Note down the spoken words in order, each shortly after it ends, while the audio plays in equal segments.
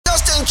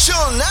and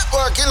Chill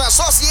Network in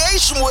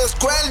association with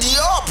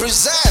Grandior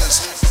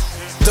presents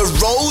the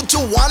Road to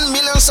 1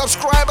 Million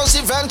Subscribers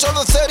event on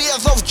the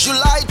 30th of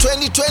July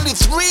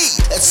 2023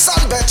 at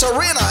Sunbet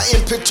Arena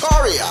in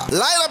Pretoria.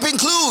 Lineup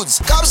includes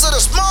Kabza the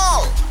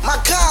Small,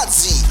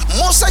 Makazi,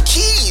 Musa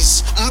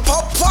Keys,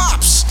 Mpop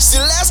Pops,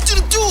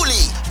 Celestine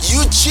Dooley,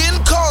 Eugene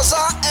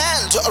Koza,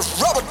 and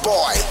Robert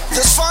Boy.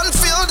 This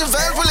fun-filled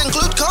event will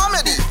include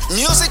comedy,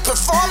 music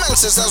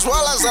performances, as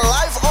well as a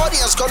live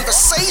audience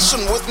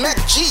conversation with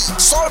Mac G,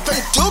 Sorpen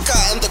Duka,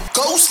 and the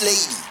Ghost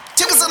Lady.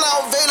 Tickets are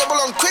now available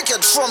on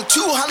Cricket from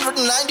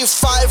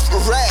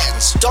 295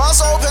 rands. Doors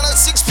open at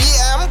 6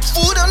 p.m.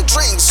 Food and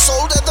drinks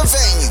sold at the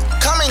venue.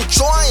 Come and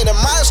join a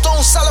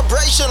milestone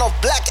celebration of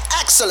Black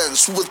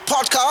excellence with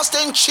Podcast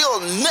and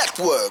Chill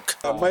Network.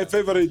 My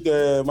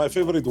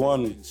favorite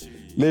one.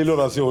 Leilo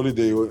Rasi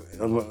holiday.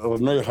 I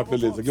was not happy.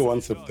 It's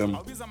 1 September.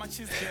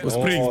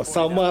 Spring. Oh,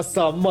 summer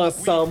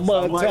time.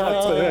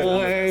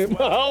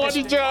 How are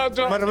you, Judge?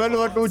 Manuel,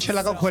 what do you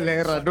like a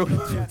cholera?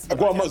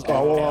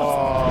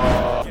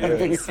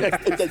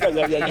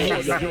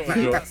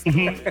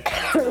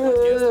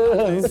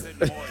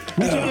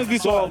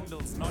 So,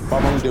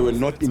 they were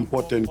not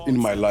important in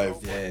my life.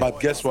 But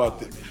guess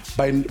what?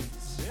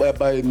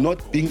 By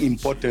not being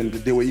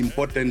important, they were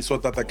important so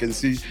that I can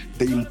see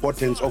the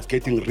importance of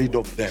getting rid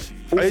of them.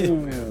 Yeah,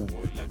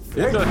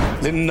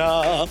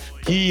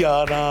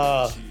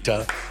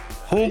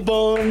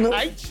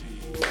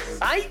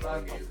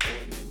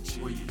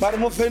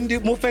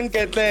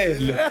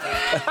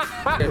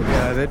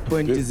 that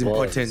point is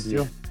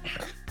important.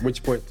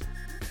 Which point?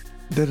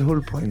 That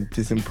whole point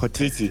is important.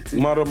 Titi,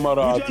 Mara,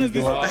 Titi,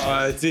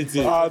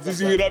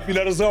 we rap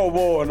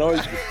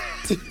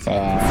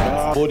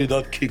body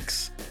that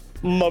kicks.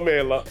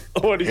 Mamela.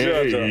 What is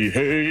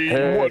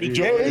What is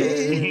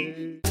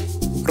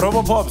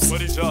Robo Pops,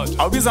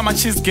 I'll be my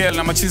cheese girl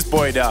and my cheese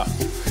boy there.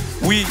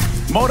 We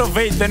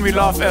motivate, then we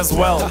laugh as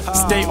well.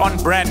 Stay on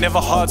brand, never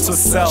hard to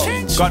sell.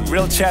 Got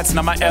real chats,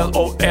 now my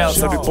LOL.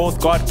 So we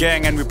both got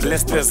gang and we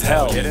blessed as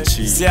hell.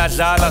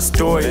 Siyadlala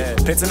story,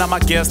 petting on my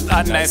guest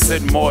and nice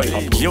and more.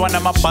 You want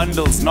my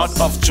bundles, not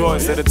of joy.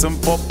 Said it's some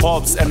pop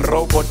pops and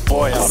robot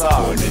boy.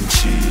 Popcorn and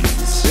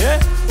cheese. Yeah?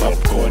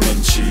 Popcorn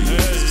and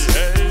cheese.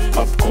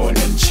 Popcorn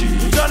and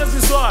cheese.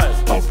 Jonathan Swile.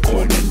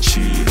 Popcorn and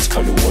cheese.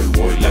 Call it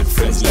boy like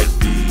friends like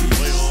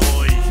these.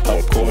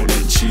 Popcorn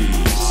and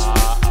cheese.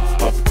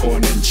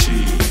 Popcorn and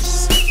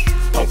cheese.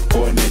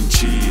 Popcorn and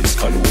cheese.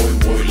 Call it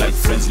boy like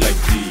friends like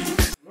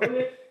these.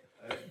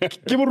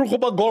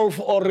 golf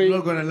or I'm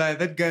not gonna lie,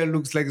 that guy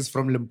looks like he's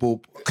from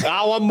Limpopo.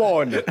 I'm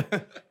on.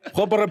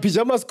 Hopper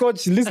pajama scotch,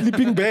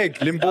 sleeping bag.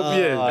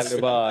 Limpopians.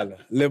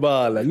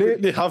 Lebala.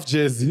 The half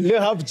jersey. Le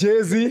half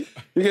jersey.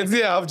 You can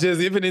see a half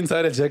jersey even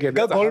inside a jacket.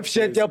 Got golf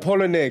shirt ya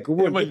polo neck.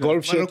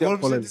 Golf shirt ya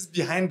polo neck. is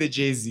behind the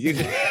jersey.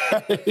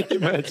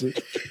 Imagine.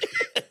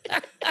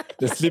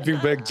 The sleeping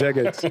bag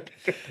jacket.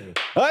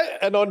 Hi,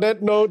 and on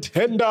that note,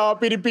 Henda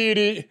Piri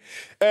Piri,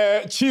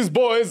 cheese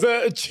boys,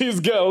 cheese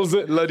girls,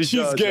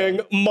 cheese gang,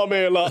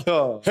 Mamela,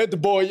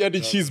 head boy and the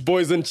cheese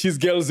boys and cheese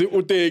girls,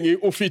 Utengi,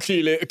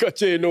 Ufichile,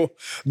 Kacheno,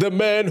 the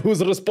man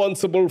who's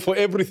responsible for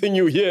everything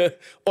you hear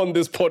on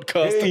this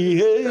podcast.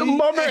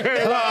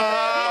 Mamela!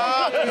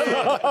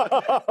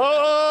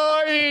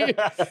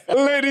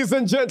 Ladies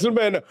and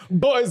gentlemen,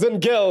 boys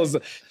and girls,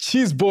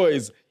 cheese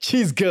boys,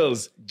 cheese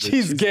girls,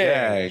 cheese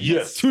gang.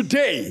 Yes.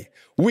 Today,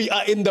 we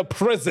are in the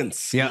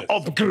presence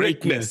of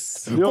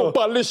greatness.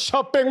 Kopale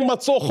shopping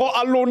matsoho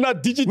alona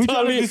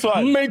digitally.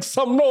 Make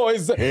some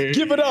noise.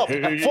 Give it up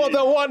for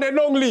the one and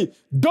only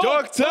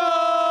Dr.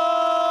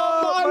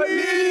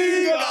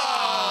 Malinga.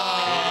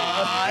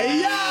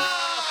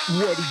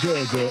 What a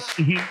girl.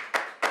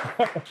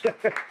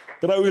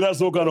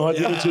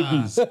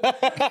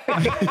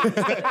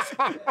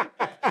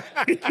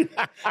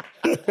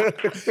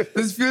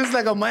 This feels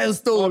like a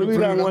milestone.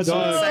 I'm so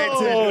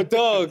excited.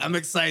 Dog. I'm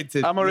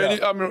excited. I'm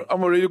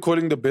already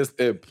calling the best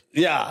app.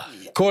 Yeah,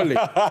 calling.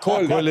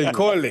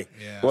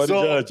 What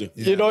So,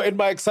 you know, in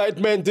my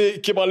excitement,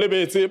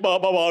 kibalebete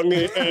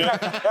babawangi.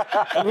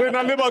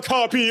 Rena leba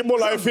kapi mo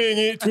life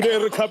today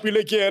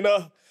rekapile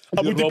kiena.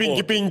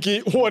 Abuti pinky,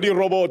 what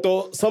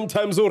roboto.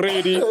 Sometimes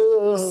already,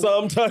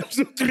 sometimes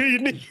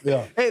green.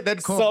 Yeah. Hey,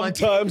 that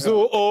Sometimes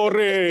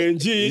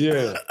orange.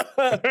 Yeah.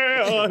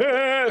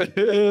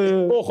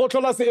 Oh,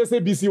 hotola se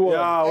SABC one.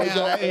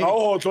 Yeah.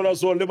 Oh, chola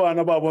so le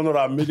bana ba bona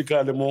ra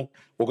medical mo.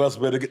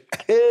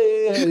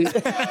 Ladies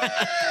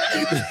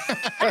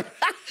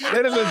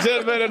and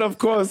gentlemen, and of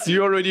course,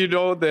 you already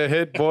know the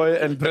head boy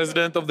and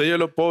president of the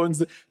Yellow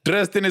Pones,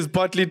 dressed in his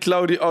partly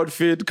cloudy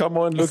outfit. Come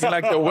on, looking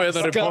like the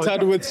weather report.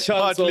 Scattered with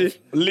chants of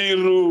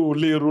Liru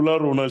la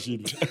runa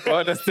shit.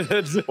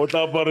 Understand?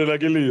 Otapare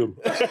ke liru.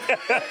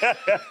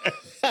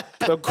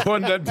 The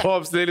corn that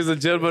pops, ladies and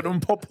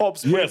gentlemen, pop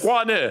pops. Yes.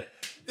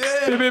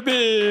 Beep, beep,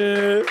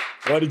 beep.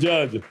 What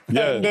judge?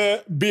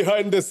 And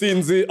behind the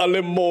scenes,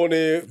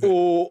 Alemone,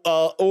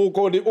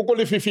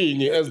 Ukoli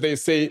Fifingi, as they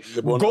say,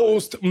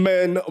 Ghost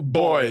Man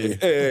Boy.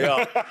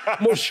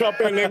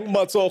 Moshapeleng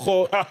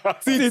Matsoho,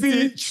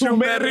 Titi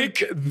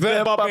Chumeric,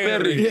 the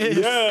Barbaric.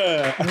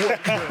 Yeah.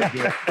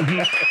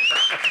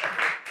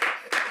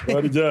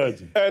 What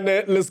judge? And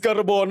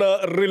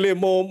Lescarbona really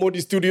more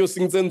the studio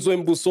sings and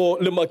Zwembuso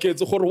le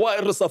markets for why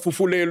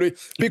Fufulele,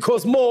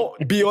 because more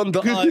beyond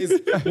the eyes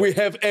we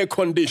have air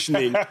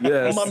conditioning.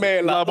 Yes.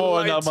 Mamela,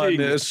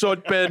 lighting.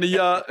 Short pen,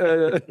 yeah.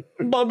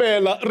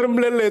 Mamela,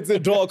 remleletse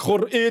dog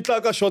for eat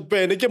like a short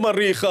pen. Ke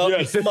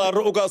mariga,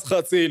 maro ugas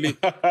khatseli.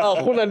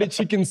 Khona le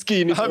chicken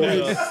skin.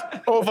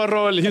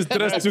 Overall, he's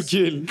dressed to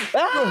kill.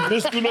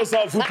 This to know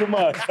sa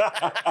futuma.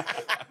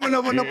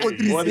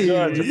 What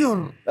judge?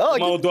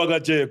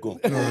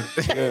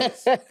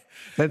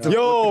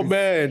 Yo,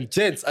 man,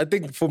 gents, I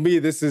think for me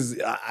this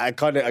is I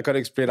can't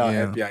explain how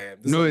happy I am.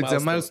 This No, is it's a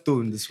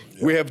milestone. This one.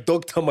 We have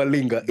Dr.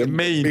 Malinga, the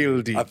main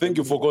building. I think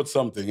you forgot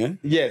something, eh?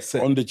 Yes,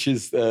 sir. On the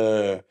cheese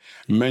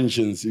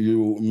mentions,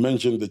 you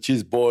mentioned the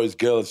cheese boys,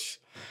 girls,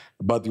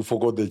 but you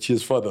forgot the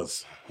cheese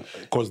fathers.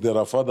 Because there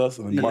are fathers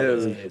and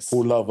mothers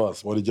who love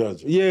us. What the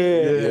judge?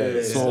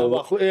 Yeah.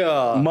 So,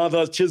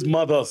 mothers, cheese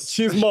mothers.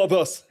 Cheese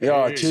mothers.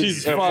 Yeah,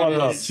 Cheese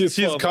fathers.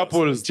 Cheese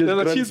couples. There's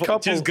a cheese couple.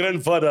 Cheese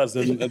grandfathers.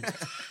 And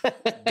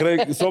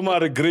great, some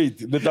are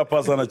great. The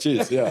tapas and a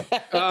cheese, yeah.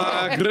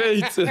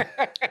 Great.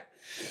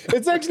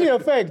 It's actually a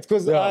fact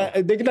because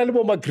they can only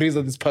more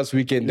crazy this past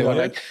weekend. They were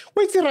like,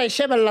 "Wait till I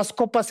share las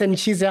copas and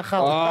cheese."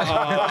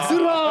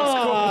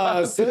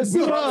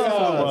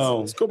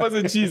 Scopas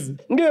and cheese.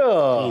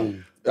 Yeah.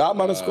 Yeah,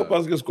 man,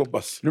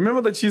 scopas. Remember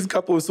the cheese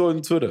couple we saw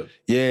on Twitter?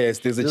 Yes,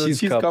 there's a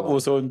cheese couple. we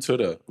saw on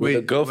Twitter. Where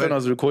the girlfriend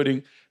was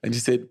recording and she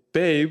said,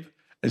 "Babe,"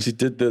 and she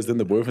did this. Then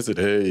the boyfriend said,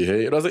 "Hey,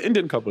 hey." It was an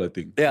Indian couple, I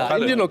think. Yeah,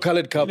 Colored. Indian or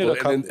colored couple.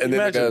 Indian or And then the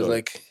guy Imagine was though.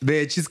 like,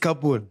 The cheese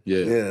couple.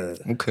 Yeah.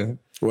 Okay.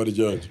 What the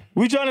judge?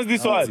 Which one is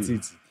this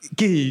one?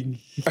 King.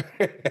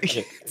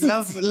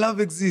 Love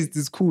exists.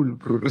 It's cool,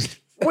 bro.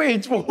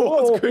 Wait, what's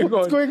going on?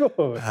 "What's going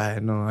on?" I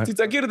know. It's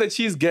again the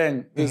cheese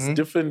gang. There's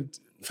different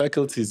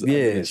faculties. under the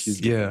Yes, cheese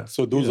gang. Yeah.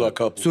 So those are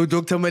couples. So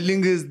Dr.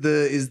 Malinga is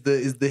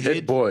the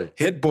Head boy.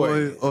 head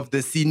boy of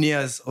the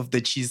seniors of the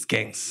cheese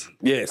gangs.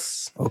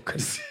 Yes. Okay.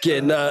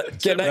 Can I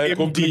Like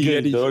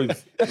complicated.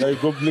 Like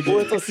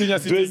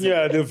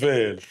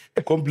complicated.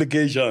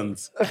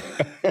 Complications.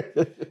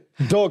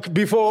 Doc,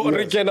 before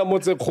Rikena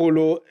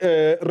Motsekolo,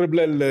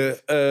 Reblele,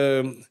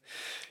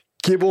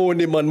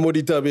 Kiboni man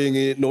modita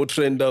being no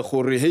trender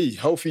gore, hey,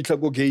 how fitla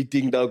go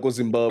gating da go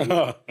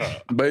Zimbabwe.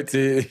 But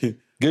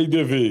Gay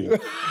devil.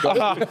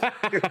 Car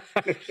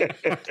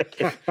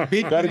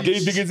gay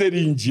is a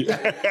ringe.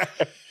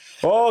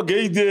 Oh,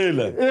 gay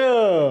dealer.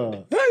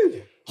 Yeah.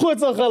 Hey,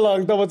 what's a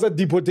galang? That was a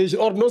deportation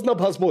or no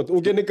passport.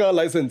 Ugenika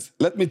license.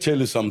 Let me tell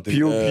you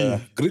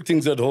something.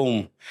 Greetings at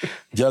home.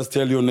 Just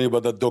tell your neighbor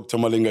that Dr.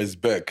 Malinga is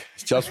back.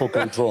 It's just for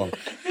control.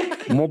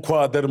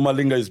 Mokwa, that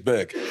Malinga is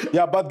back.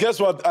 Yeah, but guess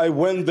what? I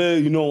went there,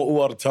 you know,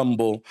 Uar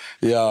Tambo,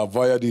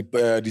 via the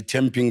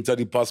temping to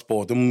the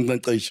passport,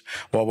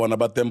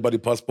 the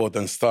passport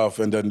and stuff,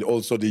 and then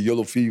also the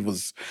yellow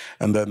fevers,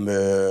 and then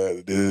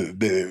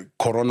the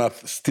corona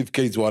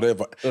certificates,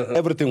 whatever.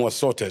 Everything was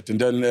sorted. And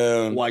then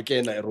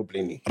Wakena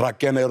aeroplane.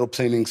 Rakena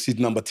aeroplaning seat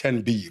number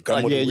 10B.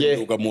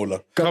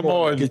 Come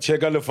on. Ke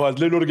check le fast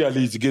le lori ke a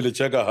litsi ke le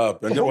check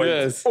up.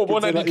 Yes.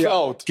 Obona di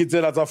cloud. Ke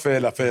tsela tsa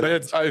fela.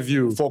 bird's eye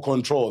view. For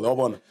control, wa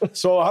bona.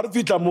 So ha re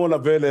fitla mola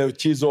vele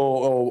cheese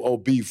or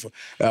beef,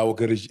 o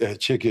ke re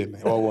chicken,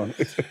 wa bona.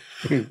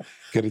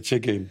 Ke re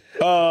chicken.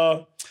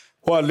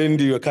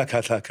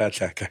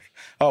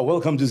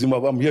 Welcome to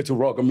Zimbabwe. I'm here to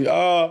rock.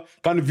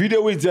 Can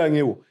video wait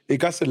there? It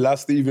can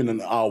last even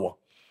an hour.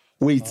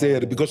 Wait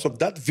there because of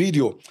that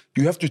video.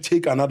 You have to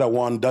take another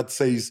one that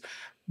says,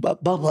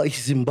 "Baba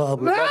is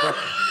Zimbabwe."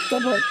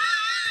 Baba.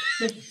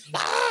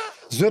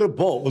 Zero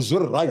ball,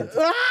 zero right.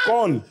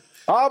 Gone.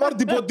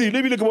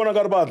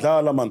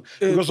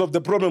 Because of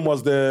the problem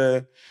was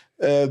the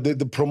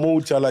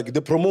promoter, like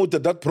the promoter,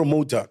 that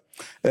promoter.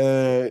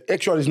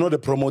 Actually, it's not a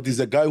promoter.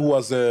 He's a guy who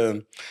was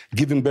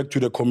giving back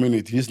to the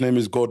community. His name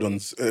is Gordon.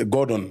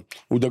 Gordons.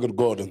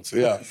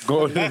 Yeah.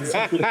 Gordons.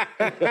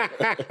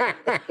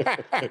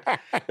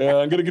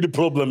 I'm gonna get the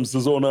problems.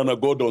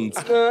 Gordons.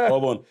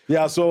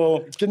 Yeah.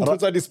 So.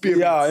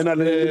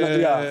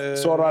 Yeah.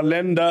 So our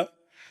lender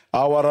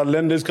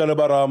is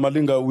Kalabara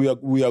Malinga.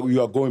 We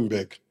are going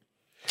back.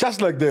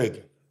 Just like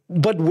that.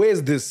 But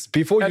where's this?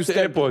 Before you At the step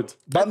airport.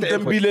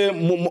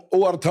 Bantembile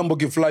or Tambo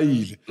ke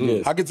flyile.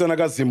 Ha ke tsena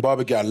ka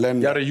Zimbabwe ke a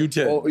land. You're a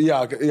U-turn. Oh,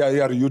 yeah,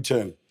 a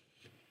U-turn.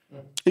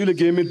 Ile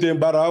ke eme teng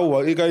ba ra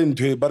wa e ka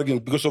ntwe barking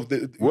because of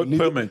the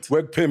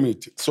work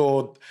permit.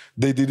 So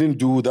they didn't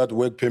do that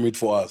work permit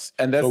for us.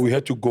 And so we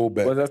had to go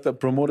back. Well, that's the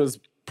promoter's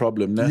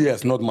problem, nah?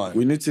 Yes, not mine.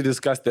 We need to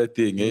discuss that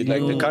thing. Eh?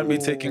 Like, they can't be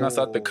taking us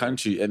out the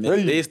country and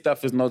if their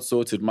stuff is not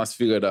sorted, must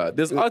figure it out.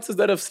 There's artists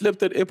that have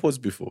slept at airports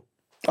before.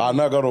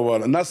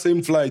 Not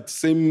same flight,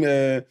 same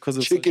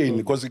chicken,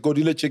 because it got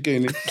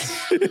chicken.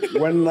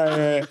 When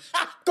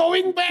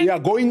Going back. yeah,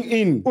 going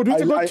in,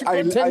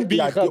 I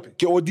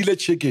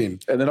chicken.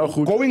 And then I'll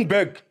Going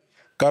back,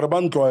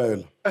 Caravan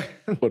Trial.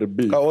 for a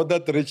big. I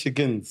ordered 3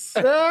 chickens.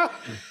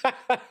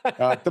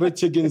 3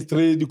 chickens,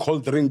 3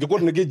 cold drink. Ko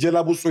ne ke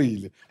jela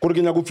boswele. Ko re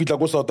ke nya go fitla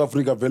go South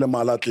Africa vele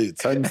mala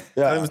tletse.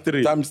 Times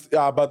 3.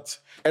 But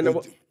And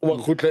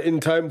in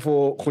time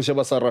for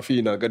Khosheba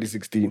Sarafina, got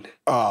 16.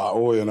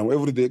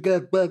 every day.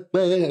 Get back,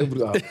 every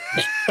day.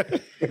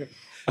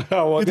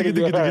 So,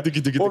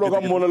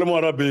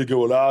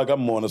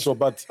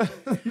 but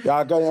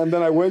and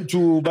then I went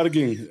to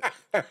Barking,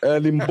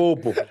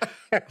 Limpopo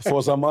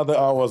for some other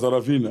hours.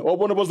 Sarafina.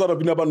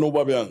 Sarafina, but no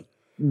babian.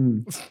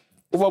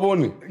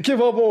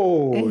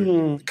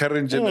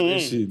 Current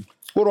generation.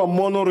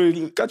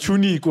 Monorail.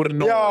 Kachuni,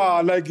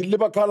 Yeah, like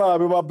Libakala,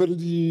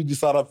 the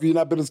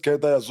Sarafina,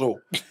 Perisketa,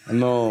 so.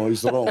 No,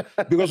 it's wrong.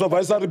 Because of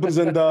I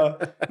represent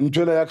the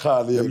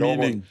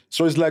meaning.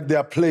 So it's like they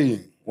are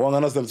playing. So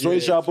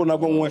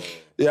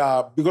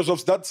yeah, because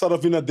of that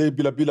Sarafina day,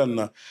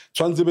 Bila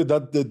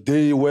that the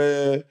day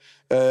where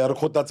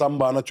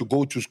to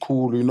go to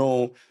school, you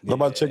know,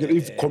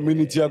 if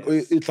community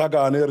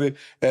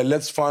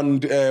let's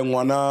fund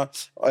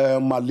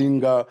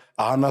Malinga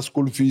Hana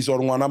school fees or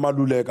Wana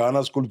Maluleka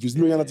Hana school fees.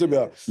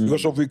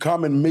 Because of we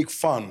come and make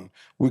fun,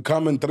 we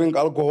come and drink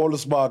alcohol,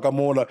 it's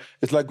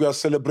like we are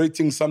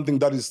celebrating something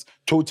that is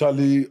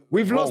totally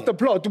We've lost the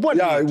plot.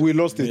 Yeah, we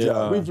lost it.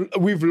 Yeah.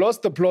 We've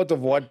lost the plot of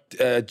what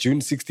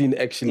June 16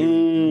 actually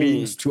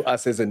means to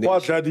us as a nation.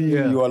 But Daddy,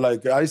 you are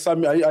like I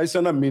send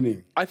a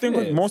meaning. I think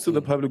with most of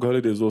the public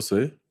holidays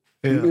also.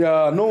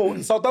 Yeah, no,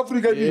 South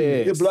Africa.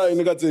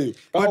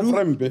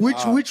 But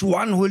which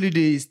one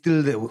holiday is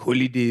still the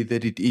holiday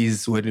that it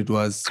is when it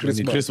was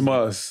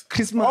Christmas.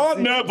 Christmas. Oh,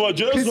 never,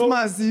 Jesus.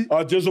 Christmas.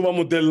 Jesus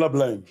Mamutella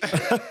blind.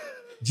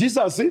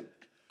 Jesus,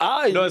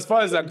 No, as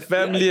far as like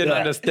family and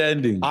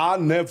understanding.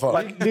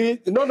 Never.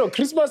 No,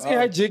 Christmas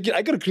I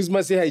got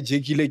Christmas like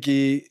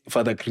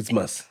Father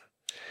Christmas.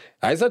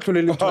 I said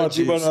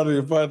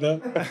Father.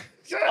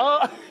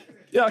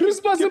 Yeah,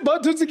 Christmas is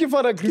about to take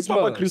Father Christmas.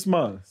 Papa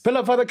Christmas.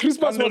 Father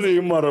Christmas was...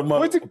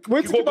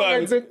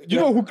 You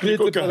know who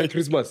created Father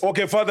Christmas?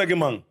 Okay, Father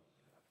Gemang.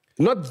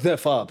 Not the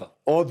father.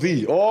 Or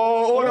the.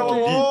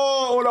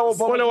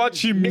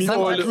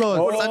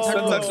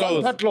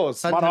 Santa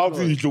Claus. But how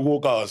do you go,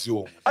 guys?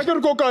 I got to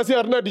go because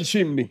here not the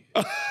chimney.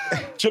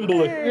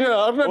 Chimbley.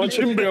 Yeah, I'm not the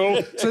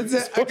chimney.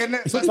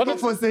 Stop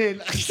for sale.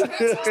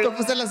 Stop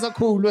for sale as a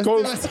cool.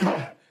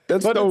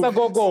 That's what it's a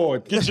go-go.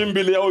 Kitchen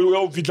Billy,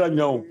 you fit on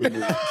you.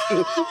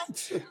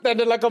 Then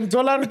like I'm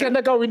tolerant, can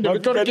I go in the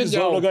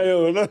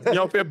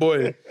Your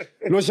boy.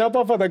 No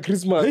shopper for the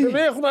Christmas. I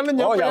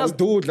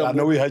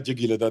know we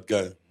hijack that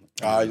guy.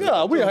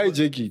 Yeah, we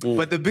hijack.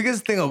 But the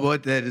biggest thing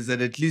about that is that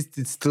at least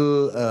it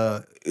still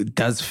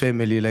does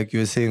family, like you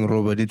were saying,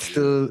 Robert. It's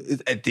still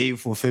a day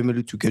for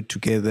family to get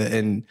together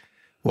and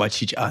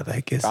watch each other, I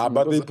guess.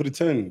 But they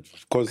pretend,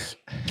 because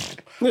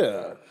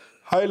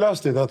I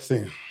lasted that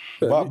thing.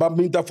 But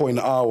minta for an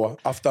hour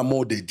after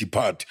more they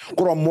depart.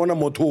 Kura mona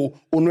moto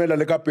unwela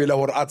leka pela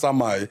or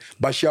atamai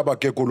bashiaba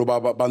kekolo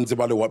banze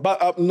balewa.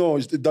 But no,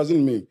 it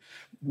doesn't mean.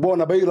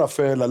 Bona ba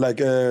irafela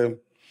like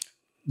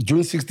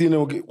June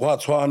 16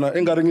 watswana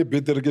engaringi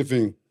better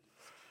giving.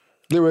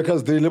 The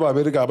workers day leba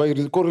bereka ba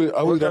iri kore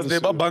workers day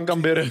ba banka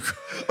mbereko.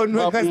 On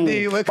workers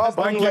day, workers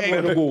day.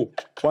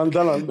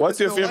 What's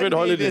your favorite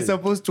holiday?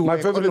 Supposed to my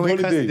favorite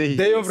holiday.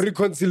 Day of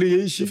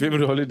reconciliation.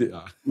 Favorite holiday.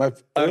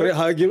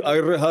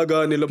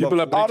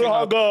 People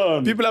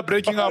are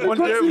breaking up on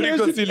day of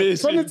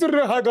reconciliation.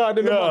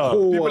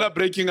 People are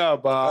breaking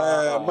up.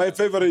 My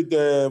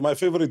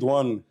favorite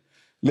one.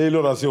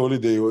 Leilo Rasi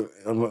holiday.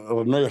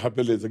 I'm not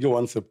happy. It's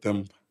 1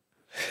 September.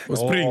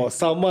 Spring.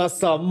 Summer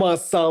time.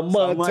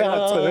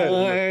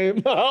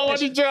 How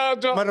did you?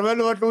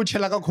 Marvelo what no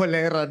chela ka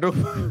cholera no.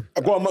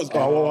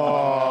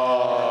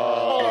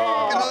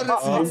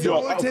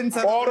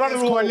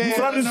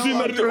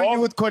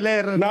 With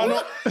cholera.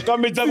 No.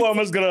 Come meet go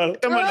amas girl.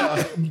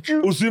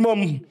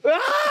 Usimam.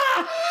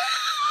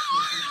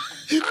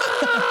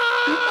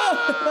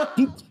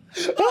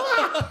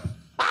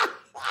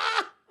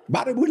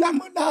 Barabula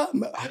mana.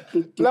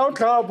 Loud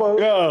cover.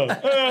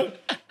 Yeah.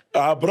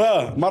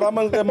 Bra,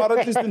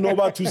 at least no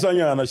about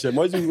Tusanyana.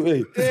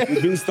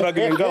 We've been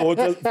struggling.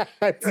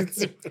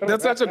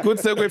 That's such a good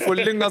segue for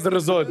Linga's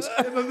Resort.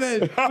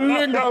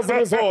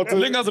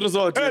 Linga's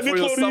Resort. For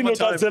your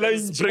summertime.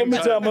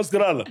 Springtime.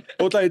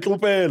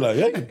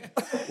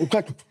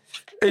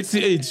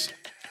 HCH.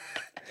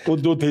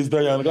 Don't taste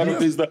the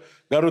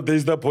Gotta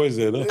taste the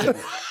poison.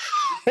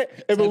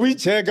 But we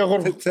check.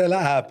 Tell her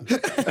happy.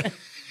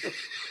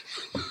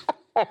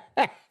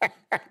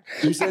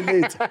 You say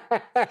late.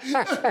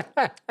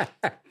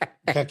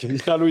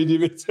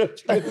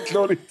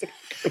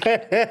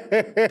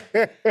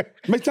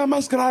 Mecha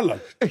maskrala.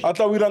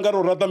 Ata wiranga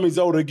ro rata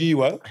meza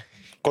oregiwa.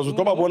 Because we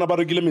toba bona ba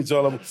rekile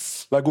metsa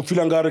like o feel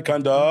ngare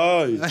kanda.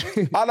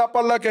 Ala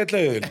palla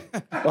ketlele.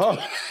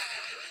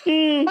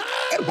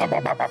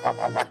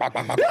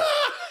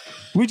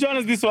 Which one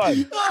is this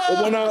one?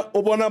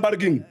 Obona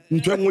barking.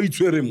 Ntwengo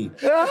itshwere mo.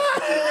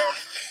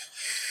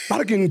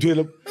 Barking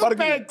ntwele.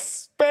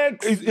 Pex.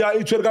 Yeah,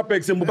 itshwere ka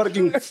pex mo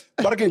barking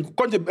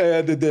konje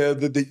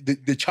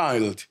the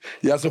child.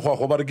 Ya se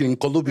go barking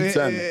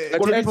kolobitsana.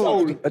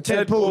 A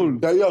tadpole.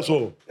 Yeah,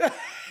 so.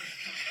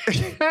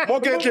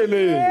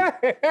 Moketlele.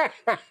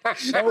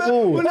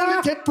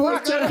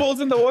 Tadpoles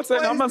in the water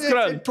and I'm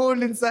scrub.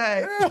 Pole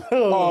inside.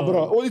 Ah,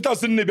 bro. O ita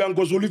sinne bang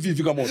go soli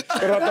fifi ka mo.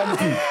 Rata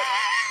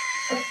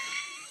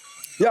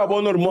yeah,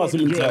 bonor mas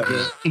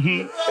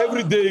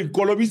every day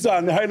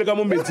kolobitsana haile ka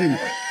mo metsing.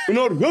 You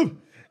know,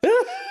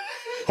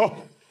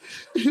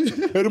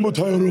 ere mo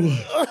tayoro.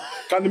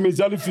 Kan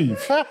mezali fifi.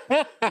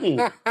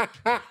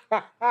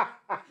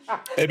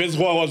 Ebes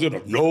go was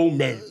it? No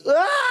man.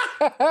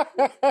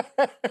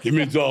 Give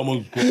me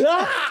some.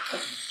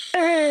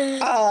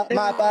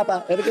 My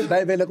papa, ere ke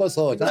daivele ko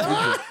soja.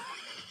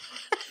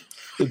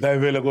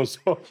 Daivele go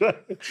so.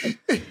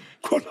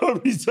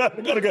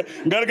 Kolobitsana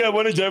garga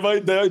bone jaiva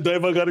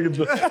daiva garga.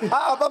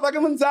 Papa ke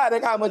montsare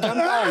ka mo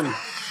jampang.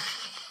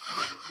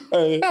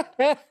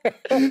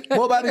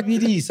 Mo ba re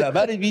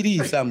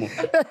bidisa mo.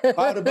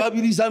 Ba re ba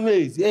bidisa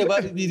mezi,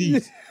 ba re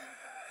bidisa.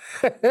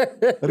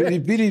 Re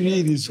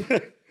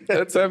bidisa.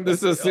 That time,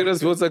 this is a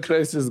serious water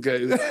crisis,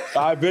 guys.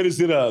 Very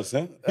serious,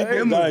 eh?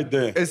 People died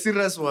there. A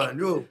serious one,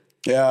 yo.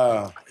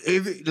 Yeah.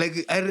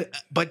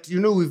 But you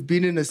know, we've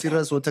been in a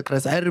serious water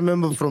crisis. I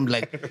remember from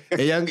like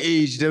a young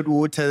age that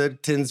water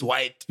that turns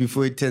white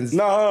before it turns.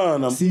 No,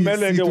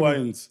 Malinga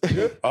wines.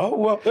 Oh,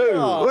 well, hey.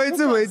 Wait,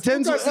 it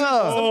turns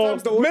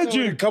Sometimes the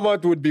magic come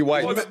out would be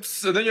white.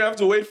 So then you have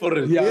to wait for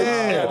it.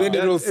 Yeah. Then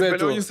it will But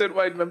settle. when you said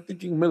white, I'm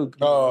thinking milk.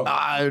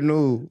 I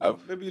know.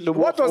 Maybe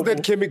What was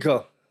that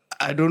chemical?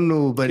 I don't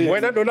know, but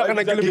When I don't know,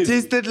 it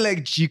tasted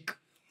like jik.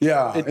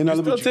 Yeah. You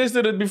still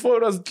tasted it before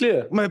it was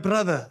clear. My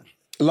brother,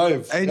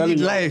 Live. I need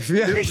life.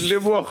 Yeah. Why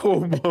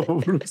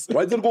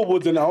did go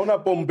with na ona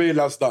pompe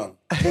last time?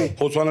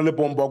 Ho tshwana le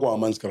pompa kwa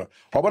manskara.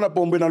 Wa bona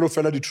pompe na lo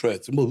fela di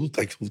threats.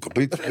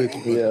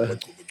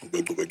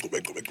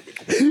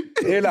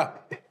 Ela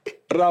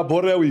ra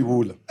bore we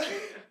bula.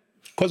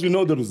 Cuz we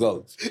know the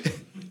results.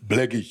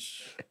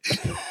 Blackish.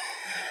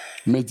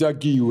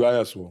 Metaki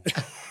uyaso.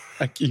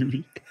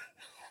 Akiwi.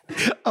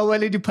 Our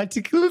lady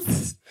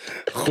particles.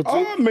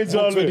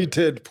 Mejale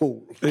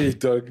tadpole. Hey,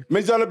 dog.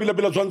 Mejale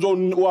bila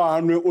tshwantsho wa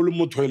anwe o le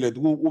mo toilet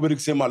o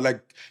berekise ma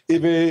like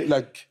ebe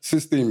like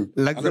system.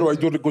 Like Akere wa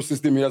itore ko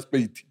system ya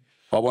spade.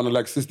 Wa bona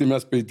like system ya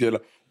spade ela.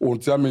 O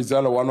ntse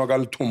mejale wa nwa ka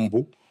le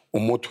thombo o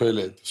mo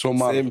toilet. So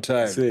ma Same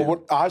time.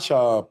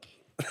 Asha.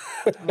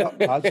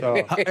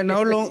 And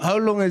how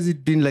long has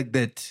it been like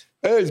that?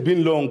 It's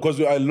been long because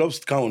I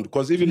lost count.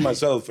 Because even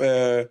myself,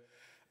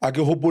 I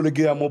can hope to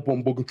get more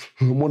pombo.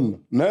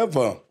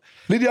 Never.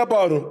 Lydia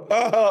Baro.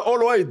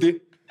 All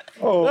white.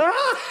 Oh.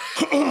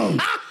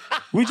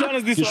 Which one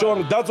is this Sure,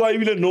 one? that's why I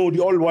even know the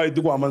all white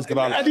woman's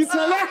canal.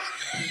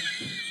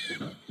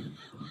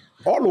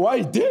 All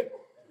white.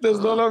 There's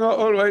no longer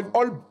all white.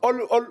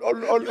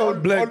 All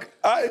black.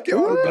 All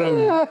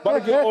brown.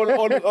 But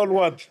all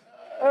what?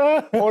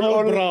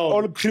 All brown.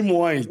 All cream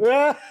white.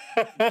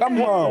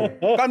 Come on.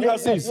 Can you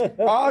assist?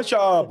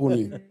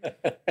 Sharply.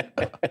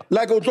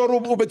 Like a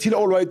total betil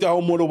all white, how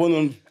more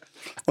on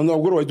the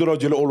white door,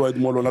 all white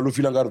more on a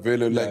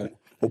feeling like.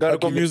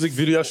 Got a music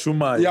video,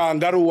 Shuma. Yeah,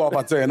 and Garu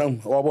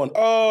Abatena.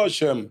 Oh,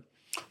 Shem.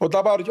 What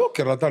about your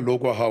Kerata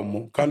logo? How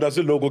more? Can I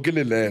say logo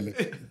kill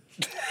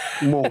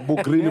Mo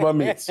book green by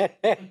mates.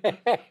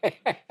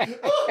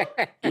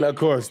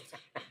 Lacoste.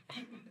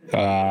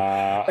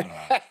 That's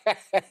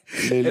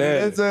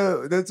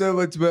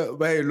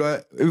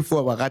why if we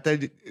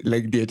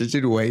like the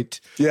attention white.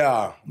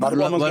 Yeah, But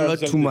not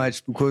too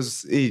much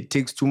because it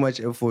takes too much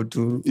effort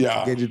to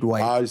get it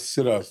white.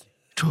 Serious.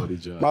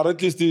 But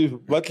at least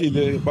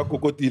batlile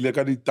bakokotile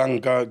ka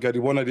ditanka ga di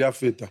bona di a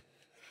feta.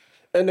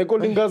 And the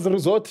Colinga's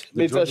resort,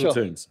 let's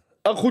show.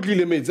 A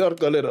khutlile metsi a re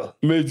qalera.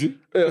 Meji.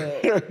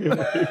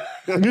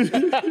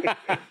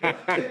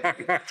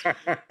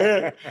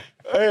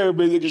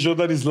 Meji ke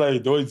shota di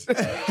slide. Wait.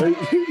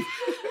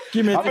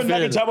 Ke me tse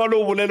fela. Ke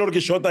lo bolela gore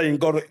ke shota eng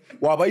gore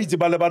wa ba itse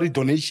ba le ba di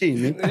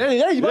donation.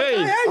 Hey.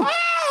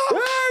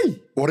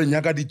 Ore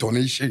nyaka di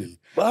donation.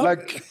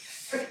 Like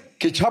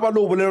ke chaba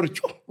lo bolela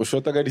gore O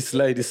shota ka di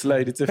slide it's a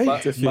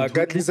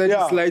Makatlisa di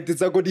slide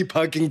tsa go di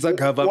parking tsa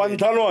government. one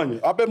talone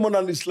ape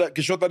mona di slide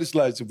ke shota di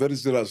slides very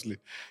seriously.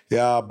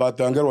 Yeah, but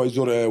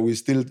we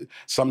still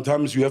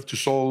sometimes we have to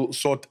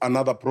sort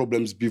another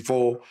problems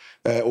before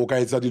o ka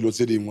etsa dilo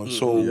tse dingwe.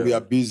 So we are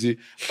busy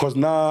because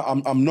now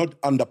I'm not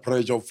under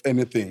pressure of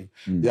anything.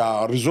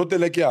 Yeah, result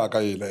le ke ya ka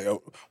ile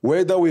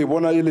whether we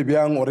bona ile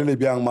byang or ile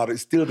byang mar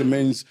still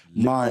remains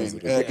mine.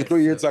 Ke tlo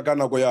etsa ka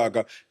nako ya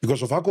ka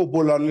because of ako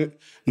bola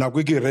na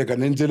go ke reka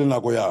nentele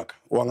nako ya ka.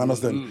 You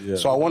understand?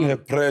 So I won't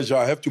have pressure.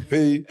 I have to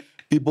pay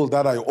people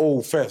that I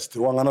owe first.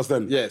 You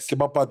understand? Yes. Ke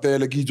ba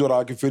patele ke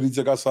itjora ke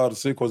feditse ka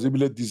SARS because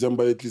ibile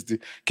December at least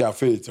ke a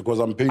fetsa because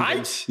I'm paying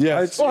them.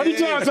 Yes. Oh,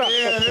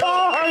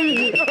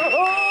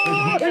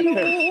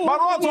 But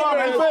what's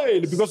why I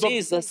failed? Because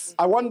Jesus.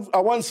 I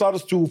want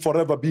SARS to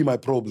forever be my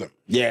problem.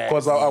 Yeah.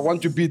 Because I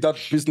want to be that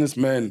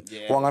businessman.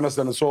 Yeah. One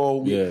understand.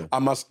 So Yeah. I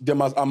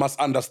must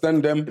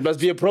understand them. It must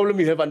be a problem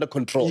you have under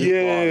control.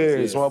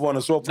 Yeah. So I want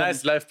to. So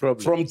Nice life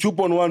problem. From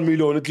 2.1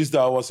 million, at least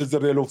I was at the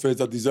real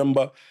phase at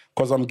December,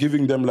 because I'm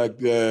giving them like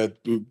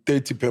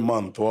 30 per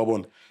month.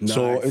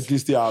 So at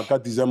least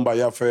got December,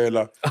 yeah,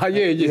 fella.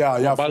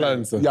 Yeah.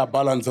 Balance. Yeah,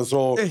 balance.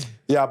 So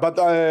yeah, but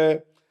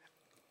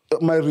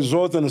my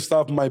resorts and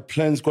stuff, my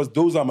plans, because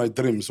those are my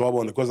dreams.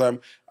 So because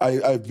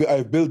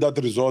I built that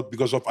resort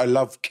because of I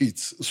love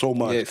kids so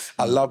much. Yes.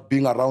 I love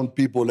being around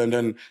people, and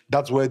then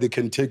that's where they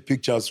can take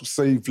pictures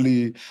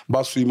safely.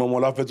 Malinga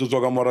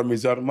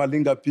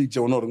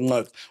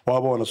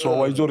picture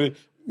so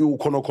you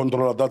cannot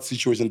control that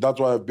situation. That's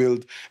why I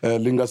built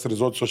Linga's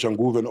Resort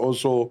Soshanguve and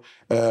also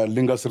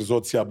Linga's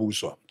Resort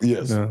Siabuswa.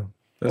 Yes. Yeah.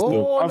 That's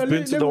dope. I've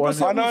been to the one.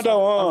 Another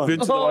one. I've been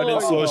to the one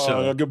in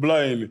Social. Ke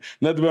blind.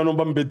 Net be no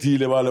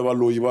bambetile ba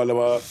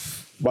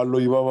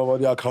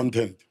the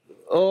accountant.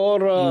 All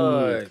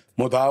right.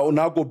 Motha o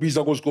na go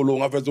bisa go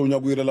sekolong a fetse o nya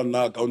go irela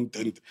nna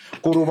accountant.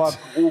 Go ro ba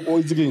o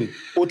itse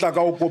o tla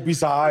ka o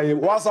kopisa hae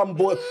wa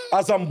sambo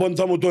a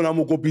sambontsha motho na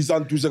mo kopisa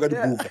ntuse ka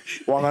dibuka.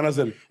 Wa ngana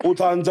sele o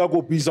tla ntsa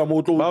kopisa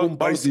mo tlo o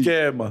mbaisi.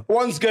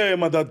 One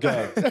scammer that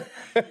guy.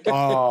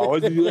 Wa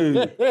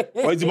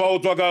itse ba o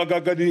tswa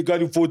ka di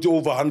 40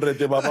 over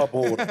 100 ba ba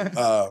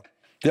bona.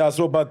 Yeah,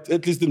 so but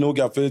at least no ke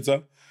a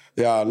fetsa.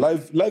 Yeah,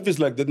 life is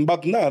like that.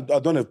 But now I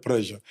don't have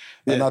pressure.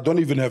 And I don't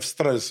even have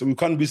stress. We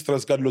can't be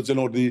stressed because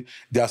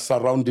their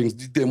surroundings,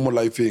 the more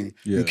life thing.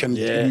 You can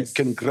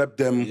grab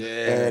them.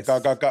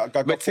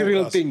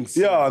 Material things.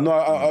 Yeah, no,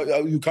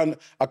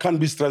 I can't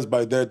be stressed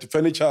by that.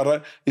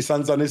 Furniture is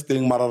something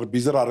thing, marar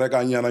bizarre rega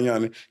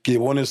nyana ki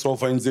one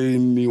sofa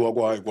in me wa.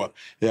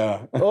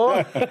 Yeah.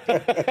 Oh.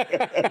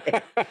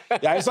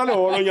 Yeah, it's all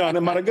nyana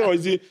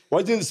marage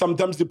why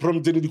sometimes the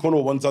problem the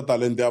kono wants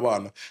talent there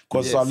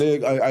because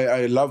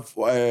I love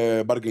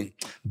bargain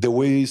the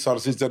way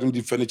SARS is in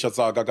the furniture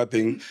saga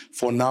thing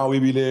for now we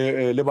will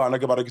le bana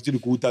ke ba rekitse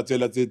dikuta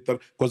tsela tse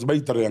because ba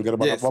itare yang ba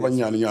ba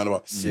banyane nyana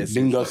ba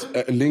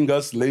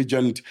Lingus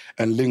Legend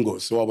and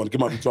Lingos wa bona ke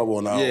mabitso a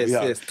bona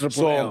yes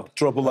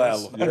triple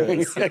L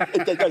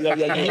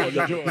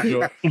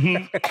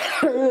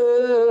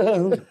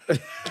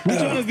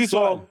yes.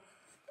 So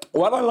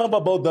what I love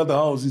about that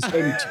house is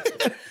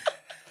empty.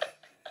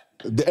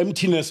 The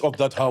emptiness of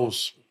that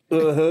house.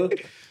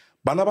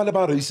 Bana ba le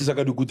ba reisisa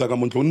ka dikuta ka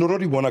montlo no ro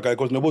di bona kae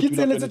cause ne bo tula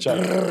furniture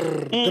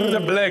The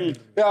black.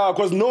 yeah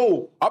cause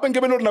no abe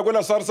ngebe no rena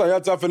kwena SARS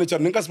ya tsa furniture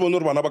nka se bona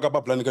re bana ba ka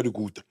ba plan ka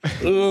dikuta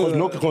cause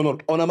no ke khona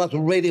on ama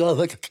radio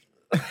like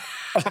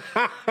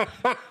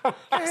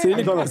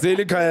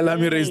Sele kaya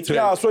lami raised to.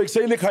 yeah so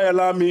exile khaya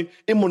lami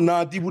e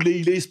monati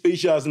buleile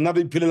spacious na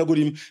re phelela go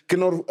dim ke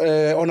no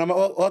ona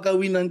wa ka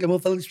wina nke mo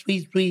fall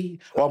street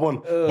wa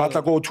bona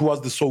batla go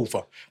towards the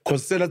sofa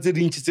cause tsela tse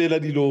dintsi tsela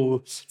dilo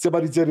tse ba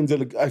di tsereng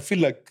I feel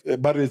like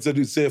ba re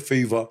tse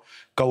favor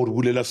ka o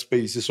bulela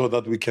space so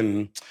that we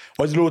can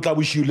wa dilo tla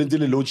bo shile ntse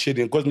le load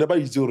shedding cause never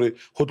itse hore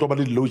go tlo ba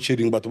le load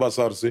shedding batho ba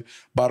SARS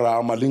ba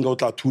ra Malinga o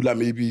tla thula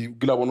maybe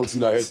ke la bona o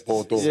tsila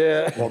headboard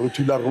or o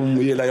thula room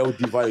yela ya o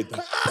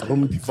divider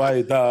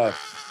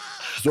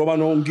so ba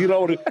no ngira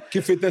hore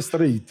ke fete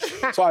straight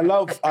so I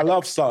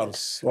love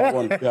SARS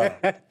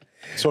yeah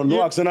so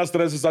no aksena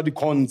stress sa di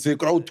cons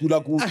crowd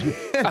thula ku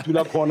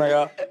thula khona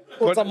ya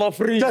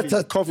That's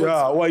a coffee.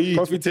 yeah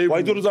Coffee table.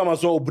 why do you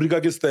so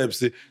briga ke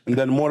steps and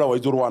then more why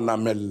do one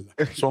namel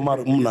so mar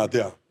mnate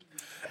yeah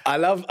I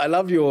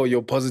love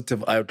your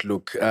positive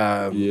outlook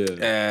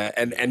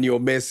and your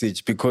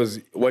message, because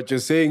what you're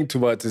saying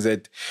to us is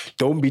that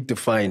don't be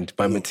defined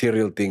by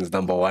material things,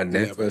 number one.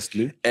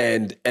 Firstly.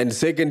 And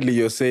secondly,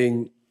 you're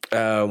saying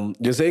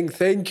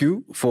thank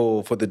you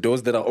for the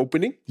doors that are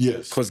opening.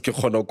 Yes. Because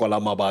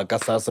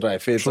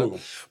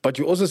but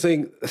you're also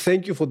saying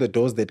thank you for the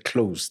doors that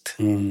closed.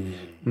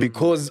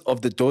 Because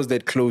of the doors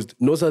that closed,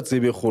 no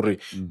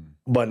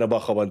bana ba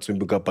ga bantsweng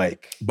buka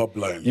bike.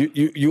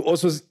 You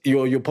also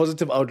your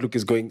positive outlook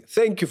is going,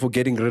 thank you for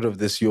getting rid of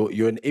this.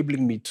 You're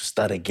enabling me to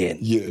start again.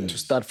 Yes. To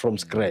start from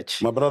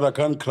scratch. My brother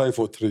can't cry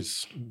for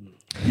trees.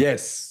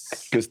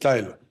 Yes. Ke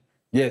style.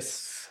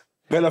 Yes.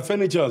 Bella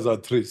furnitures are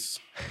trees.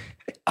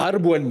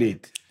 Arbuan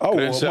need. Oh,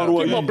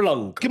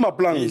 Kima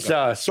plank.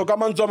 So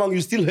come on,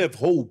 you still have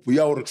hope. We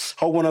are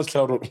how wanna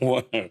start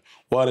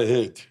what a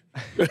head.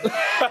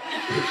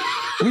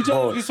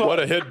 What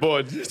a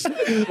headboard.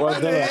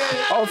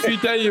 How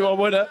fit are you?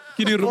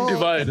 Kini room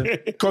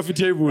divide. Coffee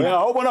table. Yeah,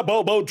 how wanna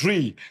bow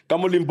tree?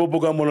 Come on,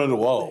 Limpopo, come on,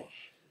 wow.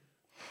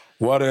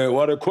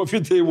 What a coffee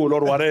table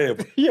or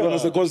whatever.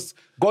 Because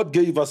God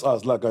gave us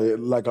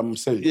like I'm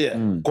saying. Yeah.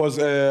 Because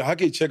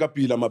hake check up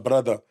my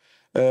brother.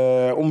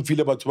 Feel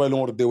about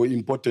they were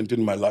important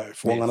in my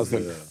life.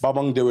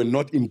 Babang, they were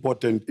not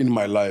important in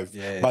my life.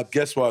 Yes. But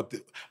guess what?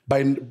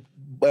 By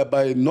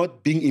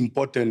not being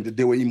important,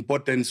 they were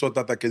important so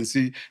that I can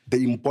see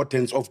the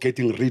importance of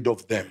getting rid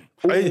of them.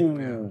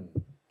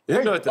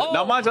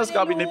 Now man just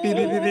got in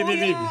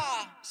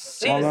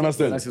You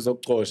understand?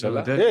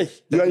 Hey,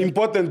 You are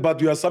important, but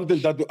you are something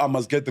that I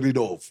must get rid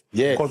of.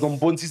 Yes. Because on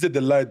Bonsi said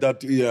the lie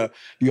that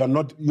you are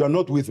not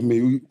with me.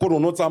 You but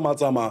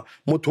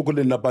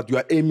you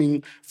are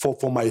aiming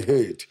for my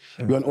head.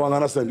 You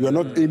understand? You are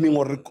not aiming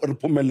or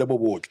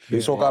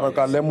repumele. So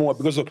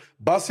because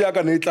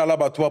Basiaga Netala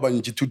Batuaba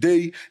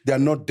today they are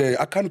not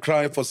there. I can't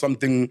cry for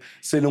something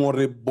saying or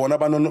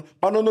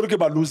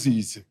Banono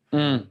loses.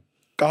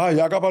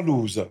 Yaga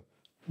loser.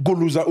 Go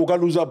loser,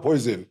 uga loser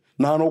poison.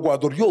 Nano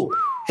guador yo.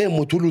 Hey,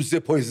 motulu the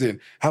poison.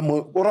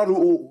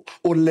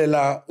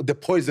 The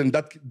poison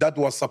that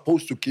was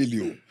supposed to kill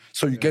you.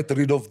 So you get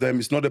rid of them.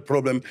 It's not a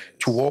problem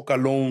to walk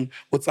alone.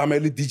 What's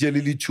Ameli DJ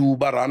Lily Chu,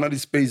 Barana the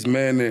space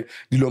man,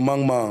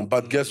 Dilomangma.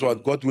 But guess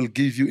what? God will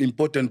give you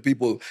important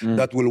people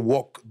that will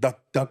walk that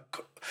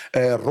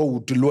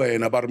road to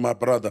Luen about my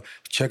brother.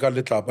 Check out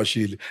little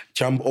Bashil,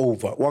 jump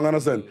over. One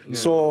understand?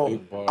 So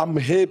I'm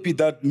happy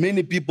that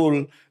many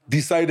people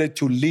decided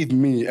to leave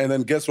me, and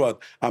then guess what?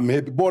 I'm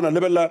happy. Born a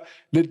level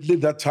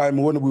that time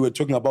when we were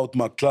talking about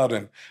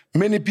McLaren.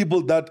 Many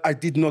people that I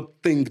did not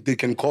think they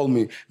can call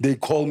me. They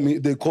call me,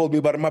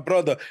 but my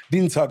brother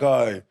didn't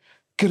guy.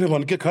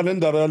 Kirevan ke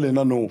calendar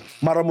na no.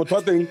 Mara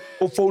motwating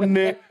o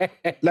phone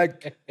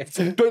like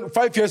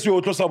 5 years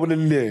ago to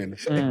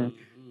sabulele.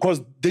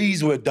 Because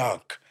days were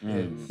dark.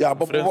 Yeah,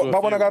 but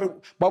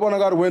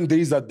Babanagar, when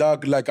days are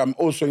dark, like I'm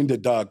also in the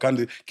dark.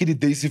 And the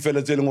days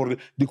fell telling or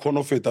the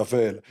conofeta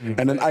fell.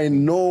 And then I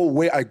know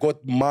where I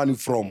got money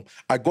from.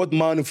 I got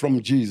money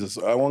from Jesus.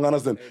 I want to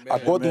understand. I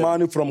got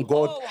money from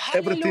God.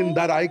 Everything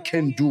that I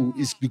can do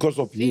is because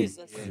of Him.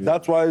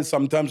 That's why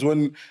sometimes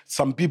when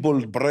some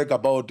people brag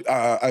about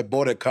I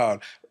bought a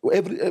car.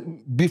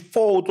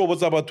 Before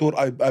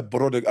I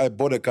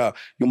bought a car.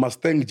 You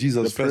must thank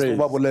Jesus first.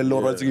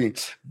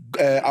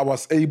 I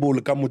was able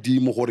to come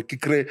because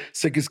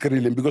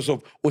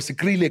of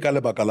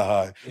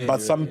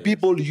but some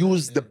people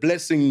use the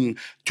blessing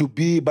to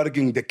be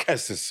bargaining the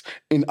curses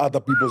in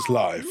other people's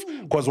life.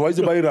 Because why is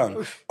it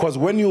wrong? Because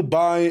when you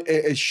buy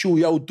a shoe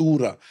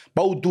yautura,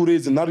 bautura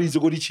is not easy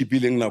to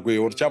chipiling na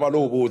or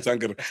chavalo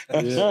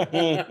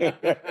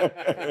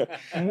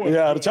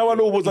yeah,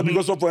 chavalo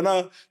because of when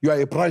you are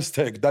a price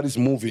tag that is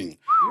moving.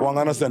 You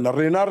understand?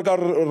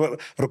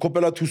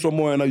 Recopela to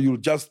someone and you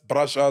just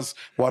brush us,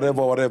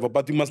 whatever.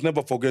 But you must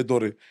never forget,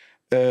 Dore.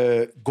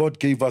 God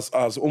gave us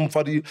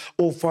offer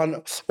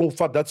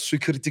that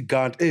security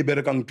guard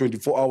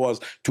 24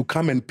 hours to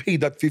come and pay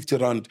that 50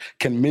 rand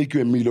can make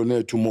you a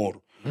millionaire tomorrow.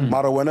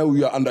 Marijuana,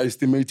 we are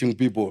underestimating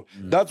people.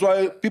 That's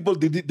why people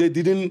they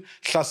didn't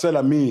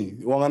chasela me.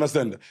 You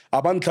understand?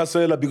 Aban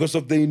chasela because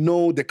of they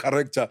know the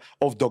character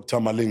of Dr.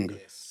 Malinga.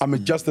 I'm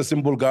just a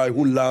simple guy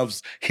who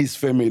loves his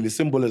family.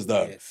 Simple as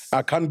that.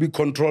 I can't be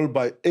controlled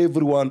by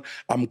everyone.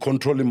 I'm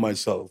controlling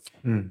myself.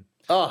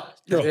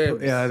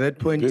 Yeah, that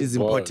point is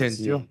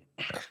important.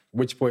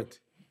 Which point?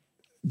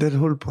 That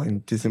whole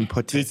point is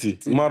important.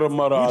 Titi. Mara.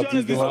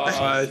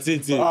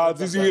 Titi.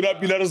 Everything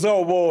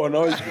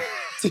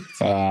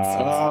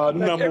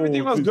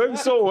was going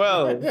so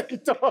well.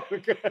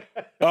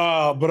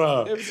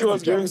 Bruh. Everything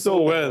was going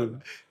so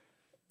well.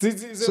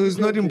 So it's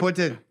not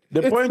important.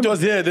 The point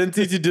was here, then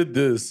Titi did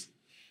this.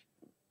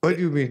 What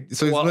do you mean?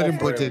 So it's not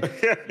important.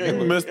 You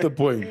missed the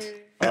point.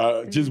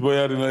 Just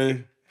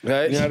boy,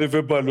 Right?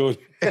 Paloni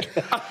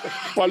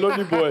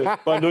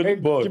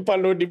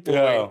boy.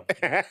 Yeah.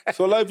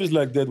 So life is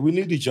like that. We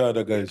need each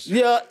other, guys.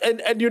 Yeah,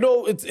 and you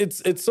know,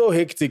 it's so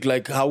hectic,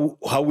 like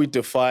how we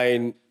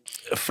define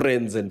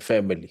friends and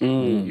family.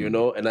 You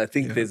know, and I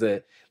think there's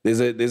a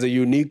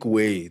unique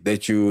way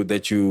that you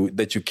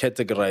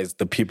categorize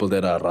the people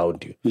that are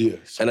around you.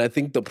 Yes. And I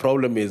think the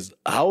problem is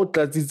how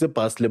does it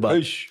bus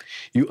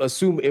you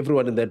assume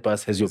everyone in that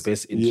bus has your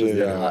best interest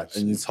at heart.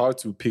 And it's hard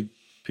to pick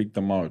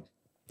them out.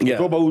 Yeah.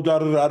 Ke bona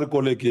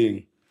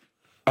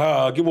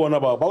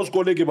ba o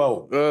skole ke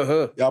bao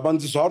ya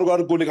bantse so ha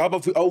re kole ga ba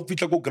au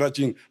fitla ko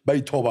garaging ba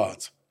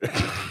ithobatsa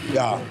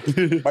ya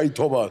ba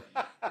ithobatsa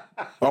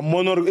ba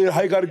mona re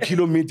high car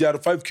kilometer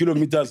 5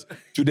 kilometers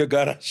to the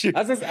garage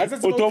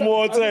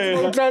otomotse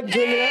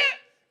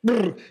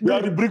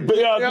ya di brick ba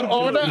ya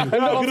o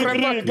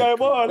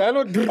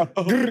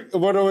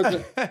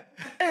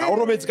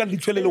robetse ka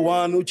litshwele le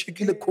one o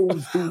checkile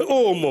cold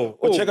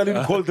o checka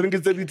le cold drink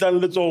tse di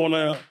tlang le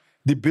tsona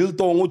the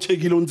biltong o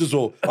checkile ntse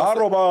so a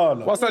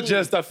robala What's that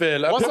just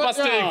fella?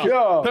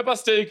 Pepper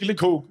steak, le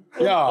coke.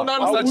 yeah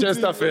What's that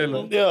just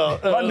fella? and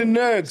the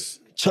next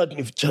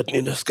Chutney,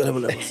 that's kind of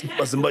like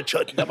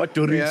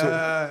chutney.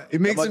 Yeah, he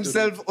makes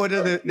himself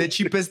order the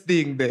cheapest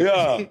thing there.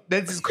 Yeah.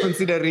 That's his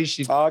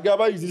consideration.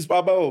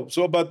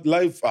 So, but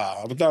life,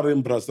 but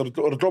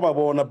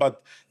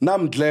now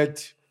I'm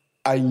glad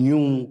I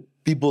knew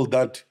people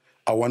that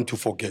I want to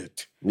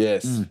forget.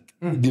 Yes.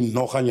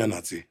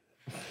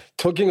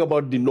 Talking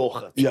about the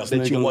nocha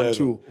that you want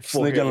to forget.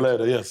 Snake and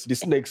ladder, yes. The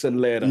snakes and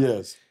ladder.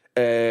 Yes.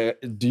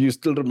 Do you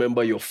still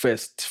remember your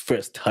first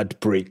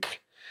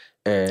heartbreak?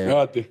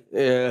 Hey.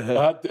 Hey.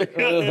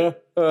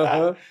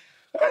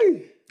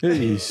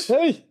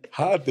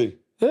 Hard.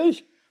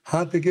 Hey,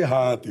 Hati ke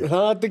hati.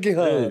 hati ke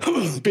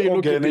hati.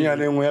 Pelo ke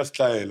nyane ngwe ya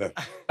style.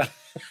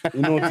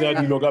 Ino tsa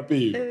di loka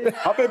pelo.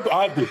 Hape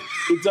hati,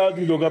 itsa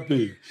di loka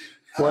pelo.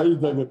 Wa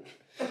itsa ke.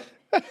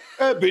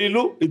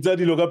 Pelo, itsa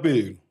di loka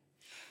pelo.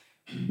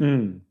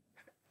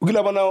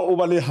 Ukila bana o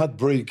ba le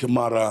heartbreak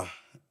mara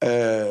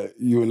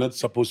you're not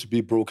supposed to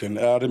be broken.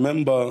 I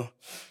remember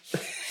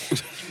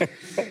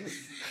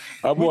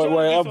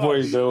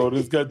avoid or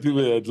it's got to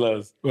be at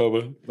last.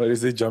 But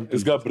is it jumping?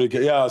 It's got break.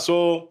 Yeah,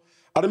 so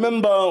I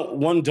remember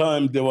one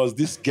time there was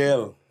this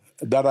girl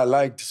that I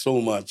liked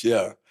so much.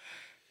 Yeah.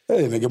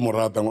 Hey, nigga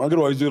morata.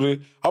 Agro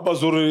izure apa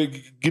zore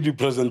gidi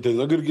present tense.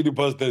 Agro gidi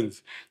past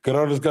tense.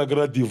 Kara ska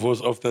kara divorce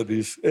after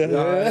this. No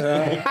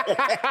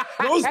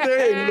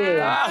staying,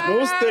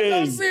 no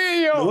staying.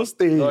 No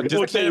staying. No,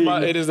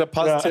 disclaimer, it is a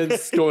past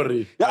tense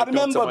story. Yeah, I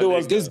remember there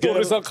was this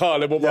girl. Long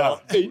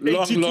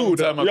 82.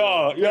 time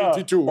ago. Yeah.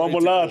 82.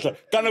 Mamolata.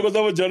 Kana ko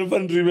sabe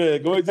Jonathan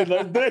Rivek. What is it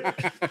like that?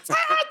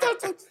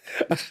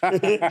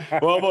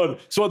 Well,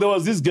 so there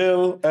was this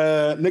girl,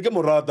 nigga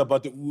morata,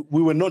 but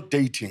we were not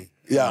dating.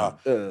 Yeah,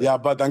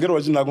 but angero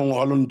wajina go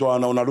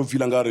halundwana unalu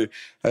feel ngare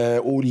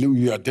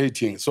you are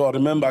dating. So I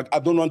remember I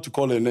don't want to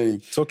call her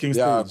name. Talking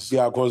stage.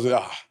 Yeah, because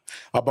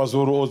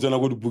abazuru ozena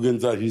go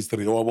bugenza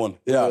history wabona.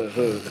 Yeah.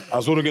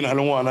 Azuru gen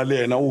halungwana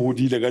le na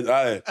uhudile ga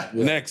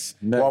next.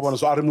 Wabona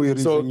so arimu yiri.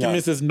 So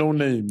Mrs. No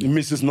Name.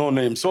 Mrs. No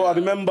Name. So I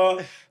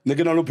remember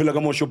negena lo phela ka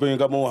mo shopping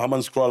ka mo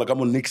Haman Scroll ka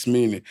mo Nix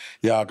Mini.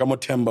 Yeah, ka mo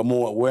Temba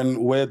mo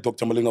where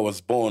Dr. Malinga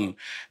was born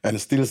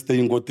and still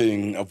staying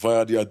goting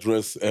via the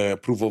address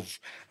proof of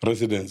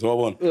residence.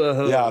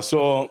 Yeah,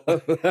 so so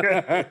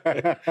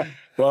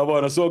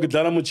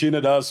gidlala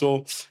muchine da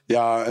so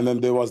yeah, and then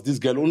there was this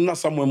girl unna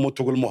somewhere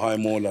motogol mo high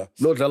mola.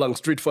 Not Lalang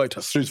Street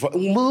Fighter. Street fight.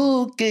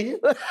 Muke.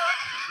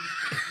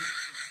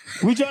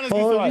 Which one is this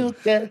one?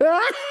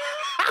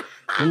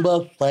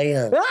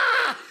 Fire.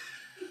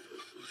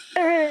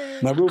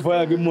 Nagu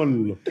fire ki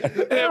mollo.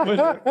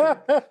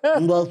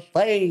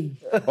 Fire.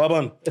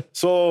 Wabon.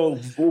 So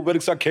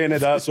uberiksa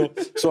Canada so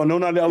no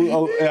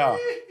yeah.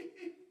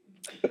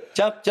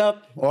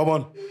 Chop.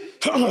 Wabon.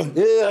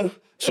 Yeah.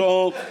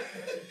 So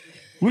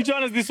Which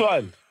one is this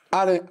one?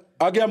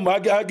 Again,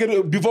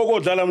 before go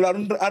dala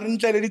I didn't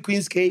tell the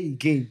Queen's Cake.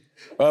 Queen's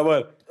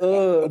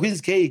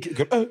Cake.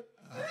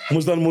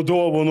 Mustan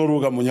moto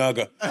bonoruga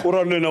munyaka.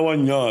 Ora lena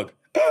wanyaka.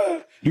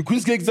 The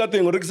Queen's Cake that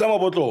thing rekisama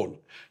bottle.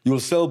 You'll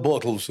sell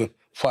bottles.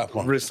 Five.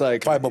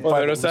 Recycle. Five.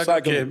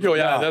 Recycle game. Yo,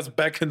 yeah, that's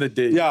back in the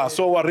day. Yeah,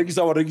 so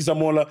warikisa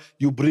mola,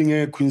 you bring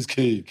a Queen's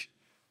Cake.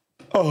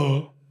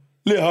 Oh,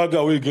 le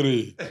haga we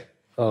gre.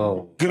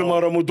 Oh.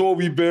 Girmara moto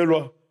bi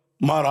belwa.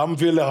 Maram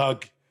vele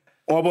hag.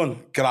 Wabon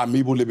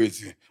krami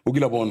bulebezi.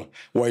 Ukila bona.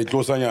 Wa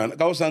itlosa nyana.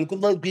 Ka usan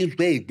kumba Queen's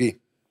Cake.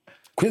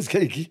 Queen's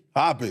Cake.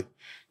 Happy.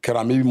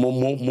 Krami mo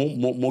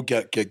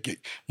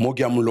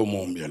kya mulo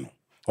mombiano.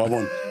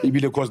 Wabon.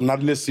 Ibile cause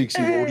not less 6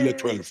 or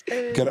 12.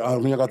 Kera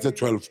anya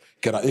 12.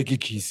 Kera eki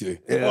kise.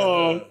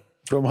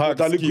 From hard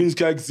Tali Queen's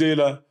Cake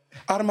zela.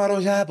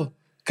 Armaro jabo.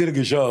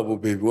 Kerge jabo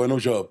baby. Wano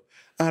job.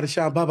 Ar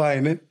sha baba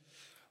ine.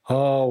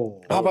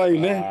 How? Baba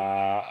ine.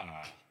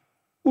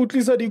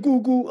 Utlisa di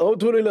gugu,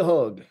 autorele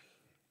hog.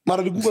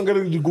 Mara di gugu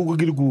ngere di gugu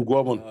gidi gugu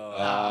wabon.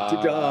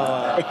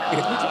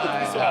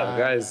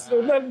 Guys.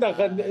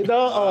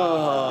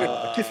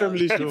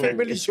 Family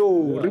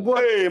show.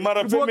 Hey,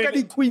 mara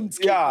family Queens.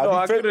 Yeah, No,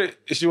 actually,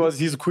 she was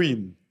his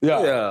queen.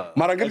 yeah.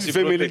 Mara ngere she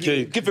family brought the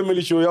cake. ki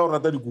family show ya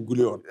orata di gugu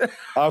leon.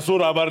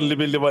 Asura bar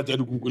lebele ba di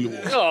gugu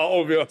leon.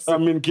 Oh, obvious. I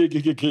mean cake.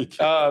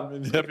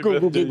 Happy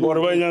birthday.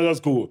 Orba nyanga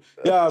school.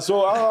 Yeah,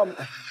 so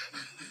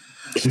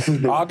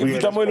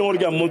kita mo no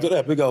orga mo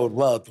tere pega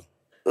orbato.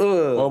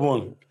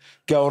 Wabon.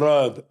 Que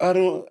orad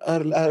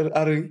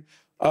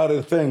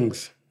are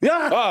things.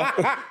 Yeah.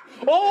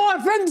 Oh,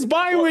 thanks,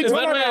 bye. Wait, Is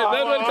that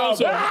where it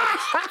comes from?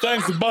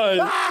 Thanks, bye.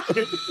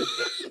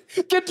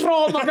 Get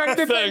wrong,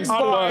 Thanks,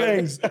 bye.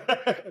 Thanks.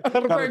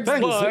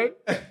 Thanks, bye.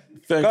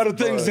 Got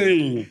things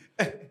in.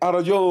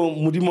 Arajo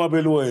mudima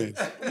belwe.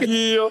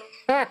 Yo.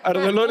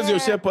 The Lord is your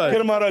shepherd.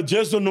 Kermara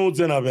just notes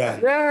and abia.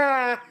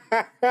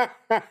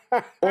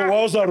 Oh,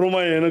 was a Roma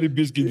and the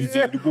biscuit is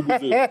the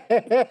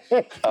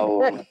kuku.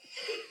 Oh.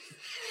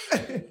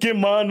 Ke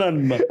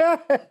manan.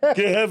 Ke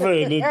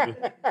heaven.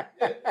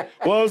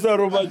 Was a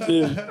Roma.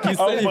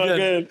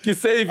 Ki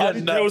savior.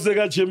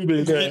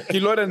 Ki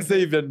Lord and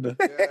savior.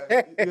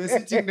 You're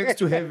sitting next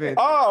to heaven.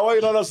 Why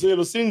not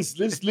say since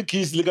this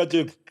lickis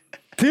ligative.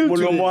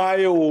 Mulomo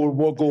haye o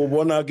boko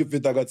bona ke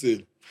feta ka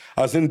tsela.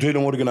 Asen ntwe le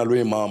mo re ke na lo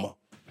e mama.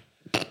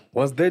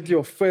 Was that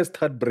your first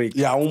heartbreak?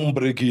 Ya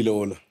breakile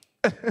ola.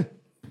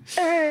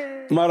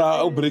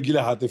 Mara o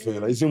breakile hate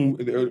fela. Ise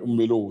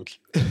mmelo otle.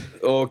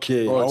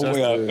 Okay.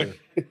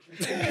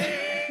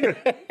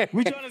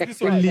 Which one is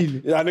this one?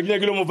 Ya ne ke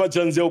ke mo fa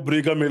chance ya o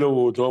breaka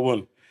melo otle wa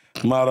bona.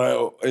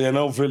 Mara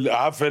yena o feel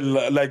I felt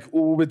like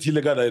o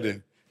bethile ka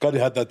dai ka di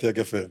heart attack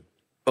fela.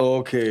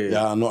 Okay.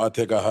 Yeah, no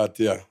attack a heart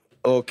yeah.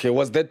 Okay.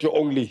 Was that your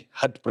only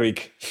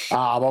heartbreak?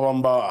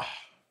 Babamba.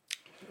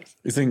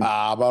 You think?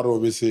 Ba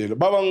robisile.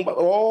 Babang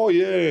oh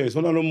yeah,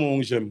 sona lo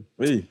mong shem.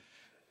 Hey.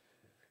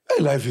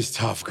 Life is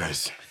tough,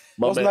 guys.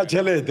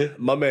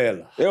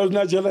 Mamela. It was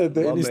not gelete.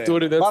 Any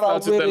story that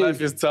starts with the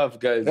life is tough,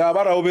 guys. Yeah,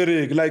 but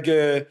like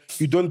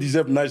you don't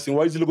deserve nice thing.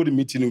 Why is it go to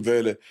meeting in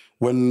Vele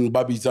when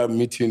Babi's a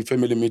meeting,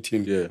 family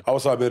meeting? Yeah. I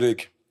was a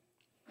berek.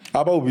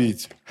 About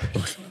it.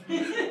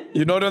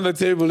 You're not on the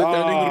table. Let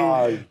that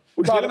room.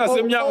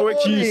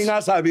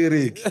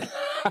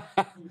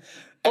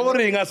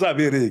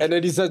 And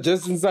then he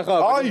suggestions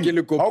How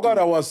God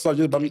I was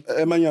suggesting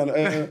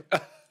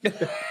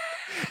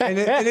And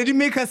it didn't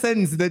make a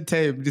sense that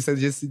time. This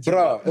suggested.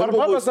 But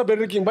Papa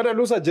Saberiking, but I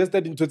know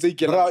suggested into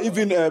taking.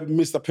 Even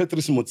Mr.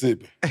 Patrice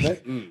Motsepe.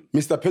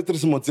 Mr.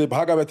 Patrice Motsepe,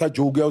 Hagabeta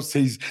Jogel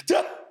says,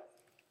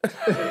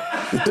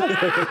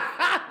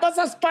 That's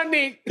a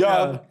spanning.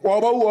 yeah,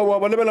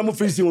 whatever I'm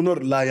facing or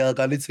not, liar,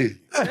 can it say?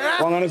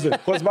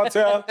 Because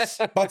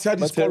Batia,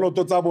 this color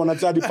to Tabo,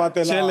 Natia, the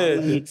pattern,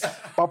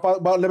 Papa,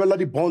 level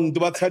the bond,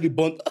 Batia, the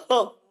bond.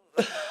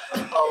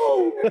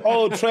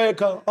 Oh,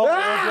 tracker.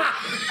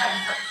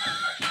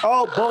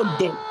 Oh,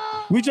 bond.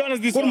 Which one is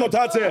this one?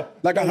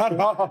 Like a hard,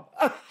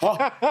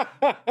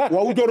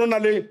 what don't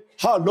know,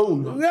 ha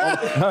loan,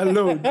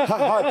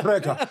 ha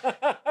tracker,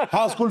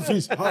 ha school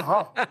fees,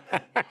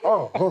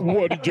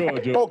 What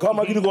Georgia? oh, come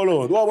and get the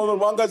golo.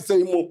 One guy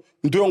say,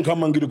 don't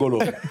come and get the golo.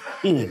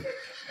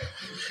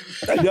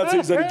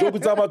 That's a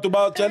joke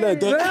about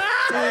challenge.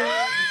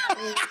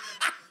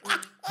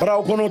 But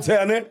I cannot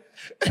say,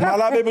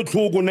 Malabe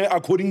Togone,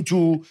 according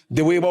to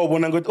the way about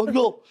one and go, oh,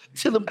 yo,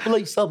 tell them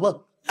place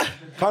up.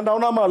 Calm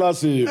down,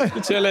 Malasi.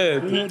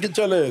 Get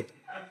your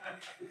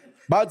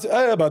but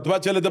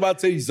what tell it about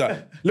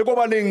Caesar? Look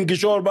over Ling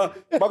Gishorba,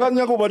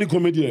 Baganya body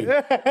comedian.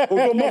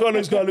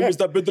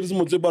 Mr. Petrus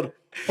Motsebar.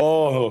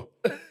 Oh.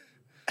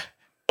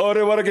 Or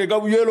ever get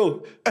go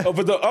yellow.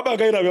 Of the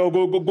Abagaina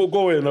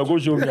go in or go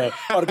show me.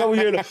 Or go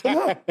yellow.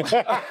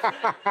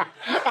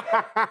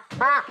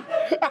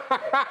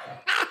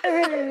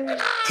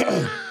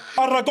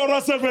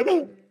 Aracora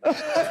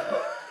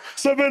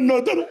 7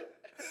 not.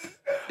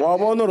 The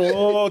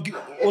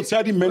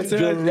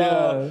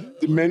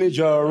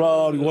manager,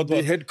 what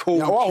the head coach,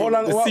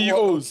 the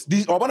CEOs,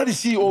 one of the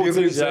CEOs,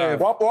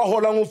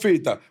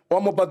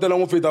 one more pattern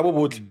of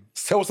it,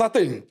 sell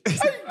something.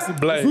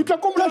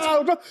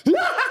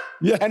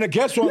 And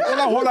guess what?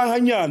 Holland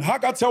Hanyan,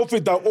 Hakat self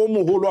it,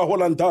 Omo Holo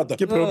Holland Tata.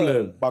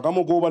 Problem.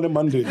 Bagamo go on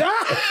Monday.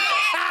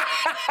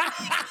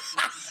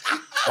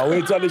 I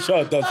wait till the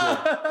shot, that's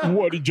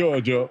What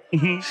Georgia?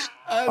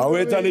 I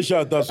wait till the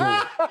shot, that's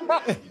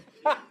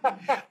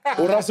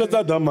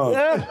Oraseta Dama.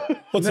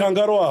 What's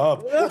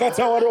Hangaro?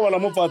 Katawaro wala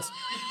mofat.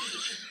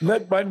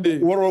 Next Monday.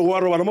 Waro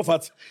wala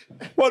mofat.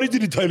 What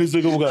did you tell us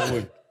to go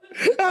away?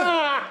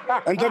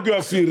 And talk you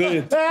are free,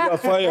 right? You are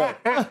fired.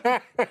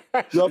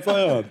 You are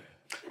fired.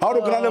 How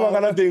do Grande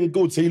Magana think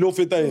good? Say lo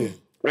feta.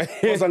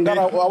 Because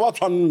Angara, what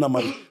one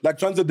naman? Like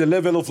translate the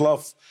level of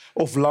love,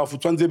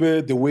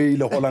 translate the way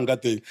the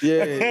Holangate.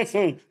 Yes.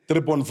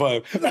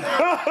 3.5.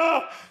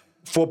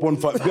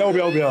 4.5.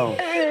 Biao.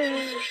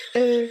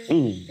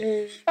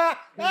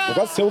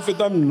 Because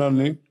self-etam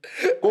nani.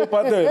 Go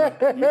pate.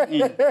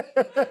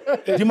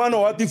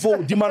 Dimano atifo.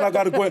 Dimano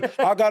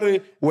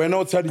agare. When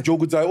outside the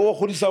joke, oh,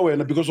 Horisa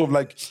wena because of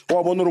like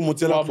oh, Bonoro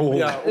Motela.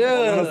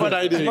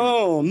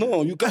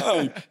 No, you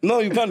can't. No,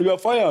 you can't. You are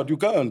fired. You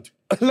can't.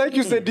 Like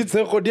you said, it's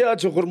a Kodia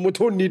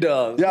Chokormoto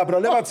Nida. Yeah,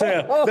 but never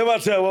say.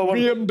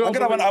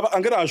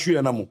 I'm gonna assure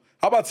you now.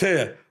 How about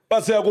say?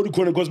 But say I go to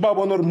Kone because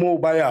Baba not more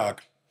bayak.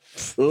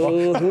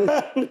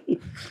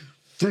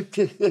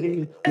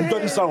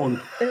 Don't sound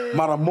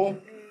Maramo.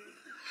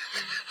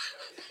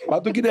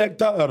 But to get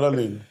hectare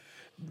running.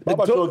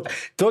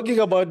 Talking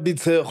about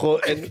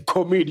Ditsejo and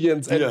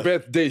comedians and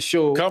birthday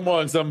show. Come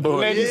on, somebody.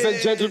 Ladies and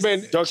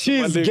gentlemen,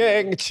 cheese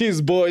gang,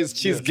 cheese boys,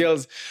 cheese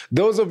girls.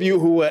 Those of you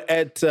who were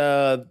at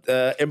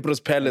Empress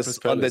Palace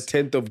on the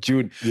 10th of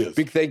June,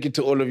 big thank you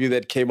to all of you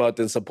that came out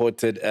and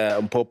supported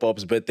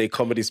Pop-Up's birthday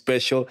comedy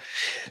special.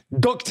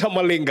 Dr.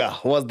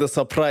 Malinga was the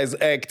surprise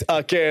act.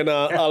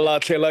 Akena,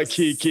 Alatela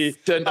Kiki,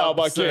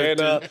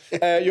 Abakena.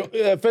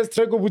 First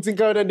track of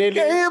Butinka and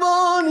Nelly.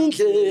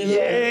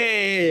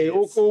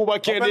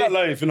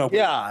 Live, you know.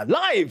 Yeah,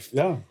 live.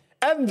 Yeah.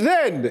 And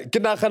then,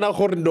 kinakana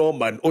gore no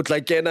man,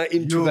 utlakena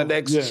into the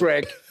next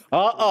track.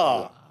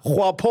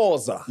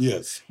 Huapoza.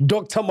 Yes.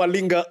 Dr.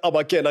 Malinga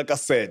Abakena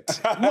cassette.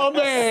 My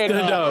man.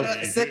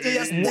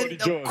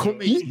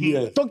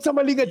 Dr.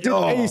 Malinga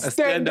did a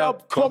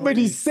stand-up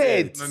comedy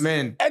set. My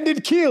man. And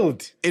it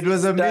killed. It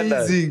was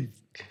amazing.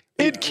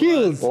 It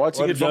killed.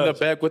 Watching it from the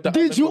back with the.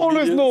 Did you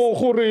always know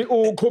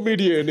Hore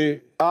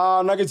comedian?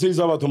 Nagetse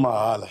about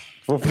mahala.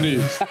 For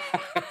free.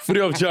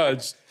 Free of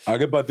charge.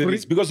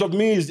 It's because of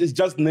me, it's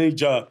just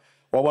nature.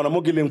 When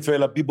I'm killing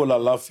fella, people are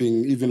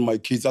laughing, even my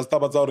kids. I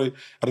start to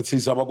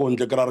say,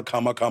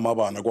 kama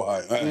bana go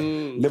high.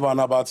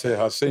 Levana about say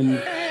her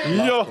same.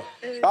 Yo,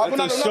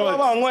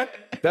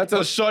 that's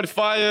a shot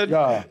fired.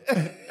 Yeah.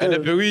 And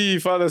the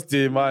Father's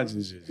Day, man.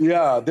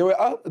 Yeah, there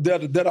are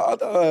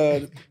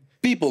other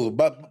people,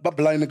 but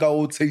blind guy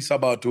would say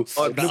Sabatu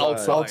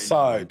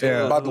outside.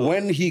 Yeah. But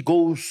when he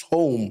goes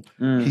home,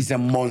 he's a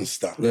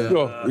monster.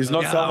 No, he's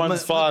not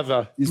someone's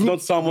father. He's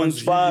not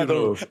someone's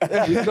father.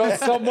 He's not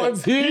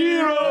someone's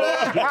hero.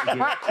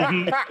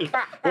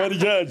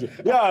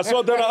 Yeah,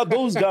 so there are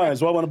those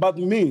guys. But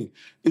me,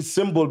 it's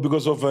simple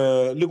because of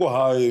look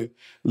how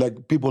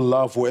like people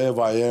laugh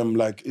wherever I am.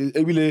 Like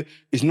it really,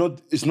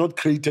 it's not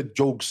created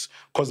jokes.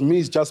 Cause me,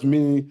 it's just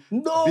me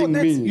being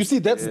me. You see,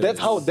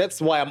 that's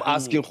why I'm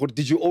asking.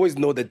 Did you always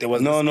know that there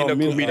was No, this inner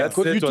me, comedian? that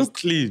Because set was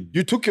clean.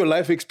 You took your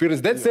life experience.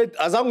 That said,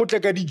 as I'm like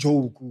a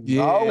joke. One day.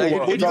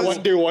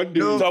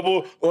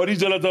 Tabo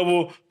original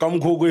tabo kam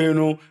khogo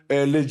heno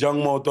le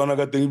jang ma otana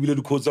ka teng bile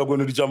di khotsa go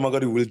ne di chama ka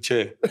di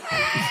wheelchair.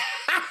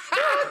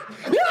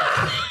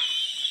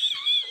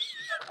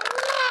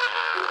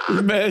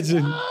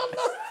 Imagine.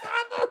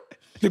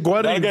 The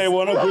That guy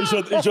wanna go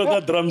shot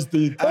that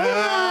drumstick.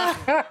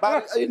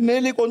 But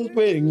nearly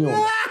konpeng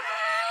yo.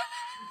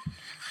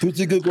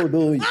 Tuchike ko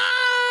doi.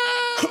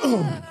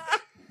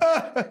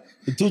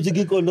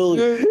 Tuchike ko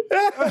doi.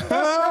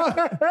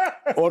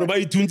 Or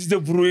by 20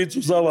 the fruit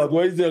to sawa.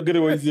 Why is there go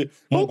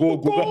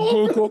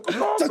go.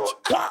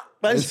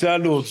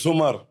 Salo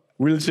somar.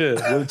 wheelchair.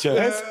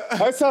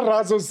 Essa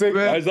razo sei.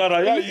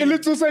 Ele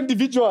tusa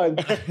individual.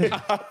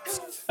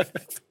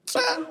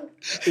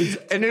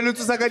 And then to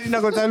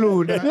Sakadina got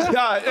alone.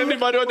 Yeah,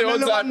 everybody on the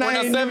outside. When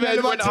I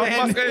 7, when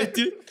I'm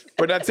 80,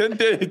 when I 10,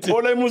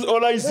 all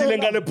I see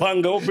ngale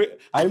phanga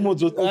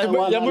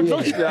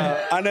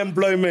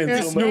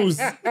unemployment.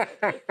 snooze.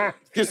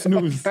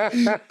 Snooze.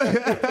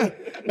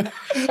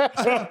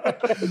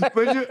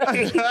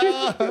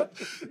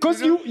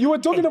 Because you were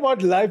talking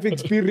about life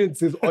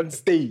experiences on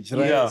stage,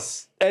 right?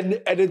 Yes. And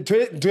in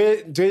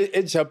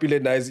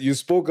Chapile Nice, you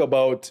spoke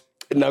about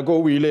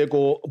Nago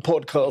Wilego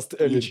podcast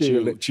and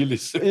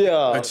Chilis.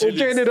 Yeah.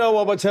 Okay, ni daw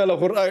mabatela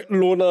gore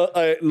lona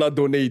la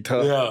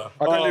donator. Yeah.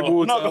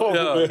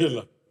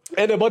 Akalebutsa.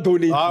 And about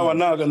donate.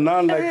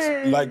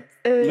 Like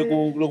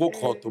logo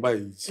khoto ba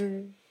itse.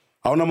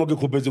 Ha ona mo ke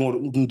khopetse gore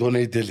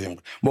donate leng.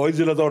 Mo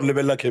itse la tsa gore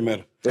lebella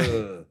camera.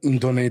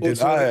 Donate.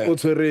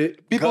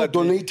 People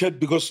donated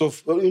because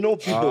of people.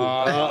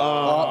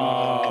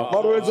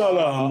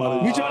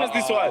 Which one is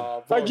this one?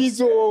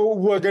 Fakiso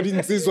bua ka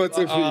dintsiswa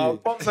tse feng.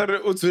 Pomsare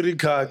utsuri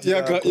card.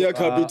 Ya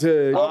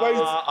kapite.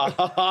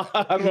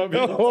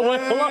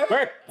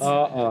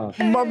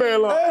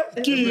 Mamela.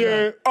 Ki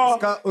le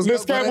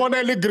ska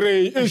bona le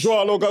grey e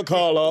jwalo ka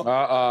khala.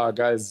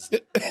 Guys.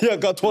 Ya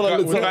ka thola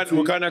le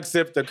We can't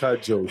accept the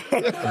card joke.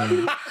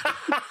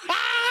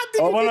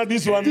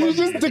 This one. You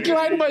just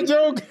declined my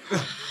joke.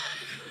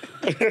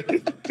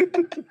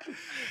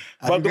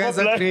 You guys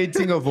are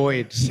creating a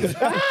void.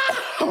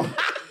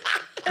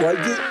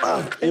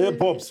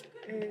 Pops.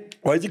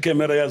 Why the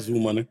camera ya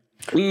zoom ne?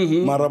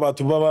 Mara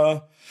batho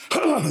baba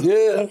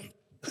yeah.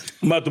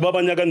 Batho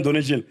baba nyaka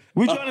donation.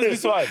 Which one is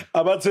this one?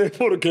 Abatse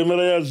for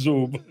camera ya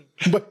zoom.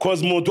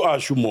 Cause mo to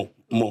ashu mo.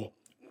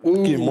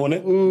 Ke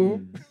mone.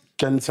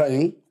 Can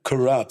saying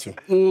karate.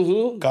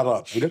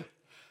 Karate.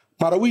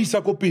 Mara we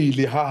isa ko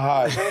pele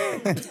ha.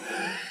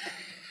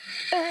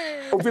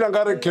 O fila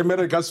ngare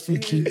camera ka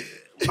sfiki.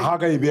 Ha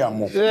ka ibe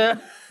amo.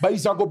 Ba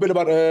isa ko pele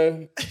ba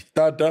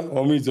tata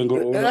o mi zengo.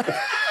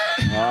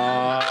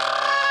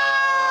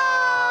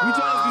 Which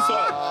one is this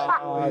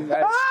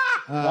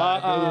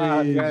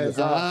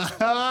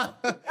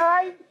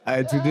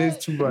one? Today's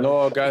too much.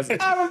 No, guys.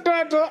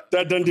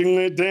 Tata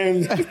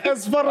ding.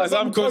 As far as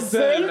I'm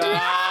concerned.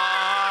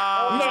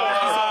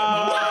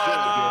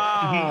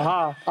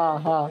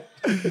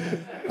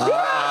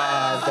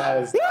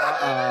 Guys.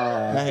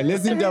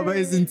 Listen to my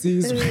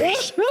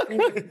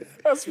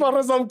As far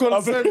as I'm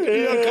concerned,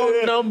 the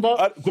account number.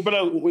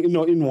 Kupela,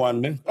 in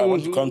one, I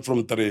want to count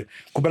from 3.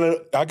 Kupela,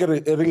 I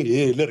get a ring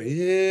here,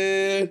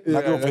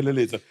 I go for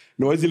later.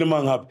 No, is it a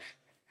man up?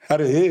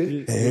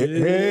 Hey,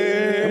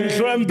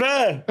 I'm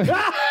there.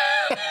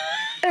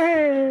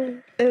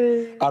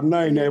 I'm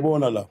 9, I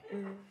won't allow.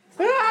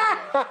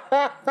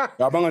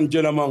 Abang and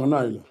Jelamang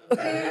 9.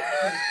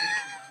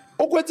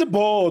 O kwetse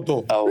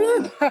boto.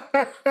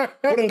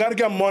 Gore ngare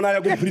ke mona ya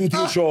go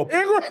printing shop. I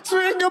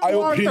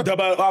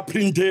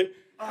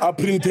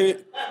print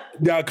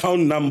the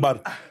account number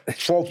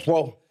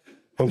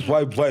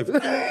 4455.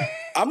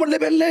 I'm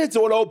lebeletse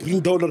ola o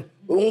print order.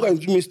 Unga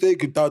nzi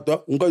mistake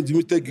tata, unga nzi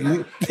mistake.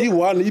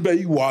 I1 ibe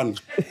I1.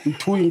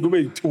 2 ngube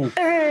 2.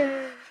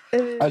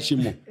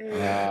 Ashimo.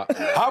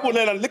 Ha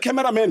bolela le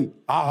cameraman.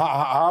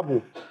 Ha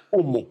bo.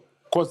 Umo.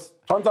 Cause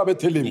tshwantsa be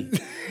tell him.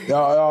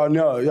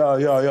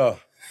 Yeah.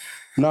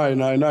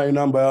 Nine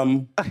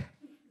number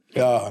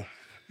yeah.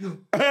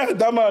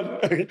 That man.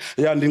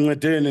 Yeah,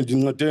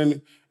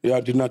 ndingcedeni. Yeah,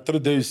 dina 3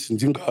 days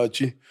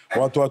ndingachi.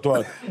 What.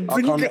 I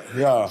can't,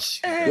 yeah,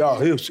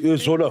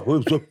 here's soda.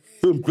 Come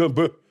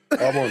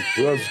on,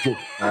 let's go.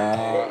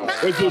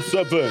 It's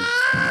 7.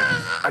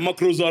 I'm a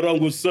close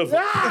around with 7.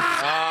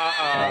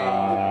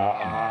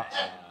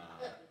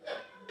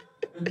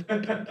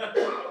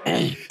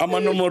 I'm a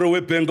number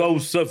weapon go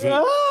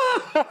 7.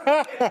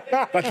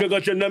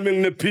 Kahle nami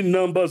ngine-pin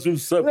numbers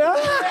u7.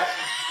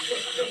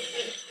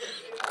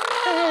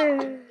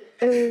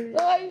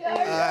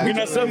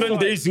 Ngina 7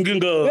 days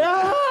nginga.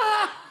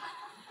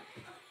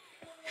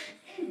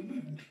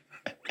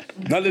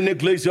 Nale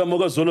necklace yami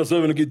akazola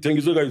 7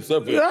 ngithengise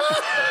kayi7.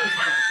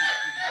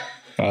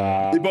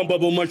 Ibamba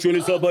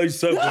bomashonisa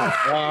abayi7.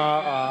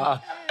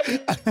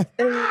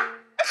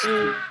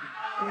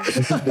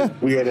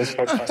 We had this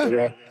podcast,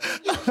 yeah.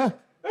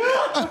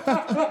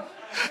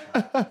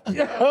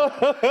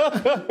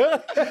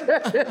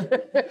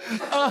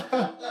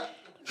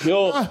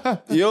 Yo.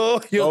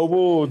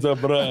 Awubuza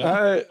bra.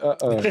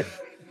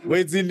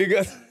 Wait till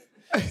nigga.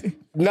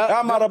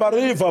 Ya mara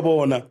barifa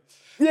bona.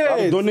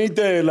 Yes.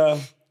 Donatela.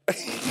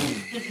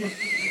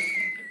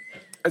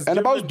 And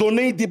about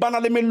donate bana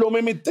le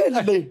melome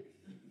metelle.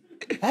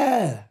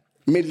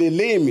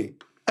 Meleleme.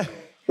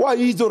 Why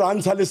is your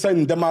answer le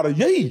send mara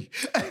yey?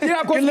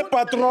 Yeah, ke le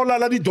patrola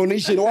la di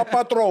donation wa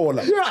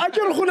patrola. Yeah, I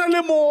can go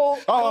na mo.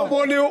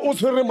 Bone o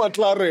tshwere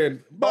McLaren.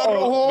 But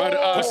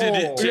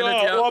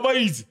Wa ba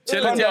easy.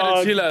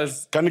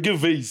 chillers. Can you give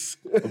vase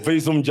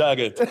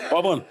jacket?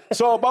 Wabon.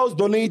 So about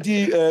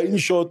donating in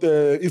short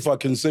if I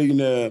can say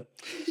in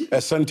a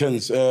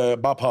sentence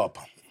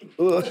bapapa.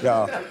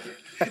 Yeah.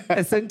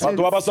 A sentence. But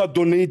what about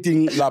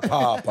donating la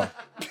papa?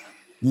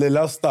 Le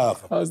lasta.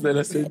 How's the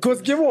lesson? Because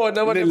give one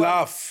Le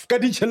laugh. ka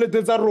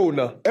ditšhelete tsa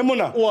rona.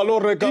 Emona. O a lo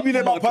reka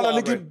Ibile ba phala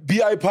le ke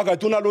BI phaka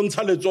tuna lo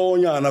ntsha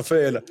letsonyana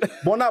fela.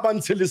 Bona ba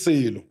ntshe le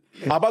selo.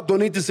 Aba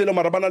donate selo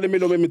mara bana le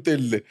melome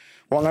metelle.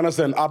 Wa ngana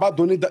sen aba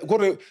donate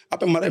gore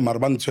ape mara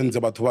ba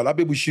ntshwentse batho bala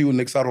ape bushiu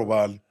next a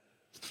robala.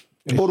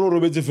 Oro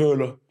robetse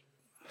fela.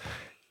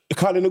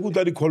 Khale ne ku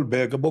tla di call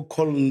back bo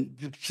call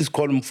please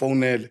call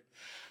mfounele.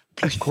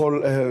 Please call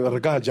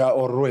Regaja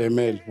or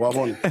Roemel. Wa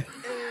bona.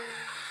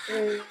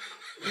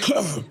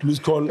 Please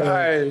call.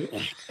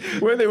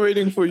 Where they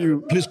waiting for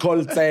you? Please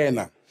call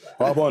Tsena.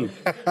 Wabon.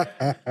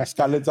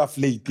 Scarletta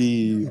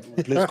Fleety.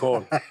 Please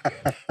call.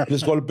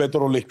 Please call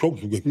Petrol.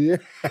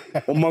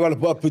 O magal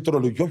pa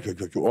Petrol.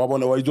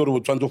 Wabon wa idoro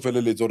tsanto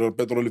felele zoro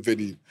Petrol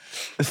fedi.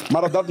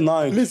 Mara that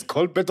night. Please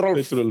call Petrol.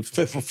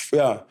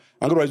 Yeah.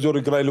 Angro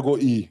idoro kra ile go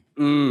e.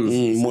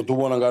 Moto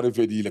bona ngare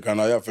fedi le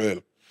kana ya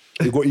fel.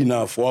 You go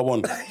enough.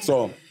 Wabon.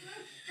 So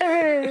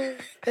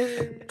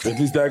at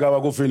least I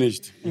go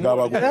finished.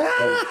 Go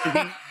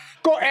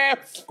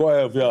F. Go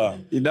F, yeah.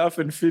 Enough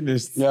and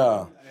finished.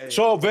 Yeah.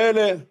 So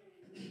vele.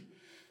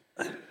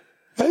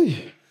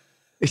 Hey.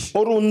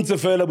 Orunze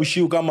fela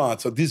bushiu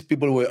kamatsa. These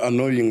people were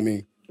annoying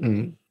me.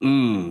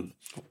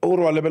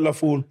 Oro alebela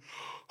full.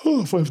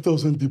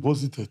 5,000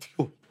 deposited.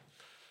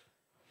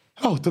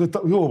 Oh,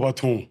 3,000. Yo,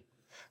 baton.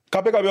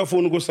 Kabe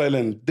phone go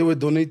silent. They were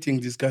donating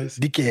these guys.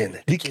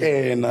 Dikena.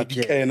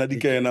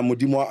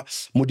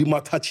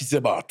 Modimo touches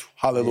batho.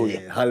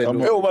 Hallelujah.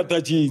 Hallelujah. Hey,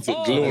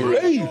 batachitse. Glory.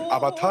 Hey,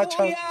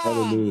 abatacha.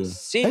 Hallelujah.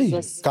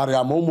 Jesus. Kare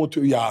ya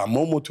momoto.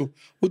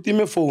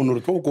 Utime phone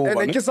re tlo go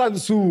ba. Ene ke sa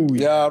nsu.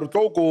 Ya re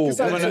tlo go. Ka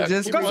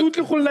se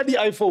utlwe go lla di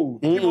iPhone.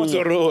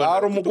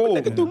 Aro mo go.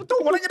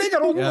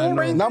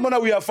 Na mona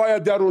we are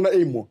fired ya rona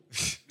emo.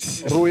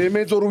 Ro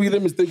emetso ro ile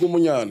mistake mo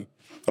nyane.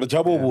 Re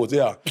tshabo botse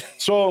ya.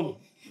 So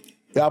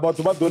yeah, but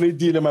ba donate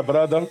deal, my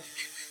brother.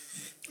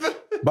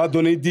 Ba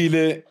donate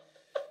deal.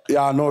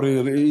 Yeah, no,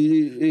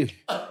 Grille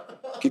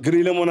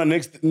mona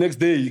next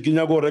day.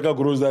 Kinya go reka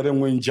grocery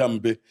ngwe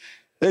njambe.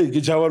 Hey,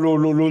 ke chawa lo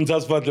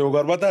ntsha sfatle o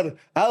ka batar.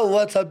 Ah,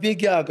 WhatsApp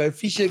ke aka,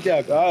 fish ke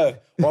aka. Ah,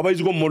 wa ba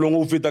itse go molongo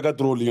o feta ka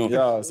trolling.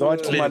 Yeah, so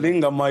what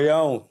Malinga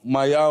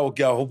mayao ke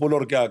a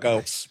hopolor ke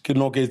aka. Ke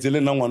no ke tsele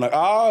na ngwana.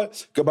 Ah,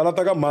 ke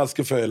balata ka mask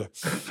fela.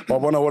 Wa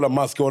bona wala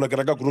mask wala ke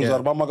reka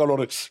grocery ba maka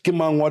lore ke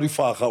mangwa di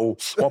faga o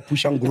wa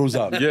pushang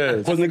grocery. Yes.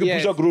 Because ne ke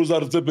pusha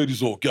grocery tse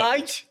pediso.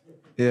 Aight.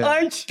 Yeah.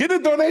 Aight. Get the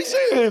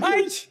donation.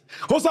 Aight.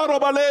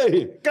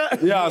 Hosarobale.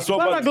 Yeah, so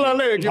but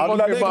donation.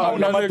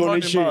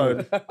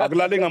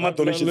 Aglaling ama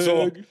donation.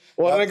 So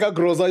Wa reka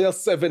grocery ya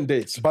 7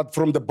 days. but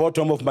from the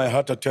bottom of my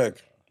heart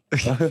attack,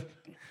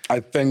 I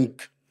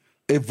thank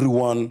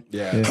everyone,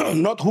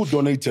 not who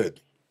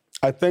donated.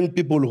 I thank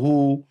people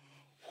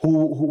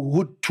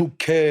who took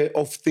care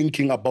of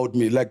thinking about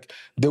me. Like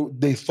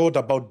they thought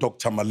about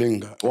Dr.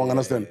 Malinga. You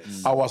understand?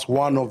 I was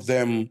one of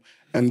them.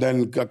 And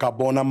then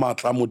Kabona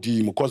Matla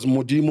Modimo. Because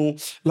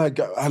Modimo, like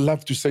I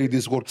love to say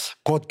this word,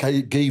 God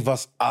gave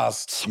us.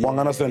 You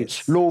understand?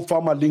 Low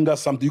for Malinga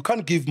something. You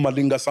can't give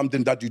Malinga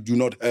something that you do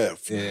not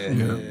have.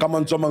 Come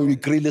on, someone we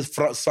create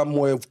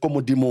somewhere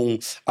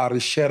Komodimo are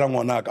sharing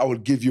on I will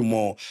give you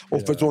more.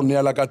 Of it only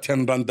like a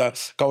 10 randa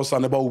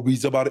kausan about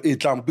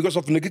because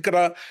of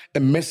Nikikara a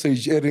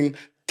message airing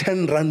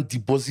 10 rand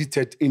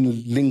deposited in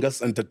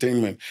Lingas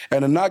Entertainment.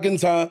 And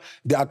Naginsa,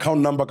 the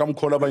account number come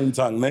call about in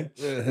Tang, ne?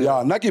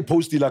 Yeah, Naki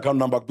post the account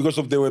number because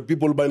of there were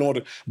people by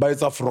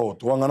it's a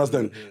fraud. You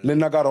understand?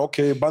 Lenagar,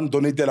 okay, ban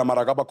donate la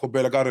maragaba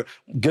kopela.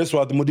 Guess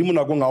what? Mudimu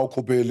na gonga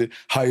kopele,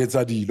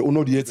 hayetza deal.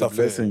 Uno di etza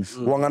fair.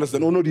 You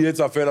understand? Uno di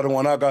etza fair,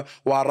 wanaga,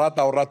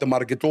 warata or rata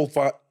market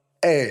offer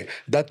air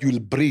that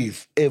you'll breathe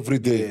every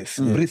day.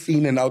 Breathe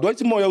in and out.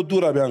 What's more, you do,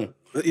 Rabiang?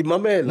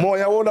 Imamela.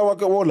 Moya wola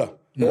waka wola.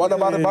 What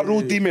about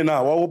Baruti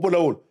na? Wa hopola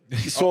ol.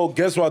 So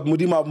guess what?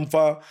 Mudima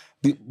mfa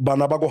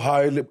bana ba go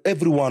high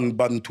everyone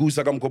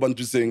bantusa kam ko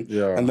bantuseng.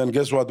 Yeah. And then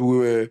guess what? We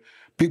were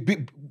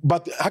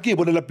but haki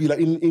bolela pila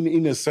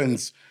in a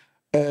sense.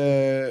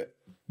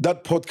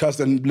 That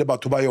podcast and leba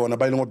tubayona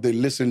by what they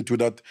listen to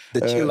that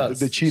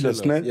The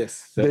chillers, ne?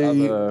 yes.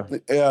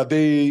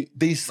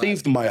 They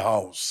saved my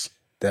house.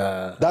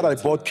 That I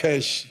bought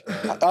cash.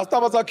 After I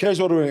bought cash,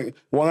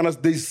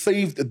 they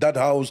saved that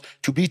house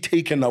to be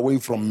taken away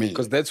from me.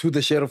 Because that's who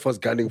the sheriff was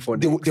gunning for.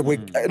 They were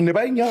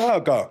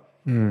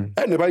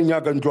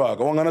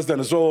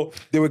understand? So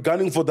they were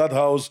gunning for that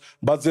house,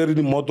 but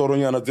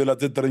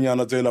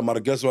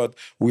guess what?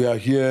 We are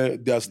here.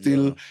 They are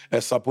still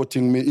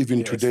supporting me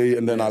even today,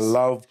 and then I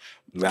love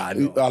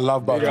Batu.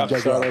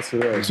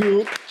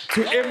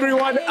 To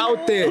everyone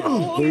out there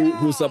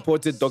who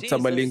supported Dr.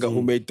 Malinga,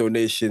 who made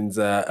donations,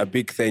 a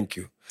big thank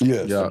you.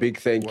 Yes. A big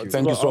thank you.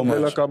 Thank you so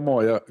much.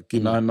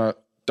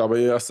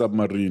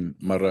 Submarine,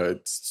 Mara,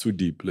 it's too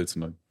deep. Let's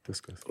not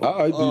discuss.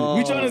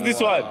 Which one is this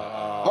one?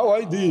 How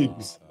I deep?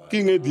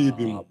 King a deep.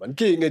 Man,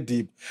 King a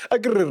deep. I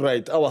get it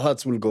right. Our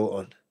hearts will go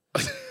on.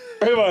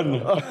 Hey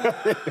man.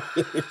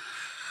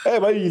 Hey,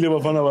 ba ile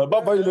bafana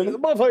ba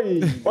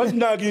what's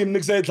nagi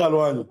next day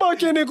tlalwang Ba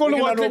ke ne ko le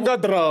watleng ka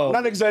draw. na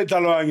next day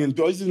tlalwang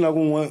into is na go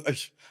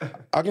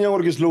akanya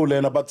gore ke slow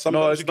lena but No,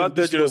 sometimes it's not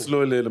that you're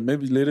slow, Layla.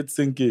 Maybe let it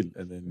sink in.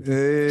 And then...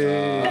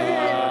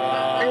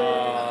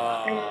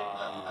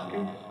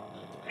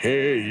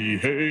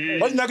 hey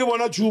ba nna ke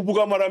bona chubu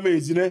ka mara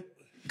metsi ne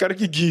Kare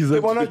ke giza.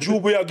 ke bona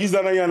chubu ya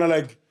gizana yana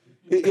like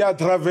ya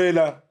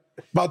travela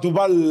batho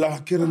ba lla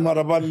ke re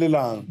mara ba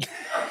lelang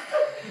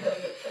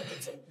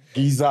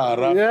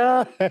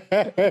gizara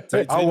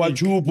awa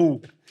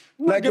chubu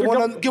like ke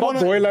bona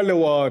boila le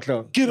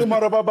watla. ke re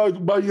mara ba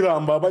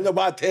iramba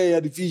ba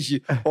theya di fish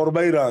or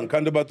ba irang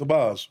kande batho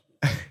ba so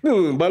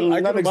Ba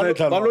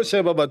lo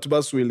sheba batho ba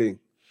sweleng.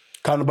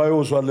 kan ba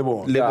yo swa le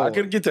bona Yeah, I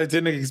can get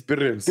Titanic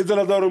experience. ke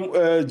tsela tsa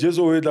gore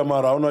jesu o etla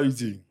mara ona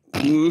itseng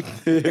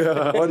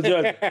wa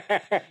judge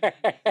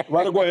ba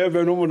re go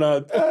heaven o mona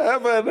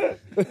heaven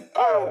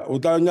o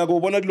tla nya go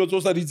bona dilo tso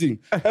sa ditseng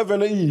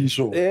heaven e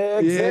iso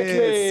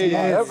Exactly.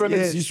 heaven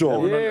is iso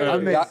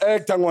ya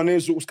acta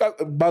ngwaneso ska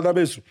bana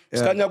beso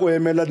ska nya go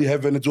emela di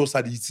heaven tso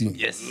sa ditseng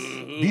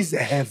this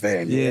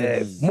heaven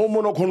mo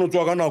mono khono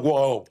tswa kana go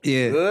ao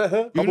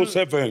Yeah. abo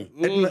 7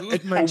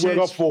 At my o church.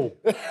 wega 4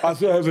 a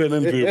se heaven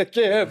and people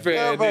Ke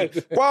heaven.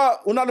 kwa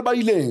una le ba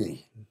ileng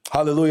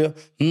hallelujah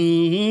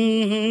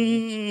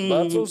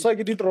Ba tso sa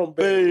ke di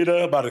trompe.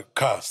 Peter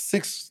Barca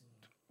 6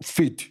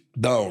 feet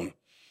down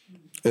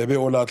ebe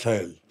ola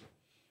tlhel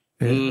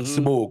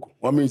siboko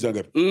wa mitsa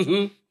ngabe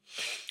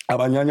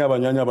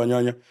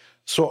abanyanya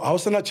so how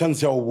sena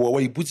chance ya o bua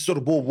wa iputsisa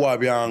gore bo bua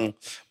byang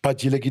ba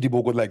jile ke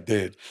diboko like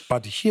that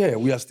but here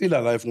we are still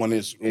alive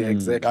ngwaneso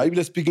Exactly. I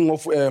be speaking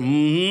of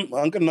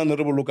anke nna ne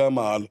re boloka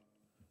mahala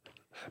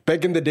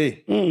Back in the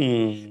day.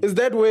 Is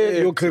that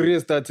where your career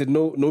started?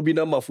 No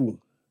bina mafu.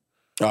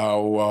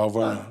 wow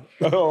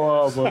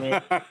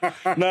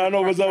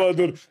no but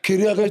sabadur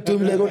kiria ka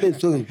tumile go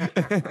letso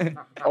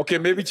Okay,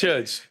 maybe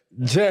church.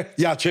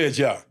 yeah church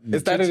yeah It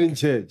started in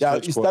church. Yeah,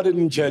 it started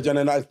in church, and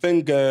then I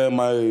think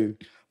my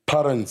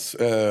parents.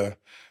 Let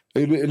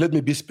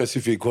me be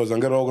specific, because I'm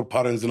getting all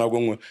parents and I'm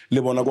going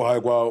live on a go high.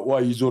 Why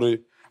is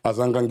it? As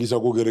I'm going to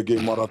go get a game,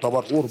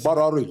 Maratabat or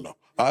Bararilla.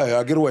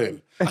 I get well.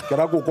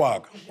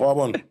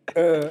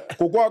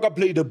 Kukwaka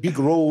played a big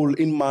role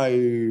in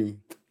my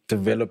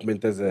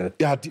Development as a...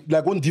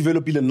 like on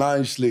developing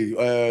nicely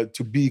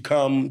to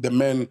become the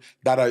man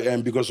that I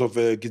am because of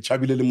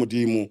Kichabile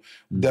Modimu.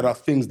 There are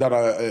things that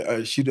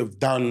I should have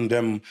done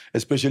them,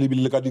 especially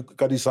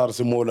Kadi SARS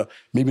mola.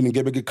 Maybe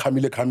Ngebeki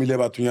Kamile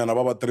Batunyana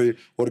Baba Tre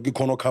or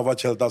Gikono Kava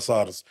Chelta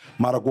SARS.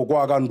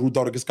 Marakoko Agan Ruta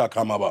or Giska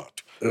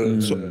Kamabat.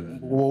 So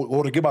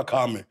or Giba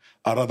Kame,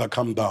 I rather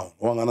come down.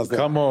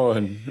 Come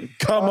on.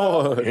 Come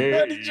on.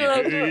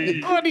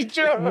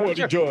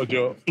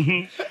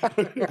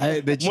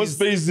 Most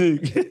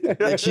basic.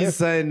 The cheese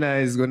sign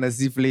is gonna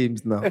see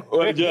flames now.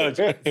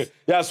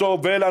 Yeah, so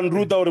Vel and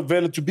Ruta or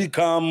Vel to be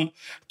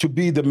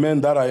the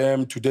man that I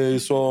am today.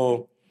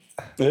 So,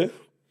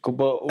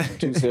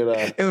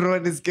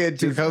 Everyone is scared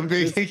to come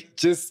back.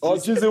 Just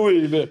she's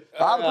away.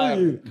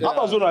 Oh,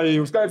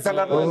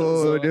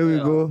 there we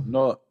go.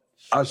 No.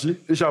 Ashi,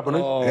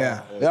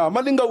 Yeah. yeah,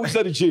 Malinga we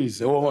said the cheese.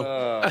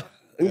 Yeah,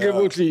 I'm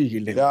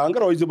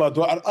gonna always about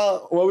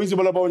always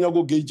about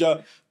go gauge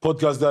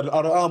podcast that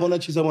bona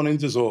cheese bona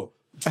into so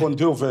fonte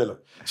fela.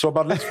 So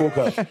but let's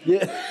focus.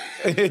 Yeah.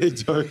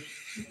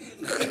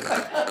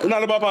 Una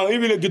le baba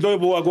ibile ke to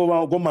bo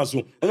go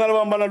masu. Una le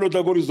baba na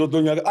lota go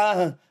risoto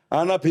nya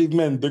ana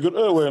pavement. They go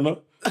wena.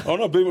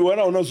 Ona pavement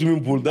wena ona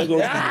swimming pool. That's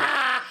all.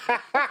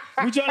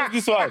 Which one is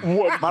this one?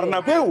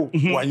 Marna peu.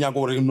 Wanya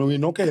go re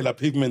no ke la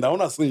pavement.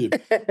 Ona se.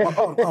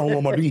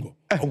 Malingo.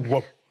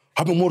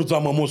 Habe mo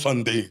tsama mo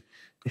Sunday.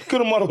 It's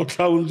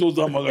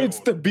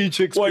the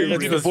beach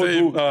experience.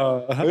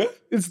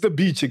 It's the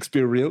beach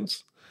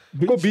experience.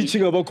 Go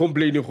beaching about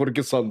complaining for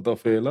ke Santa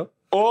fela.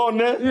 Oh,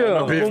 ne?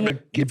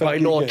 The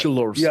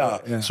binoculars.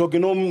 Yeah. So ke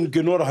no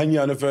re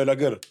hanyane fela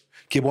ke re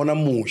ke bona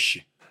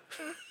mushi.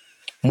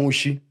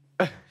 Mushi.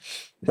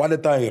 Wa le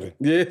taere.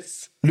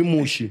 Yes. Le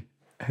mushi.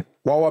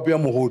 Wa wa pya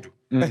mohodu.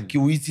 Ke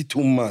o itse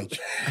too much.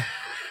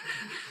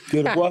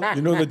 You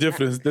know the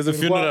difference. There's a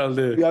funeral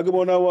there. Ya ke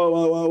bona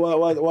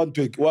wa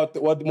ntwek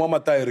wa mo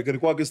mataere ke re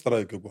kwa ke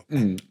strike kwa.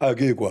 A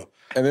ke kwa.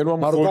 And then one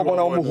Mara kwa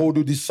bona more. mo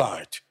hodu this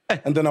side.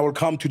 And then I will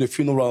come to the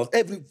funeral.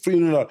 Every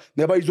funeral,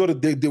 never is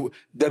what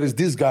there is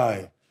this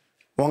guy.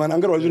 Wangana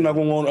ngero wajina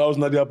ngon house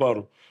na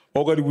diaparo.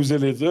 Oka di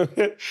kuzeletse.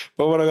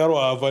 Baba na garo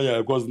hafa ya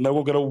because na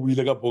go kera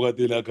uile ka poka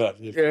tele ka.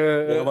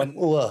 Yeah. Ban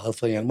o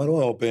hafa ya mara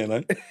wa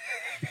opena.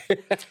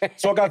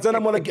 So ka tsena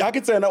mona ha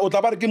ke tsena o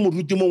tla ba re ke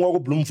moruti mongwe wa go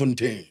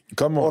Bloemfontein.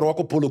 Come on. Or wa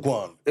go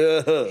Polokwane.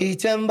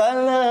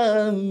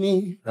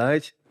 Itsembalami.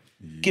 Right.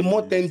 Ke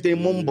mo tente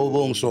mo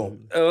mbobong so.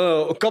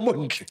 Oh, come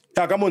on.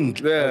 Ya ka mon.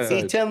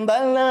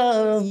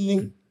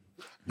 Itsembalami.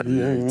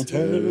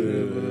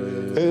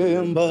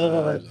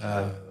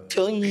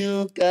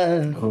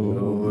 Tonyuka.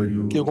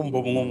 Ke go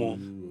mbobong mo.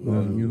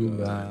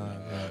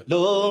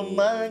 Lo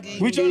magi.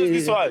 Which one is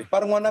this one?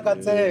 Para ngwana ka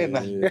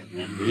tsena.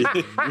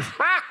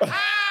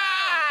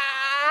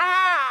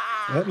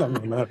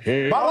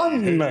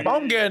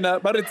 Bangena,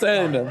 but it's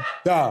end.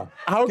 Yeah.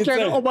 How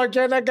can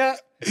Obakena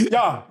get?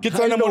 Yeah, get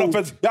tsena mo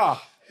fetsa. Yeah.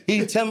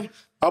 Item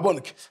abon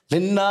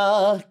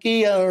lena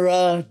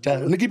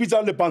kiarata. Niki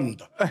bitsa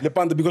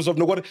lepanda because of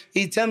no what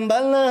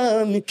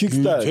itembala ni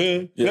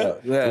Kickstart.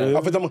 Yeah.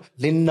 After them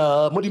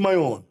lena mo di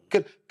mayon.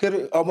 Ke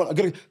abon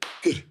ke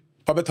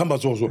pabe tamba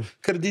zozo.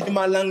 Ke di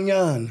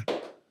malanyana.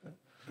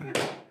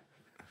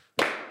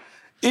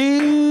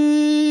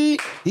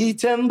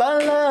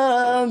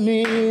 Itembala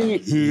mi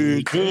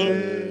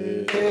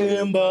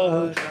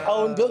itemba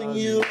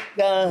aundonyu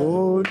ka.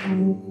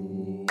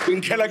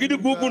 Nkela ke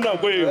dikuku na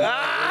kwe.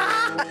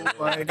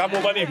 Ka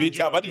mo ba di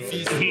bitsa ba di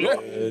fisi.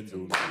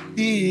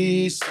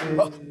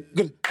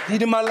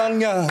 Di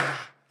malanya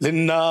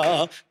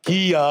lena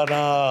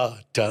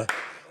kiarata.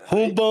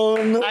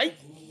 Hubon ai.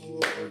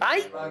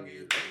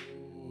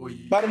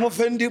 Bar mo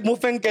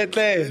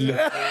fenketlele.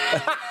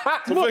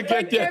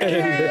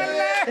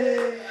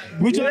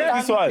 Which is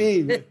this one?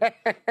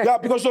 Yeah,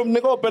 because of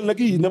nego open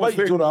lagi never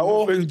itura.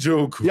 Oh,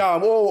 Joke. yeah,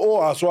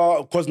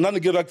 so cause none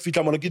get like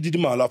fita mo nagi did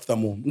mal after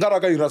mo. Ngara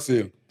ka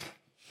irase.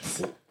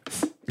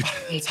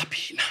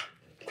 Ntsapina.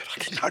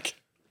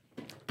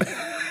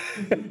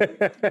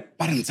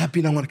 Parang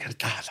ntsapina ngwana ka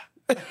tala.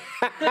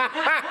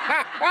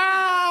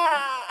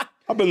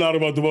 Abenar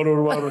ba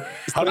dumaro.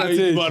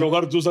 Strategy.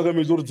 Gar tsusa ka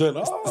mezur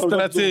tsena.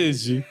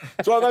 Strategy.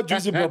 So aga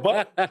juicy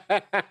papa.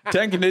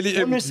 Tank nearly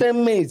When you say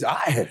maids,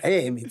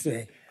 hey, me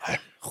too.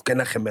 Hoe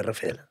kan ik me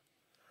fela?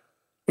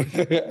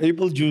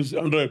 Apple juice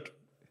 100.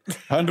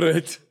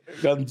 100.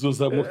 Gan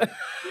tsusa mo.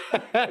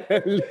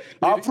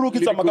 Afro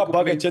kitsa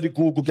makabaga tshedi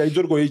kuku ka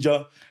izor go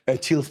ija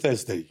chill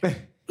Thursday.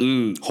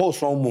 Ho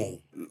somo.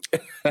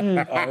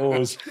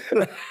 The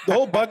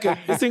whole bucket.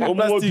 This thing Omo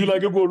plastic. dula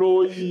ke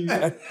goloi.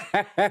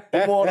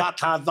 Omo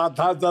ratha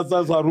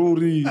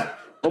zaruri.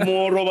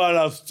 Omo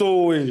robala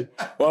stowe.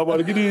 Wa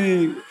ba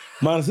gidi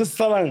man se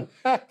salang.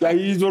 Ka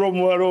izoro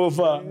mo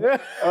rofa.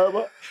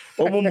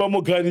 Omo mba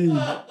mo kani.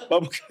 Ba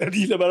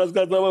kani le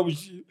baraska tsa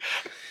bushi.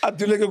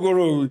 Atule ke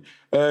goloi.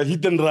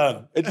 Hit and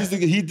run. At least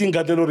hitting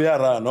katelo ya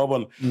run,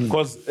 wabona.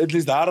 Because at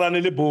least ha run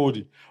le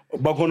body.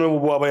 Ba khona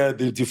mo ba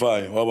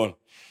identify, wabona.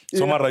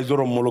 So mara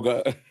izoro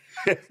mologa.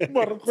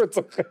 Mara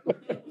khotsa.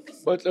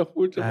 Batla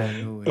khotsa.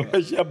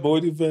 Ya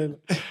body fela.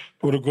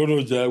 Ore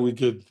kono ja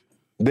weekend.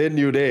 Then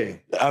you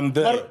there. I'm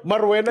there.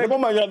 Marwena,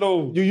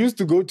 Manyalo. you used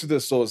to go to the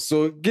source.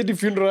 So get the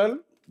funeral.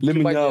 Le ke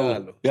manyalo.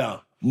 manyalo. Yeah.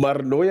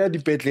 Marnoya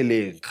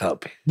dipetleleng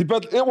gape.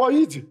 Dipet wa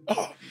itse.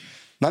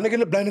 Nane ke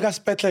le blind ka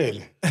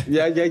spetlele.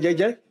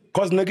 Yeah.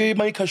 Cause nake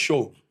make a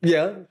show.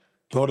 Yeah.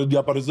 Gore di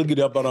aparetse ke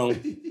di aparang.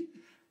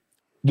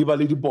 Di ba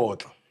le di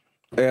botla.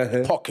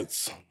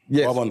 Pockets.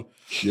 Yes. Wabona.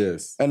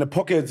 Yes. And the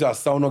pockets are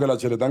sound nokela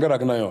tšhelete angera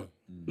ke na yona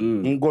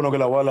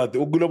nkonokela wallet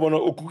o kile bona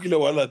o kukile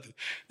wallet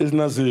is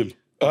nazil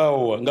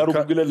awa ngaro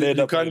kukile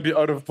leather You can't be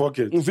out of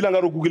pocket. ngifila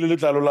ngaro kukile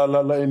letlalo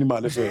la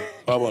animal fe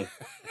wabona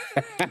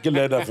ke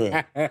leather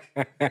fe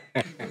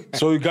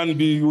so you can't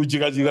be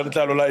ujika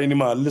letlalo la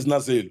animal is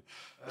nazil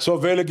so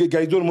vele ke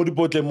idol mo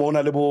dipotle mo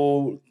na le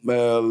bo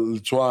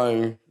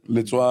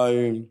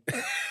letswai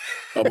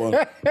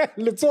abona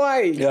Let's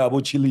why. yeah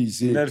bo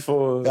chilies Not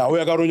for yeah o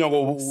ya ka ronya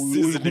go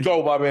Seasoning.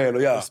 go babelo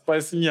yeah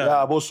spicy nyana.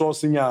 yeah bo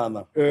sauce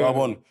nyana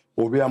wabona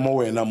o beya mo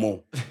wena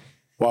mo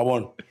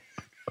wabona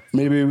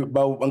maybe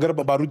angara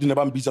baruti ne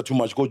bambisa too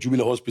much go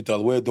Jubilee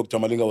Hospital where Dr.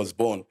 Malinga was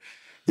born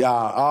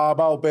yeah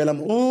ba opela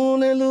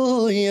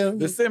hallelujah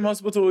The same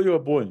hospital where you were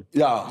born.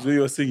 yeah Where you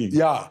were singing.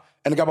 yeah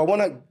and ka ba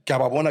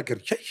bona ke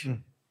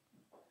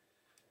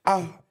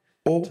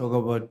Talk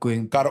about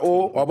going kar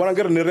wa bona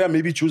ke re ne re ya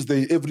maybe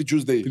Tuesday every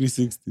Tuesday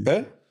 360.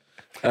 eh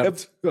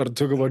Or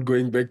talk about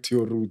going back to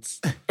your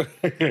roots.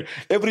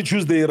 every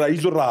Tuesday ra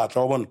izo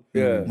ratla wa bona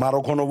mara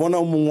khono bona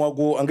mongwe wa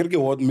go angere ke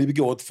hot maybe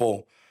ke hot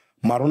 4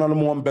 mara ona le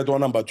mongwe mpeto wa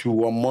number 2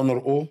 wa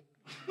monor o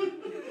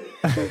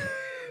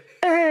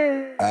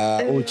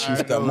O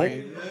chiefta mo.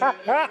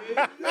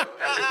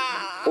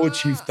 O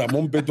chiefta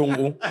mo mpetong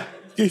o.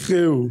 Ke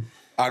geo.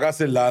 Aga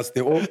se last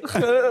o.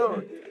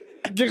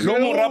 Lo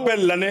mo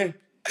rapella ne.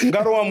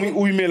 Ngaro wa mo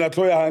uimela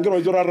tloya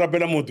ngero jo ra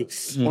rapela motho.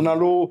 Ona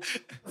lo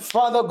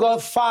Father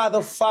God,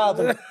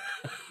 Father.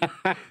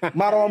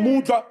 Mara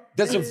mutwa,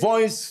 there's a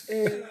voice.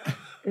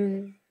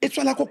 It's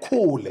like a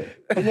cool.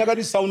 Nyaka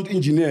di sound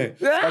engineer.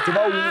 Batho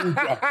ba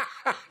utlwa.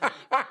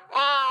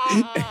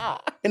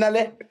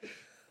 Enale.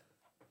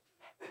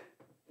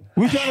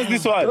 Which one is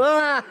this one?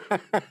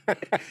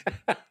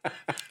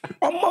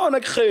 Amana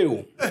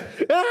kheu.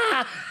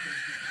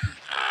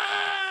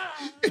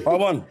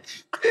 Aman.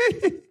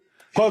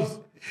 Cause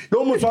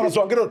no mo tsara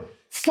so ngero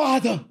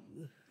Father.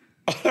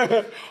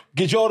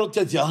 Gijoro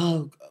tsetsi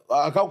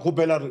aka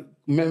khopela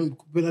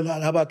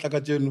la ba tla ka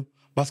tseno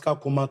ba ska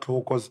koma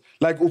tlho cause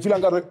like o feel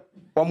ngare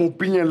wa mo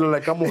pinyela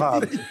like ka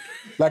mogare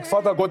like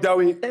Father God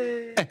yawe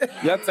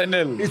Ya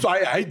tsenel. it's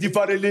why I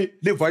differently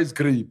le voice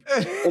grip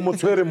o mo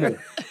tshwere mo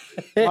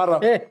mara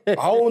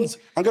haunts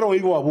ngare o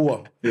iwa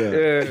bua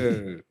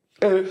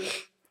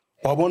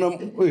wa bona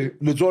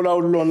le tsola o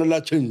lona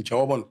la change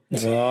wa bona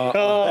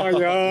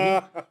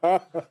ngara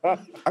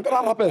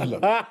rapela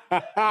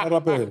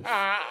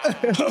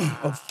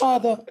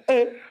Father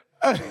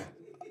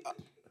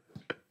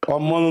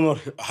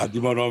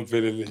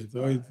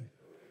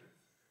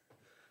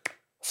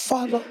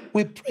Father,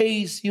 we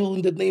praise you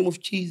in the name of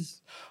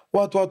Jesus.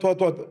 What?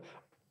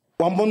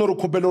 Wambono ro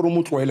khopela ro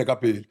motloele ka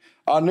pele.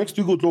 Next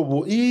week o tlo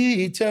bo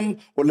item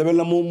o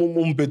lebella mo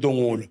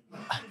mpetongolo.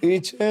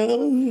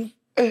 Item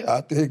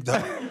I take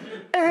that.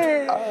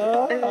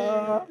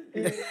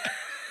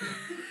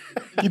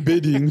 Ke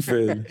bedding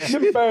fell.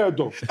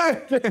 Mpeto.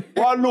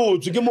 Wa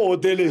lotse ke mo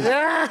hoteleng.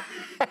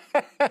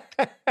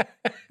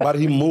 But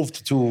he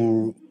moved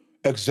to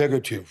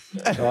executive.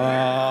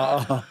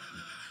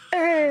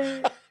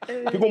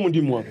 People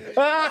modimo.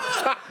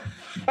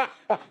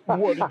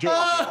 What a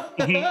job.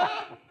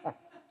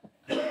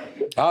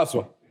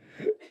 Aso.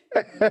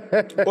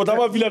 O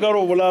taba vila ka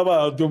ro bola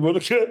ba to bo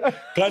ke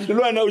kan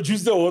lo ana o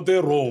choose the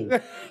hotel wrong.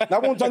 Na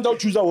go ntanta o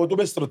choose what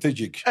be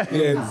strategic.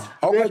 Yes.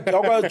 How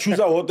ka choose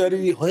a hotel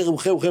he.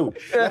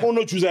 Na go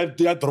no choose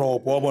ya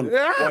drop wa bona.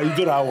 Wa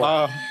idira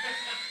wa.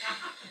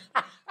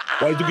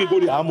 Wa idike go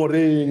di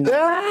amoreng.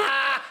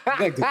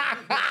 Exactly.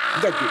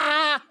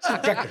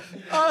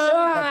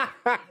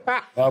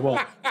 Ah bon.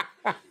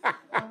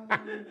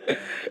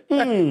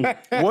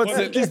 What's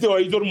at least the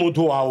idol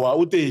moto awa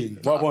o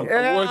teng. Wa bona.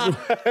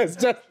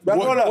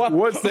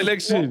 What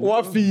selection?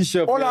 What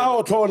feature? Ola ha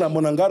o tlola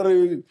mona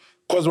ngare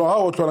cause wa ha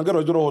o tlola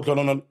ngare jo o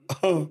tlola na.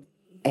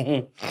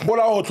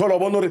 Bola o tlola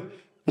bona re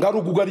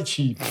ngare ku ka di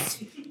chip.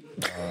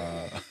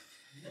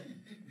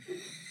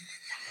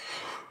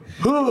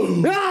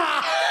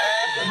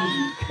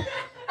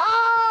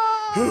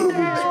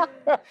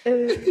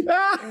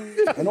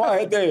 No, I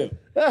had there.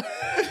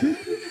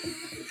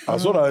 I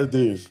saw I had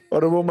there.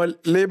 Or my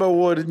labor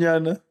ward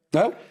nyana.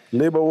 Huh?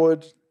 Labor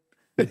ward.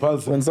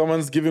 When When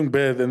someone's giving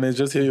birth and they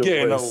just hear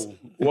your voice.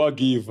 What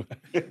give?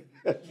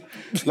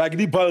 Like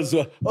the pulse.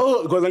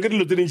 Oh, because I'm getting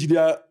a little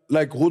engineer.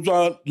 Like who's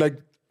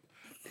like.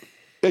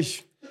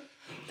 Ish.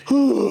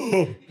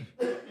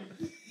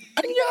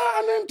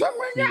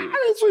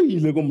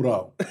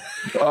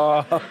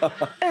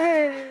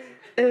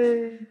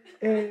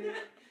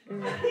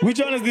 Which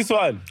one is this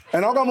one?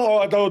 And how come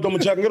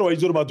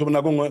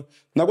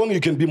you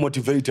can be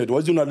motivated?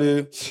 Why do you not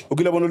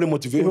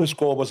motivated?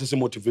 Score was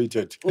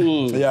motivated.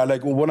 Yeah,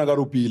 like one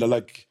agarupila,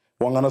 like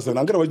wangana sen.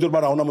 Angere wajur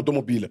bara ona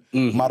motomobile.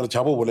 Mara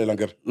chabo bole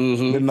langer.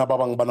 Lena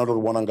babang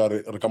banalo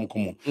wanangare rekam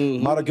kumu.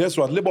 Mara guess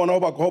what? Liba ona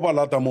hoba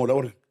lata mola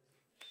ore.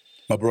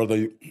 My brother,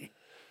 you.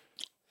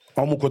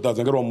 Amu kota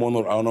zangere wa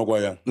monor aona kwa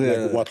ya.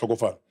 Like what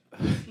lokofa.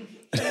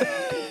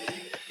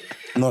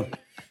 No.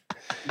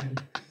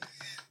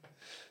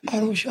 I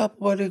don't shop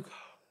balik.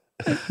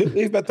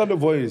 If better the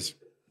voice.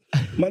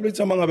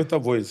 Malucha manga better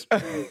voice.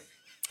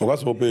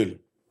 Ogas popel.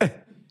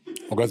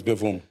 Ogas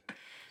perform.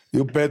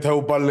 You better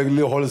upale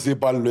holsi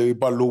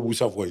palo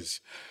busha voice.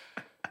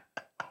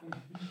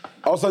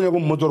 Outside you go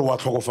motor wa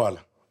tlokofala.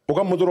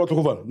 Oga motor wa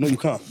tlokofala. No, you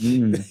can't.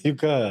 You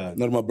can't.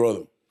 Not my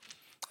brother.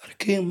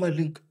 Okay,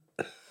 Malinga.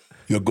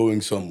 You're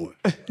going somewhere.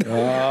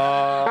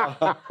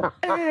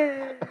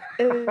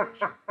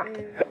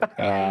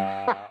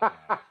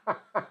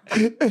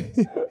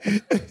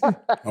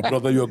 My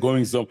brother, you're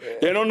going somewhere.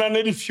 You don't have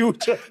any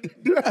future.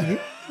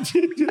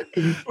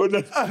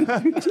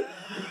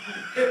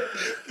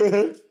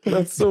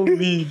 That's so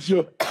mean,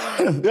 Joe.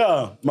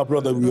 Yeah, my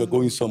brother, we are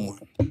going somewhere.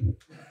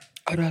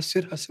 Ara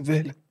sira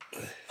sevela.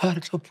 Ara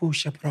to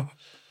pusha bro.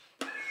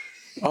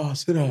 Ah,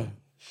 sira.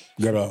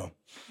 Gara.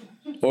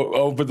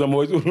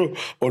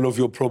 All of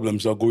your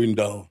problems are going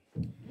down.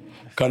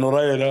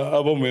 Kanorayela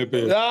abo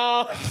mepe.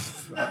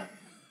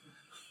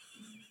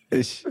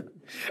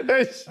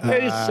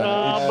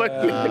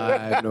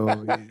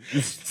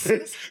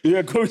 You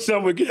are going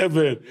somewhere,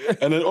 Kevin,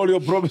 and then all your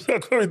problems are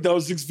going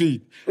down 6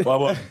 feet.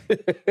 Baba.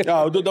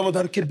 Yeah, do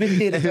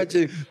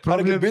that.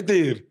 Problem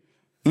better.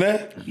 Ne?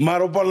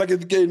 Mara parla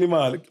ke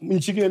animal.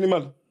 Inchi ke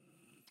animal.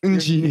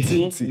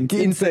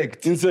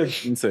 Insect.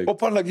 Insect. O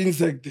parla ke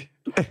insect.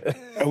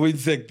 O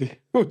insect.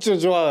 Utsho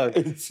jwang?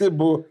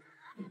 Sebo.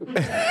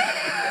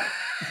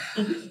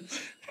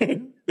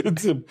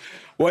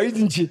 Why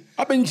inchi?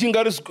 Apa inchi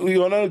ngari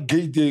yona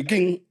gate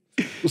king.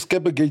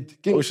 Skepe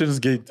gate. King. Ocean's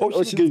Gate.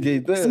 Ocean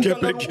Gate.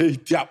 Skepe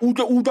Gate. Ya,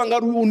 uta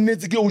ngari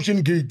unetse ke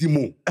Ocean Gate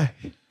mo.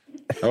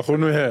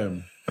 Akhono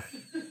hem.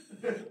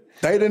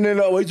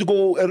 Dairenela wa itse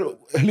go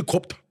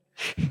helicopter.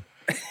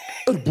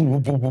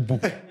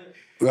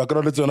 Ya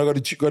kana le tsena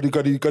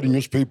ka di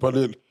newspaper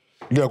le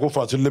ya go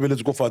fatshe le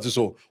lebeletse go fatshe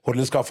so gore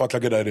le ska fatla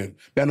ke direng.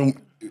 Yanong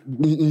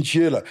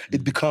inchiela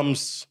it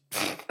becomes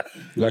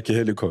Like a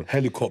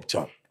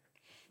helicopter.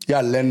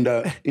 Ya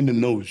lander in the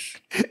nose.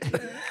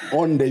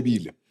 On the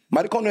bill.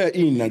 Mari kono ya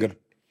ina ngara.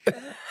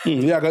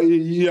 Ya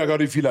ga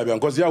re feel abang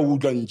cause ya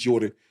utla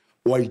ntjore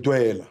wa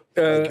itwela.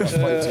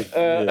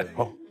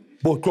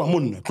 Bo twa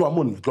monna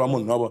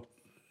aba.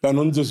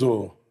 Yanong ntse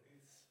so.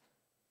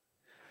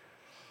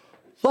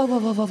 Va.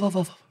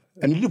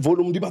 And le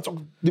volume di ba go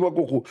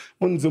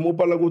mo ntse mo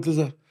pala go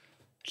tlisa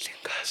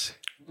lengase.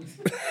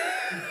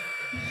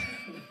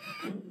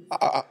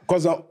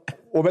 Cause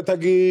o beta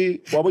ke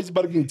wa bo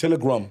parking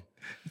Telegram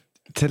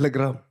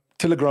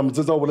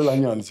tse tsa o bolela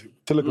hanyane se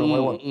Telegram wa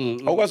bona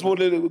a o ka se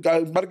bole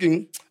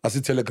parking a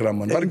se Telegram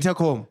man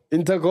Intercom.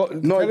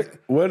 no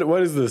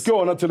What is this? ke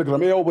ona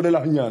Telegram e o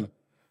bolela hanyane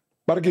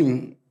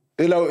parking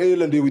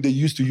they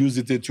used to use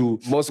it to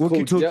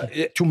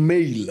to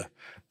mail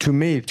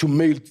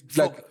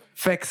like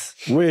Fax.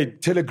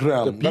 wait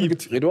Telegram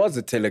It was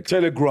a telegram.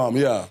 Telegram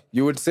yeah.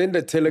 You would send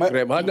a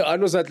telegram. I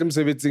know something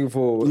msebenzing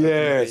for.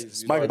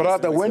 Yes, my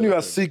brother, when you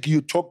are sick,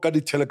 you talk at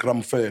the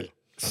Telegram fail.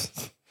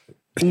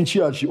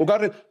 Inchiachi,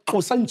 ogare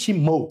kosanchi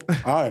mo.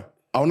 Aye,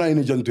 auna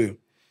ini jantu.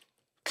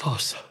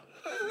 Close.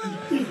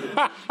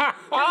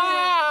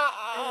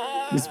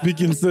 You speak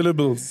in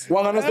syllables.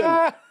 One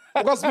understand?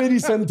 Ogas made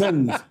this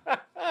sentence.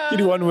 Give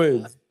me one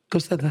word.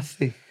 Kosa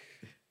dasi.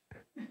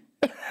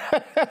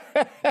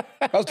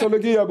 As to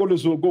legi ya go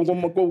leso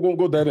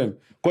go there.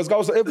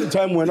 Cause every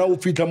time when I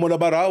fita mona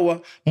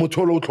barawa,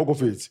 motolo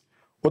utlhokofetse.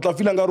 O tla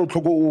fila ngaro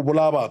tlhoko o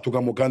bola batho ka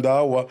mokanda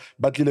hawa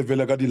ba tlile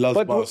vela ka di last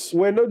But bus.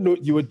 when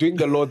you were doing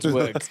the Lord's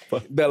work,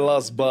 the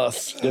last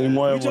bus.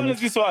 Which one is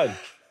this one?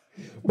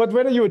 But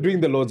when you were doing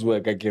the Lord's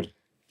work, Akir.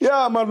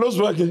 Yeah, man, los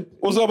work.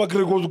 O sa ba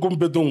kre go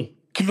kompetong.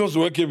 Ki los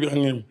work e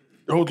bjang.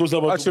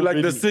 Actually,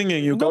 like the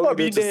singing, you go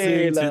to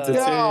sing, to entertain.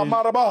 Yeah,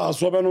 maraba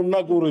so ba no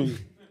nna gore.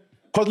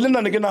 Cause Linda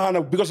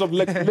Nigana because of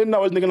like Linda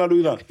was Nigana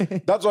Luina.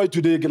 That's why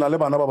today can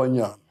Aleba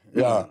Nabanya.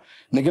 Yeah.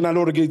 Nigana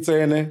Lord Gates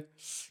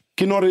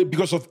Kinore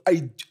because of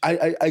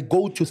I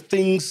go to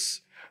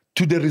things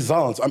to the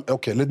results.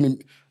 Okay, let me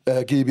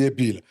give you a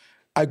bill.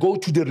 I go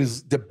to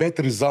the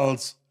better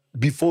results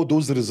before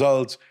those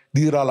results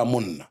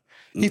diralamon.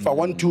 If I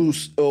want to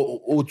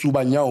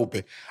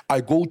nyaupe,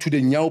 I go to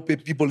the nyaupe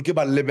people give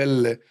a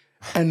level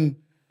and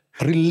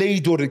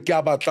relate or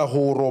kaba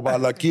tahoroba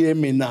la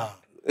kiemina.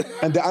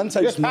 And the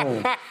answer is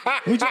no.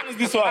 Which one is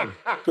this one?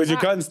 Because you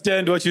can't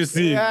stand what you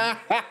see.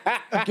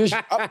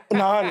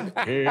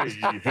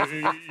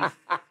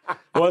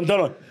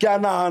 Wandana,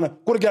 Kiana,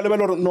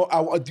 Kurgalabelo, no,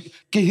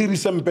 Kihiri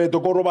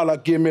Sempeto, Korobala,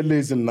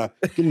 Kimelizina,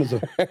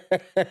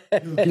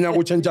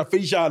 Kinago change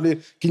facially,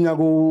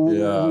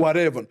 Kinago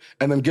whatever.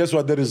 And then guess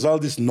what? The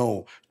result is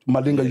no.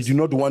 Malinga, you do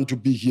not want to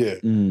be here.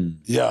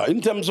 Yeah,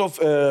 in terms of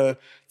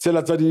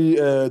Telatadi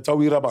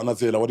Tawira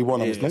Banazela, what do you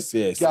want to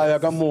say? Kaya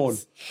Gamon.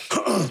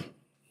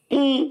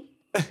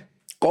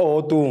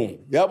 Ko to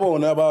yabo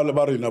na ba le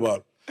bari na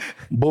ba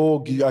bo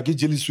ki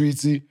jeli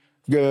sweetie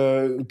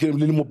ke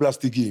limo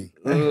plastiki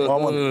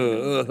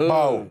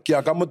bao ki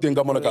aka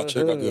motenga mona ka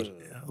cheka ke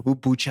Who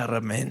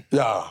butcher man?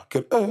 yeah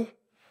ke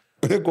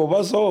ko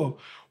ba so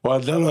wa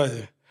dala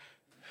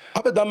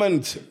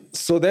abedament.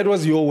 So that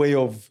was your way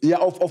of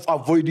of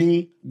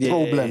avoiding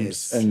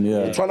problems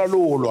And trying to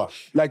lolwa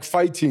like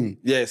fighting.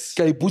 Yes.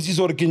 Ka ipusi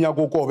so re kinya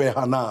go ko be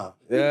hana.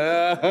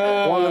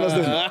 Yeah. One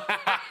understand?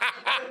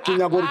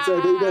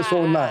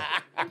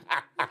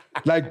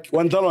 Like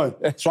one time,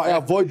 so I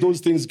avoid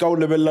those things.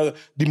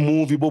 The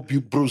movie,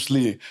 Bruce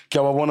Lee. I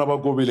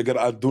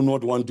do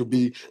not want to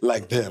be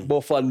like them.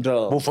 Bo Van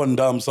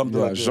Damme, something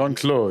like that.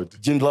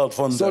 Jean-Claude. Jean-Claude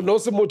Van Damme. So no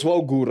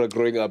Simotwa Gura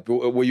growing up.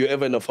 Were you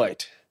ever in a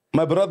fight?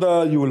 My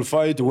brother, you will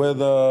fight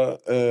whether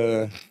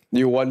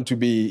You want to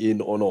be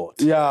in or not.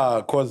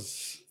 yeah,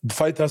 because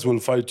fighters will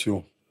fight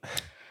you.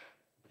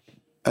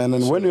 And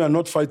then when you are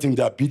not fighting,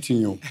 they are beating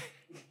you.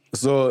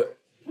 So,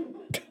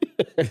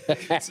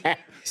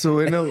 So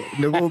when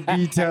you go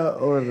beater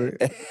or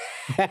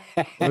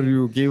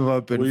you gave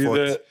up and were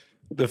you fought.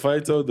 the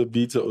fighter or the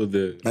beater or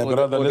the... My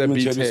brother, or let the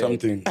me tell you beathead.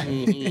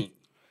 something.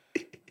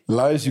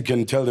 Lies you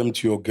can tell them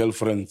to your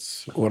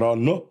girlfriends. Or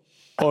no.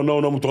 Oh no,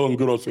 I'm talking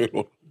girls. If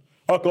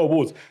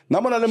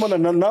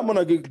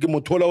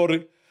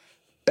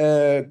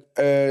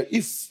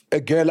a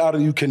girl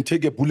you can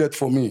take a bullet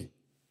for me.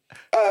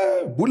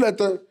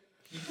 Bullet.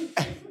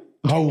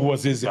 How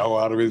was this? How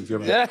are we?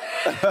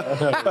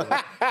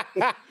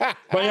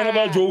 Banyana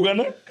ba joga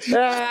na?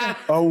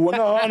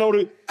 Awana ana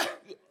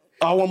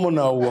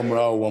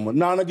awamona.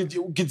 Nana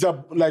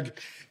kitsa like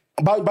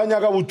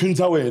banyaka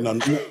uthunza wena.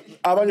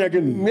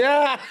 Abanyake ni.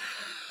 Yeah.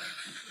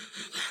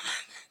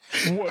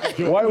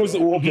 Why was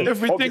it okay?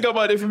 If we think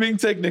about it, if we're being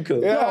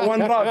technical. Yeah, one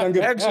rat.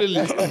 Actually,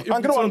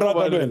 Angry one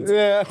rat.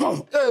 Yeah.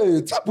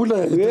 Hey,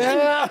 tapule.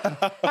 Yeah.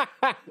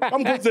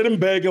 I'm considering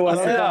bag.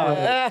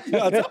 Yeah,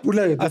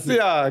 tapule.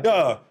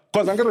 Yeah.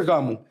 Cause angry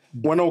kamu.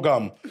 Wana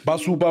ukamu.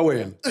 Basupa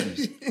wen.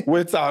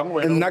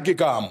 Wetang, And naki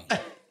kamu.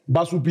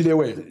 Basupile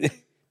wen.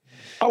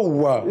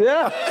 Awa.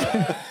 Yeah.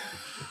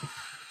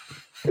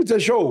 It's a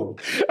show.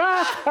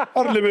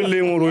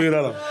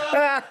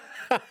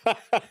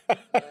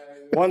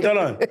 One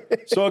time,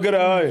 so get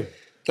a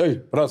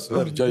hey, Ras,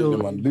 Jay,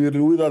 man, we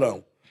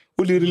don't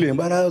really,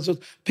 but I was a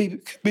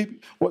big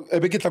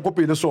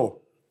copy the saw.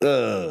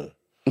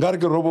 Gotta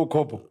get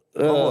Robocop.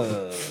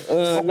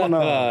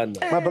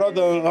 My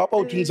brother, how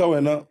about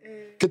Tinsawena?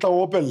 Get a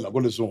open, like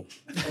on song.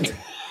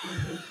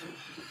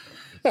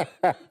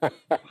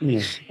 At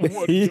least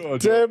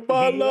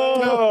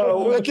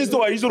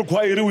though I used to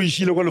quiet we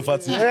she look on the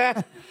fat.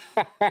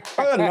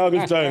 I know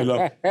this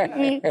child.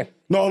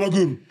 No,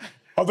 good.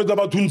 After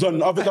about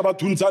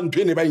Tunsan,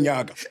 penny by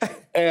Yaga.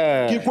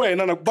 Keep quiet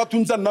and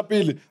Batunsan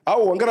Napil.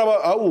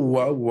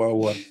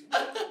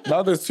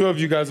 now there's two of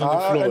you guys on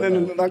the floor. And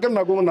then I'm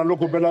gonna go on a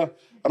local bella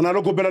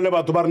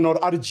about to burn or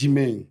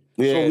RGMing.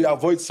 So we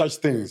avoid such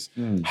things.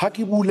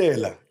 Haki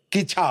Bulela,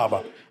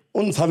 Kichaba,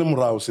 Unsalim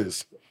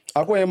Rouses.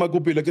 I go am a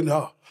good like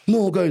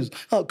no guys,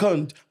 I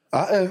can't.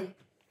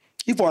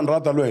 If one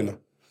rather learn,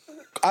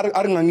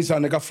 Aranganisa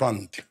nega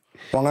front.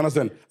 One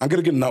understand, I'm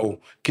gonna get now,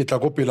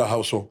 Kitakopila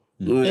household.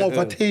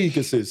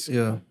 Overtake says,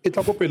 Yeah.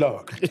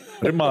 Itakopila.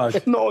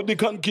 Remark. No, they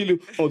can't kill you.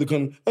 Oh, they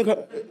can't. I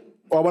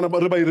want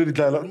to buy ready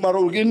Tyler.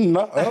 Marogin,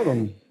 I don't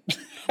know.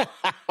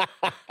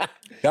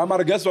 Yeah,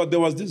 but guess what?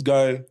 There was this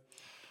guy.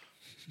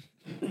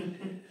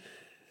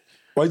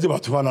 Why is it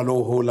about to run a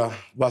low hola?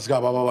 Baska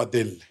Baba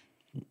Del.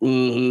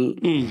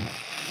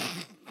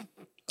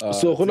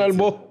 So kunal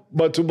mo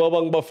batu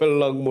babang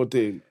bafelang mo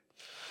ting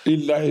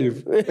In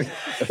life.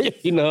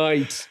 in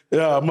height.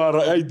 Yeah,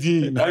 Mara,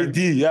 ID,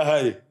 yeah,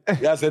 hi.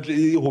 Yeah, said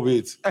he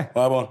it.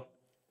 Baba.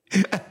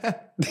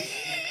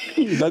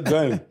 That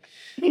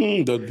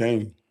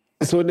game.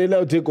 So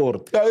nila take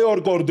court. Yeah,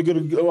 you're going to get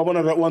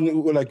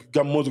one like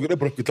Gamos get a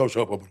profit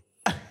shop.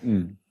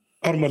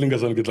 Armalinga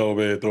san get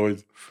away.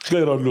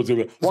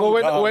 So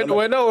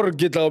when our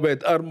get out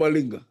bed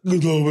Malinga.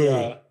 Get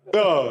away.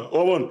 Yeah,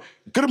 woman.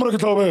 Get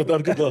get away.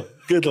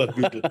 Get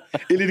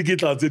Ili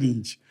get out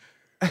inch.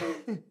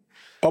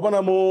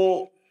 Abana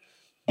mo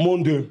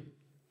monde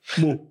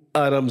mo.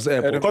 Adam's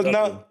airport.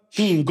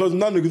 Because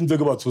now you can talk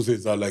about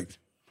sausage. I like.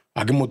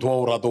 I can move to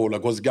our rato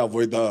like because get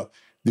avoid the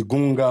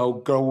gunga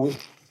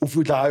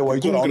ufita highway.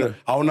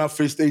 I wanna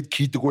first aid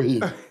kit to go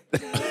here.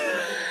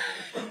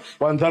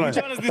 One time,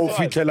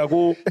 ufita la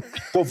go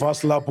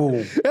fast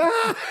lapo.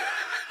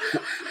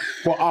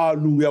 For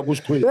alu ya go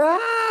square.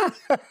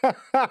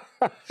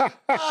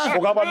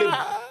 Ogabale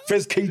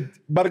first aid,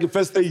 barge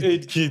first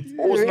aid kit.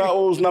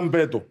 Osna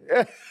mbeto.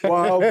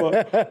 Wow.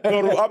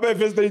 Abe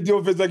first aid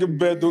yo first aid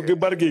mbeto ke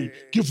barge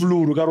ki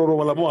fluru karoro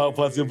wala mo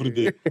fast every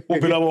day.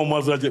 Opela mo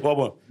massage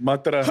baba.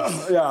 Matra.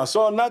 Yeah,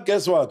 so now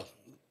guess what?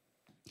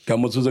 My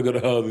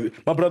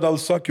brother, I'll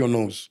suck your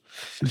nose.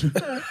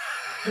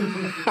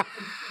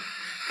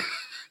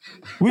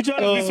 Which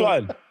one is this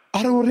one?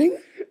 I don't ring.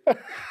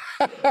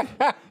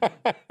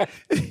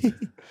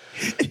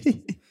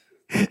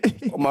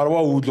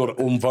 Marwa udor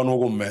umfano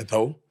go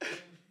metal.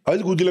 I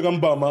good like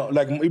mbama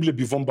like even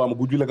before mbama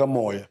good like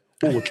moya.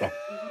 Utla.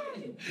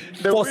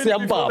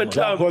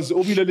 Because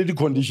obile the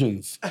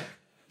conditions.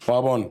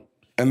 Wabon.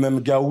 And then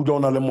ga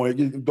udon ale moya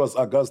it was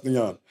August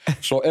niyan.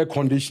 So air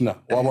conditioner.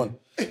 Wabon.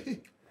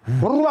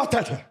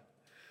 Ratata.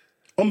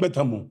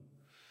 Umbetamu.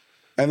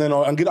 And then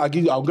I'll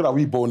get a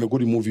wee bone a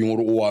good movie or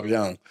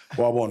Wabian.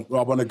 Wabon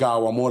a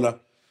gawa mona.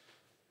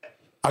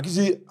 I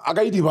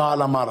got the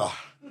bala mara.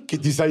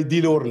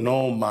 Decide or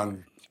no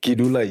man.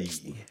 Kidulai,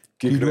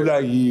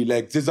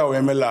 Like this is how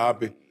ML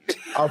happy.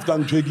 After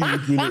 20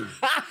 minutes.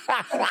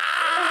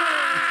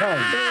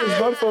 It's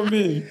not for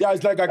me. Yeah,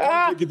 it's like I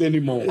can't take it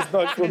anymore. It's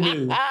not for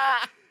me.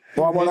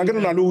 I'm going to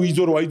know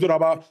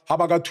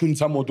Habaga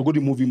Tunsamo to go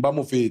to movie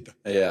Bamo Fate.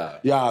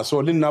 Yeah,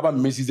 so then never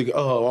misses it.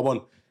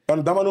 Oh,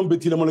 and Damanon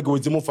Betilamo go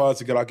with Zimo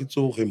Fast,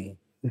 so him.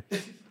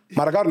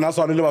 Maragar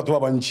Nasa never to a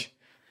bunch.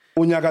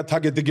 Unyaga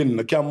target again,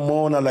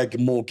 Kamona like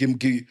Mo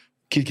Kimki,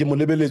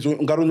 Kikimolebele,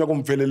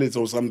 Garunakum Feleles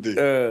or something.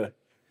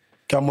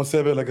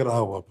 Kamosebe like a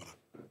hour.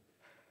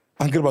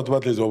 Uncle, but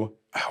what is over?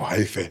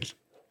 I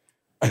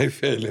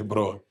fail,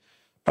 bro.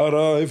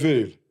 I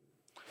fail.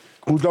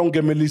 Who don't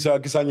get Melissa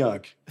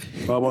Kisanyak?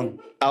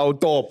 Out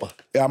top.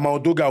 Yeah,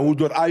 Mautoga, who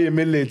do I am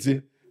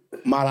Melity?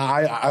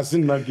 I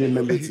seen that game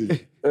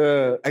Melity.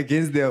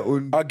 Against their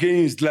own.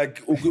 Against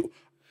like.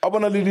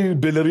 Abana little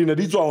ballerina,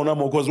 this one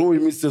because we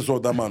missed so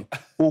that man.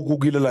 Who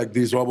could like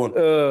this?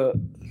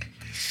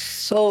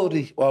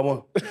 sorry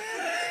wabo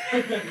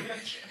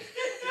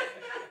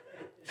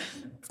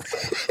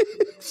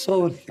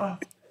sorry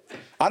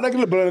ana ke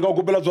le brand ka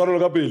kopela tshwarelo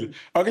ka pele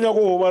a ke nya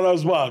go bona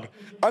sebaka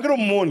a ke re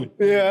mmone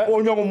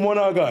o nya go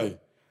mmona kae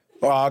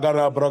a ka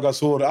re braga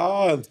sorry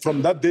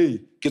from that day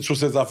ke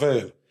tshosetsa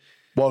fela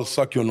ball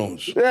suck your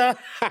nose Ke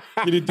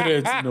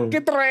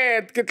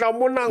threat, ke tla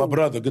monang. my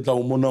brother ke tla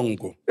o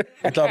monanko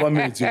ke tla ba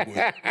metsi go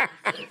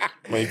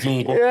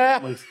maitsinko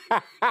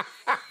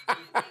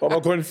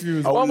I'm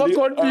confused. I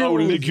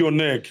will lick your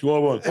neck wa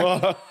bona ke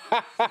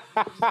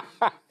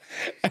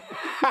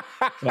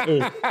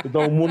tla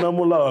o mona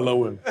molala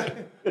wena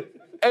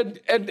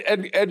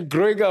And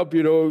growing up,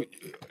 you know,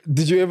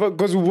 did you ever,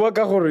 because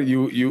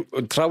you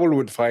trouble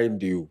would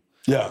find you.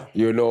 yeah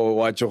You know,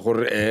 watch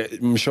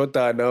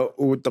mshotana ya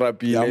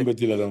utrapile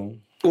mbetile la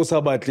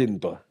usabatle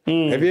ntwa.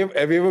 Have you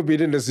ever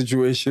been in a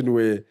situation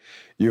where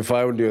you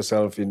found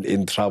yourself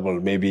in trouble,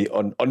 maybe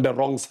on the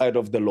wrong side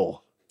of the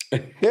law?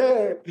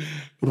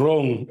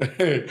 wrong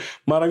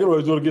mara ke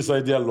re ke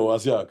side ya lo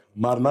asiaka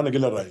mara nana ke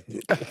le right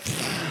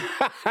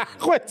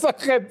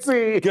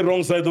ke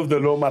wrong side of the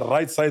law my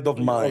right side of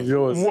mine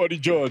What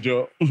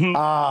Georgia?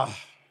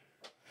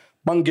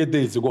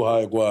 bangetetse go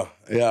high kwa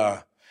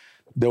yeah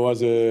there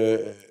was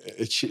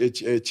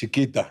a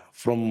chiquita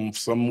from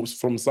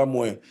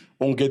somewhere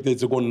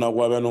ongetetse go nna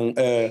kwa banong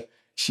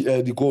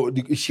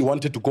she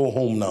wanted to go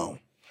home now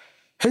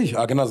hey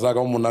akena zaka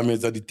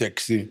umonametsa di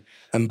taxi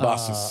and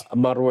buses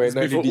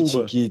Marwena before di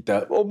Uber.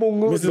 chiquita.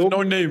 Mrs.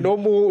 No Name. No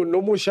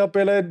mo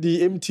shapela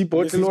di empty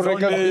bottle Mrs. o No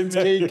reka Name,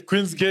 cake.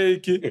 Queen's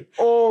Cake.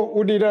 Oh,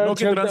 o dira No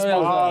tšhelete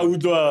transport. ya-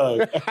 utwa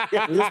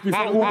Just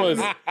before Ubers.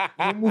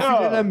 Mo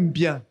filela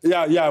mpia.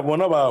 yeah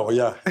bona ba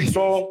yeah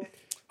so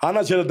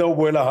hana tšhelete o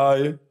boela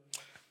hae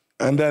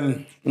and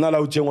then nna la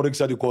utšeng o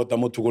rekisa dikota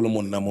mo thoko le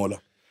monna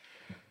mola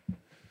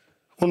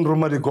on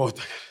roma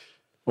dikota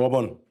wa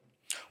bona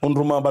on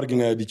roma ba re ke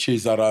nga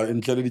di-cheese ara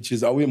ntle le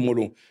di-cheese a o e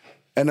molong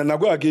and then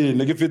nako ya ke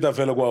ne ke feta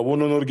fela kwa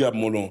bona no re ke ya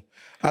molong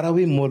ara o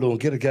e molong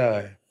ke re ke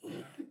ae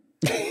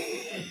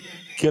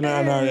ke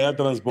nana ya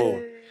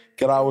transport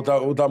ke ra o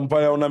ta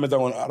mpa ya ona metsa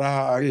ngwana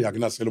ara ai ha ke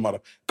na selo mara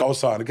ka o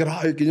sana ke ra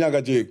ke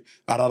nyaka je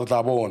ara re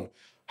tla bona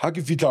ha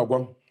ke fitla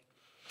kwa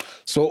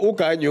So o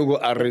ka nyogo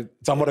a re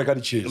tsa mo reka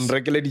di-cheese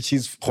rekele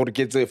di-cheese gore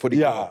ke tse for di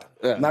yeah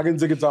nna ke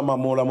ntse ke tsamaya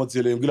mola mo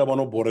tseleng ke la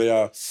bona o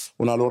boreya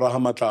o na le o raga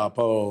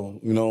matlapa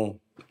you know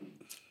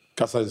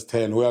ka size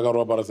 10 o ya ka re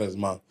o apara size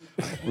mang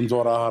o ntse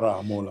o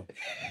raga mola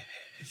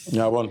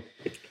ya bona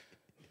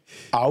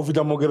a o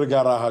fitlha mo ke re ke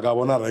a raga ka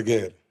bona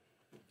rekere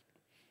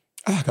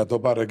ka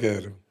topa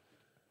rekere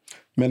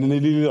mene ne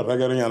le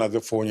rekerenyana tse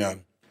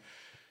fonyana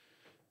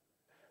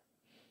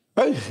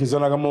ai ke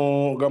tsena ka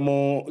mo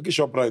ke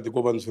shoprite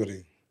ko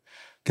bantshwereng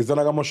ke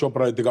tsena ka mo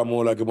shoprite ka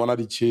mola ke bona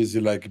di-cheese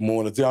like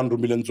mola tse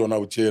andromileng tsona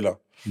o tšela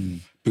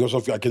because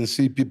of I can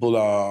see people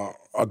are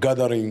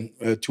gathering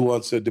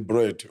towards the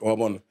bread wa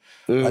bona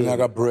ba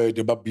nyaka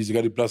bread ba busy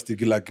ka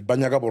di-plastic like ba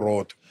nyaka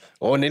boroto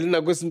o ne le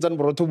nako e sentsane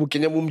borotho bo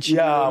kenya mo motšhineng.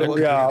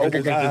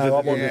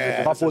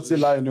 ba fotse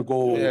line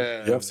ko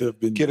You have to have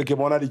been. ke re ke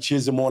bona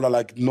di-cheese mola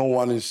like no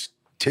one is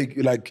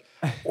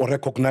or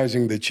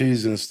recognizing the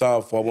cheese and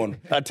stuff wa bona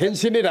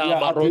Attention e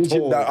da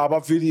attention marotho.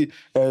 aba feel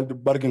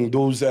barking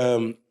those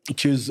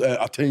cheese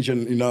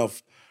attention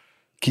enough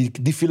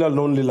they feel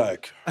lonely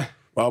like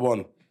wa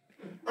bona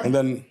and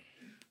then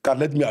God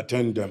let me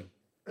attend them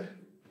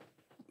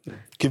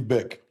give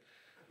back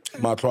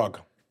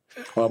matlwaka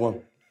wa bona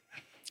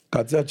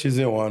ka tsa cheese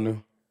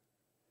one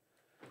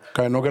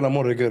ka no ke na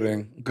mo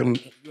rekereng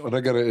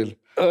rekere ele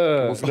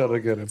mo fila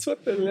rekere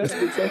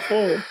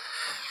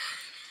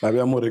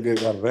abia mo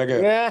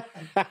rekere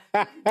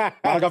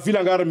ka feel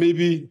ngare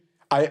maybe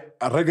I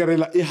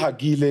regerela e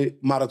hagile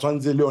mara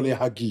tshwanetse le yone e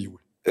hagiwe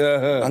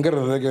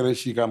angere regere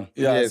shi kam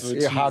Yes,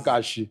 e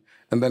haga shi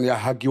and then ya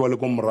hagiwa le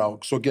ko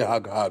morago so ke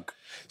hag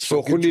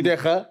So go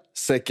nidega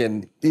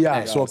second.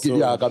 yeah so ke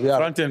ya ka bia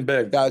Front and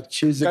back. ya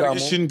cheese Ka ka ke mo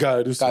shin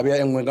guard o ka bia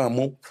engwe ka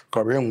mo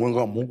ka bia engwe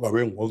ka mo ka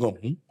bia engwe ka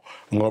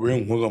mo ka bia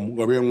engwe ka mo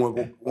ka bia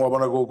engwe wa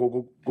bona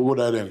go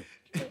dial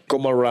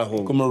Come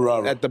around. Come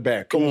around. At the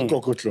back.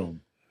 Cocotlong.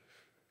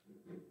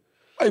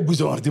 ai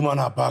buza wa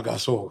timana paga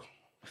so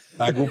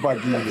la go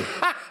pakile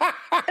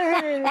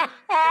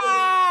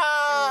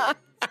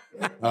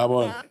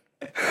abon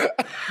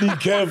di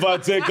keva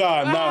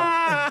tekana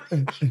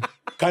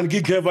kan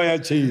ki keva ya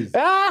cheese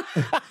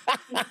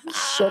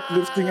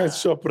Shoplifting at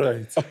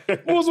ShopRite.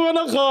 Mos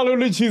wena galo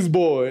le cheese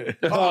boy.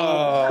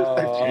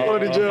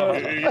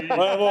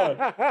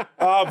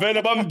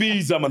 vele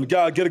bambiza man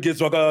ke re ke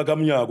tswa ka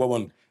mnyako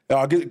man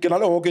ya ke na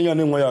le ho kenya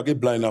nngwe ya ke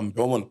blind am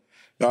man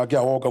ya ke a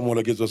ho ka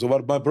mola ke tswa so my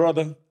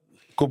brother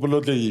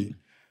kopolotle yi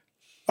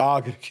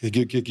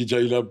ke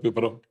jaila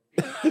bro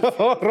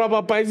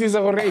Roba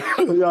paisisa gore.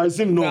 ya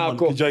isin no man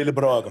ke jaile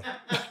bro ka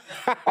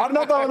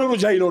arna ta no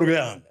jaile or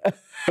gan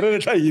re le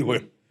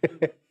taiwe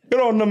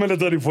pero on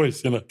military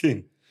voice na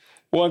king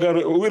wa ga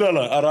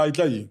wirala ara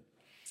itlai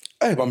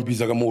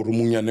bambiza ka mo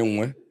rumunya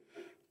nngwe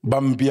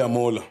bambia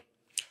mola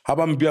ha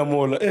bambia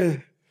mola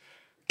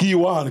ke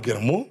one ke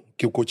mo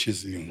ke ko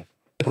chizimo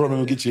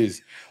Problem ke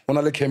cheese.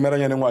 Ona le camera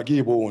nyane ngwa ke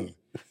e bone.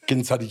 Ke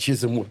ntsha di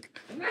cheese mo.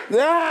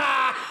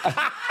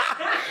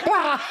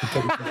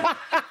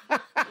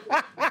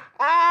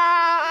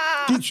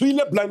 Ke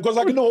tswile blind because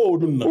I can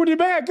hold nna. O di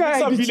beka.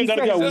 Sa feeling ka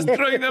re ke a Just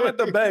throwing them at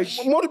the back.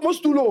 mo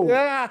stulo.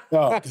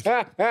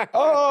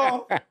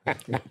 Oh.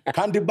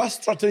 Kanti ba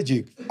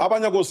strategic.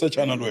 Abanya go search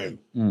ana lo wena.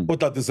 O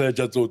tati search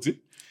tsotsi.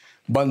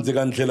 Ba ntse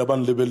ka ntlhela ba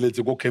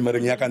nlebeletse go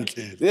camereng ya ka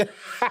ntlhela.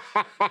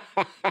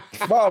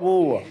 Ba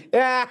boa.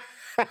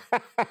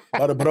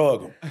 Ba re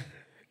bro.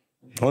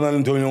 Ona le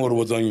ntho e ngwe re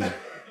botsang yona.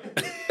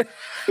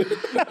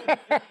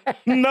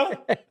 No.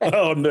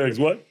 Oh, next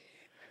what?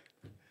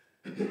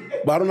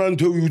 Ba rona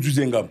ntho e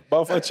utsitseng ka.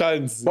 Ba fa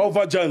chance. Ba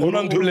fa chance.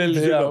 Ona ntho e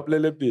utsitseng ka.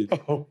 Bolele pele.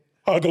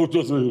 Ha ka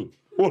utsa se.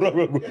 Ora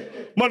ba.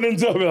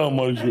 Manenze a ba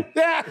manje.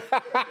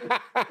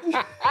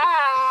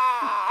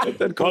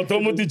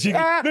 Automatic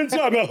chicken. Nenze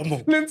a ba mo.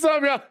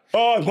 Lensabia.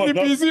 Ah, Di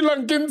busy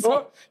lang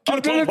kinsa.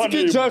 Ke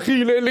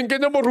jagile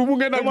lengenya mo room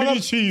ngena le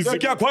cheese.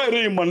 Ke a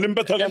khwaere man le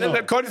mbetha And then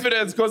that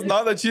confidence, because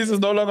now the cheese is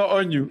no longer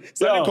on you.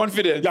 So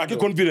confident. Yeah, ke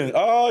confident.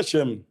 Ah,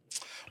 shem.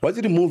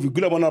 What's the movie?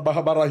 Kula bona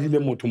ba ba rahile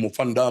motho mo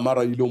fanda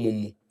mara ile mo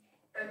mo.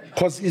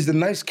 Cause it's a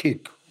nice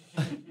cake.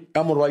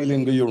 I'm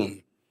roiling the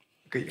urine.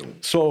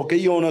 So, ke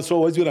yona so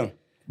what's it?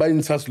 Ba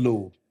insa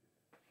slow.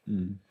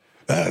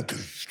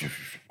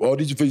 What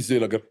did you face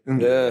like?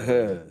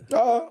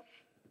 Ah.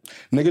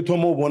 Nege to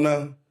mo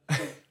bona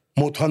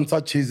motho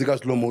ntsa cheese ka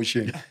slow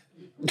motion.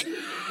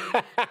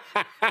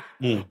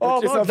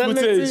 Oh, Just a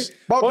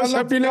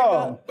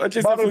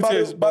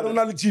footage. Ba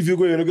rona le TV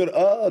go yena ke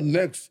ah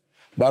next.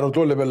 Ba re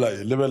tlo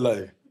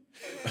lebella.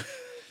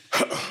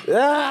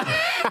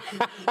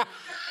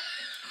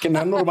 Ke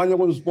nna re banya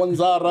go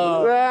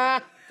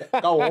sponsora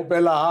ka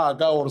opela ha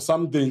ka or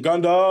something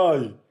kind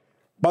ai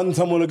ba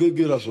ntsha mo le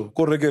ke la so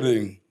ko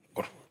rekereng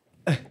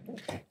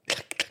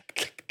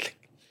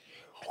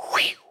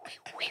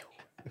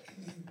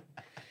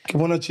ke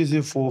bona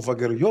cheese for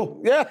fakere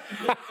yo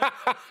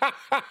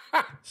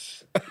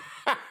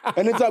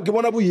and it's ke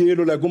bona bo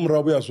yelo like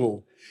umrabo ya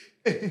so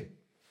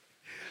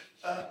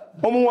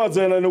Omo wa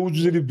tsena le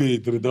utsitse di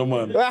battery da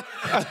man.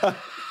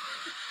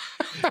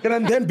 Kana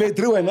then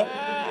battery wena.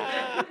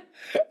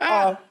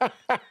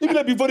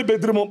 Even before the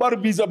battery mo ba re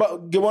bisa ba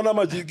ke bona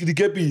ma di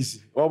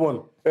kepisi. Wa bona.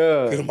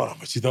 Ke re mara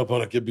ma chita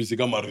para kepisi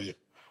ka Maria.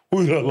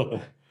 O ira la.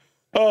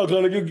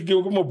 Kana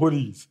ke mo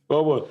police.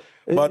 Wa bona.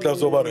 Ba tla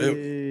so ba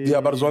re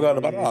ya ba zwa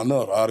ba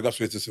no a re ka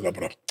swetse sela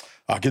bra.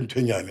 A ke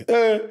ntwenyane.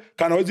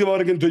 Kana o tseba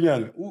re ke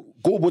ntwenyane.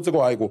 Go botse go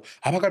haiko.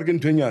 Ha ba ka re ke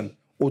ntwenyane.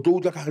 O to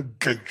utla ka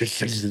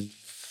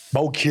ba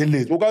o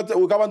kheletse o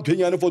ka ba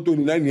ntwenyane for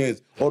 29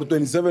 years or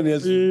 27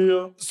 years.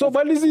 So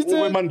ba lisitse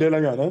o Mandela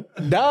nyana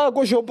da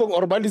go shopong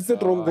or ba lisitse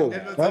tronko.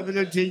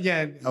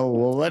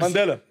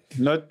 Mandela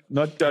Not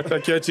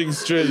catching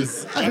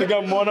strays. I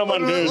got Mona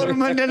Mandela.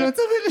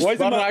 Why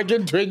is it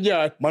again 20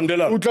 years?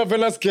 Mandela. Utla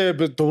fela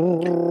skepe.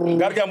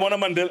 Garga Mona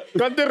Mandela.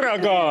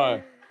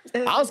 Kantiraga.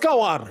 Aska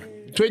war.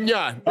 20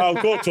 years. Ah,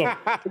 koto.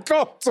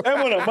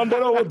 Mona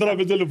Mandela o tra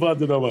vete le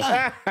fate da ba.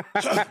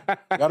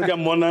 Garga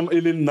Mona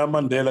Elin na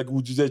Mandela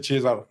ku utse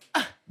Cesar.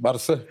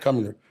 Barse,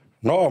 come here.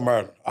 No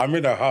man, I'm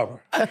in a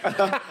harbor.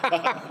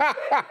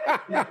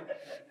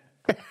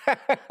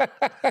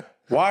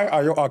 Why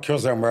are you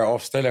accusing me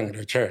of stealing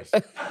the chairs?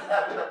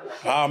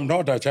 I'm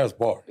not a chess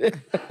boy.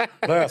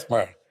 Yes,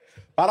 man.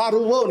 Para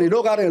ruvo ni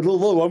lo kare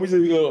ruvo wa mi se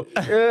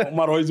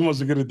maro izmo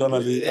security na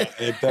le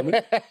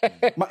ekame.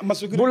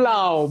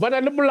 Bulao,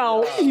 bana le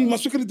bulao. Ma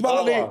security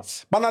bana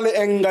le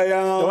enga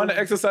ya. They want to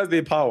exercise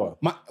their power.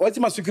 What's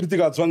my security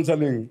ka tswantsa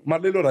leng? Ma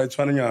le lo ra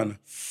tswana nyana.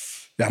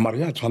 Ya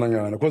Maria tswana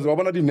nyana because ba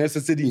bona di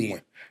nurse tse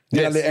dingwe.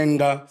 Di na le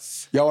enga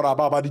ya ora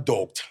ba di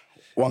doctor.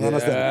 One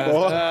understand?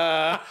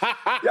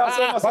 Yeah,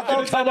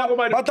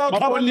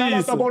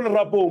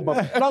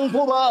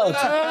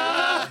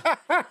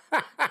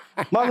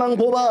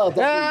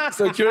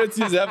 so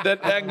securities have that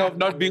anger of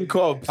not being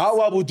cops.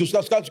 How about to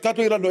start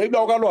security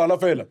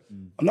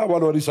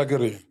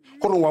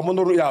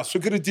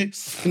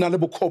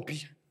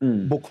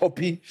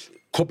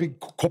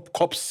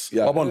cops.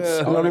 Yeah.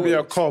 Maybe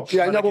a cop.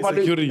 Yeah,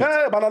 security.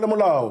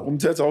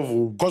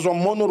 Because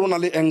one mono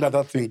anger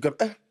that thing.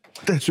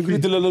 So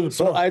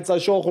it's a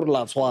show for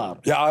la soir.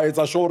 Yeah, it's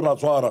a show la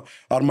soir.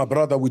 My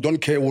brother, we don't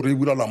care what we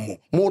will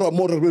more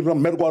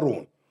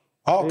merguaron.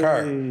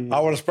 Okay, I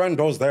will spend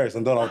those days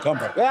and then I'll come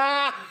back.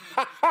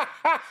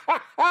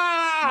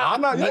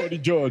 Ana di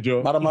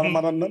Jojo.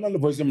 Mara le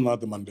voice mo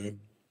nate mande.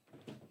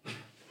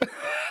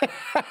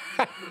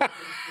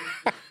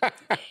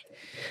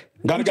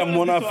 Garga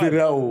mona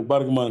firiao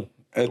Bergman.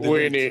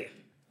 Winnie.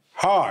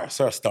 Hi,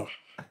 sister.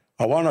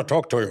 I want to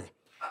talk to you.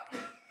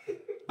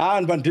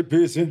 And when deep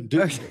is no,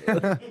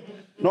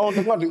 what?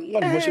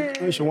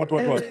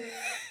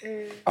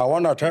 I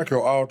want to take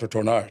you out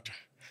tonight.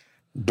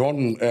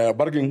 Don't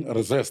bargain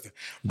resist.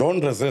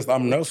 Don't resist.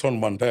 I'm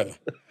Nelson Mandela.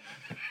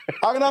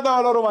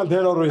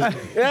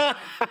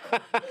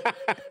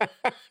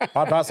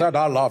 But I said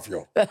I love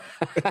you.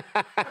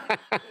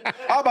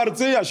 How about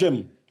say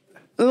Hashem?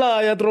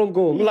 Liar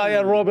Trongo,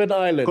 liar Robben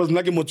Island. Because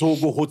nna ke motho o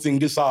go hotseng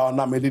ke sa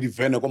namele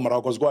divene ko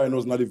morago because kwa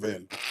eno sna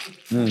divene.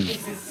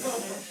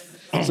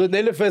 So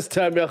the first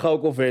time ya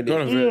gago ko vene.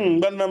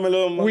 Ba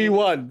namele We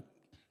won.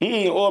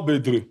 o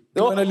betri.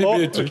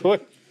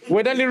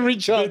 Whether you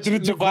reach out Betri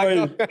to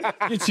go.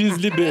 It's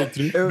easily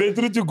better.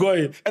 Betri to go.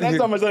 And that's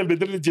how much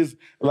betri just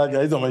like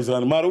I don't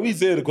know. Mara we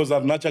say because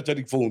I've not charged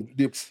the phone.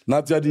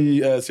 Not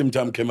the same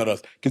time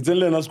cameras.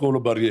 Kitzenle na school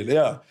barrier.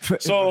 Yeah.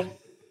 So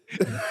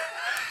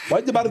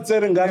why the bar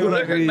saying You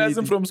recognize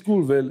him from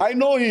school, well. I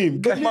know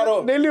him.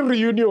 Daily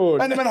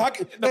reunion. And man,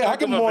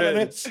 hack more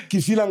than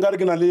ki feel angar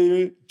ke na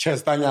le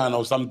chestanyana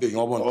or something.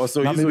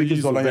 Also,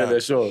 he's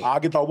sure. I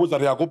get abuza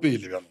re go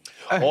pele.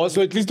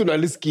 Also, at least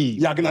on ski.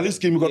 Ya ke na le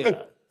scheme ko.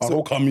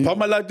 Aro kami.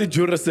 Pama like the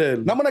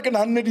Duracell. Na mona ke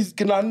na nne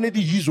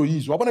di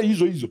yizo. Wa bona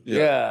yizo.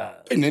 Yeah.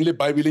 Ene le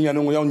Bible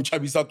nyane ngo ya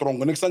nchabisa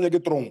trongo. Next time ke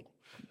trongo.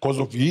 Because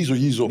of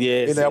yizo.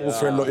 Yes, Ene ya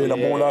bofelo ela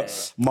mola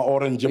ma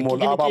orange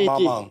mola aba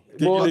mama.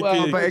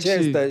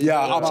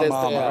 Yeah, aba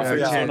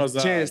mama.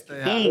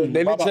 Chester.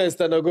 Daily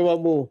Chester na go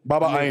mo.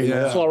 Baba ain.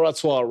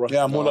 Swara.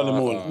 Yeah, mola le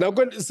mola. Na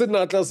go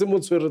senatla se mo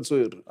tswere.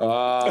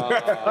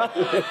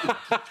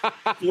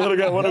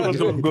 Wanna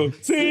go.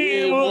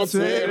 Se mo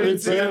tswere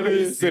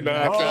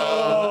senatla.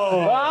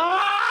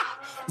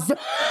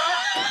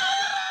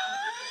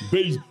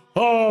 Base.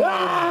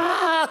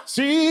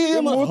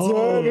 Se mo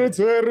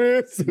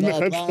tswere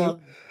senatla.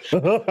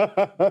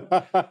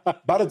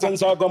 But it's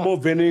also go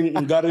vending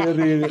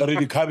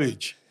ngari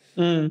cabbage.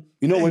 You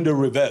know when they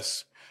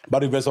reverse.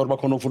 But reverse or ba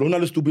kono fulo na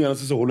le stubi yana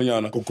se holo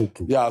nyana.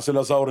 Yeah, se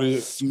la sa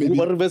ore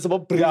Ba reverse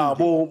ba yeah,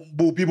 bo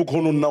people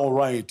kono now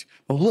right.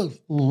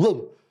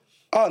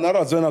 Ah, na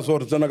ra tsena so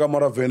re tsena ka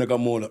mara vene ka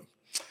mola.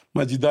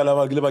 Majidala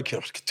ba gile ba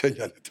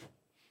khetenya.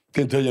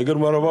 Kentenya ke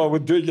mara ba go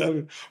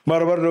tenya.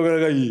 Mara ba no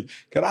ga yi.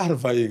 Ke ra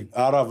vai.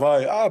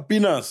 Ah,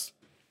 peanuts.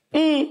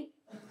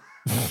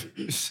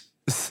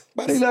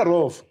 But it's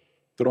rough.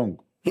 Tronk.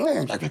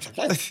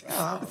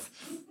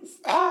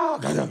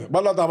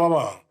 Balata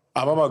baba.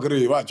 Ababa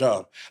gri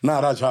wacha. Na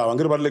ra cha.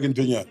 Angir bar lekin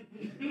tunya.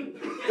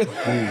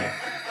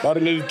 Bar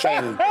le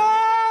tang.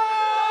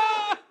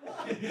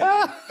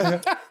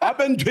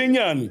 Aben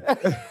tunyan.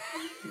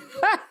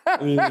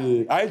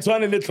 I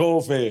turn a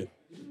little fair.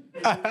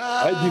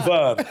 I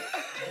divar.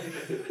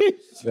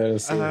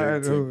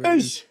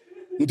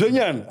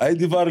 Tunyan. I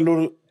divar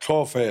lo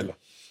tofel.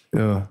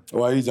 Yeah.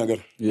 Why is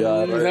Angir?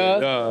 Yeah,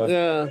 right.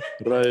 Yeah.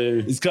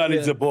 Right. It's kind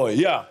of a boy.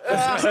 Yeah.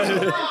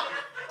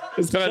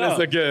 It's kind of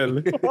a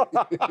girl.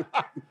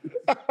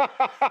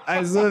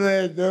 I saw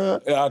that.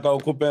 Ja, ik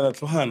ook bijna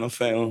te gaan of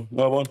veel.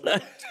 Maar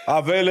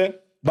avele,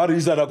 maar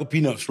is dat ook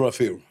peanuts voor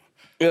veel.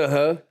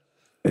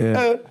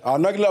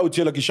 Nagla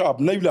utela ki shop,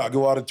 nagla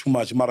agwara too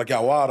much, maraka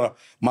awara,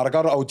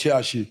 marakara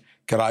autiashi,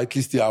 kara at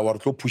least ya awara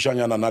to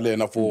pushanya na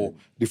nalena for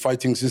the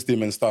fighting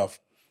system and stuff.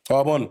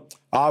 Abon,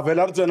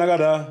 avela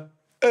nagada,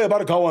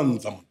 barkawan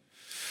some.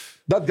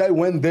 That guy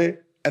went there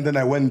and then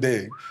I went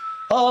there.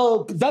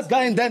 Oh, that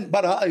guy and then,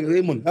 but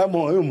Raymond,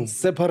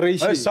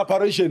 Separation.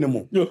 Separation,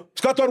 mo.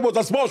 Scatter was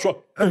a small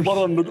shot.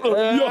 About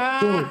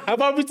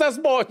Mr.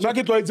 Sport.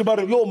 Naki to it's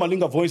about yo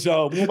Malinga voice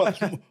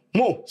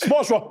mo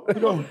small shot. I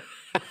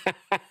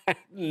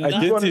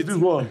get it.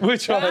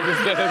 Which one?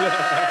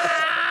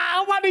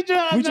 What did you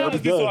have? Which one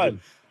is this one?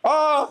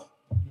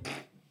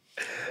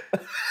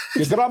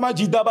 The drama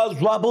jidaba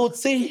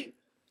zwabotse.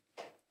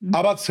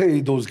 About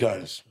say those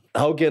guys.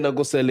 How can I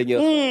go selling it?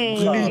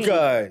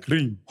 Guy.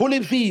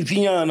 Holy fee,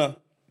 Fiana.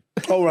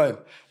 All right.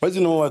 But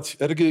you know what?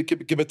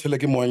 Keep it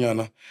like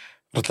Moyana.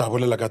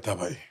 Ratabola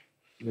Gatabai.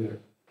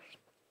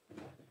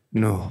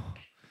 No.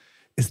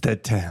 It's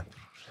that time.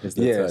 It's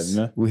that Yes.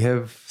 time, yeah? We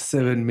have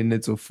 7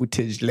 minutes of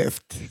footage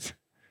left.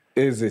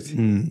 Is it?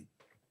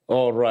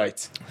 All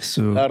right.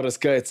 So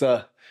Ariska, it's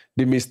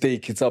the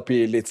mistake. It's up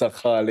here. It's a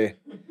khale.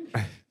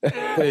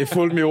 Hey,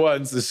 fool me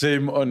once,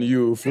 shame on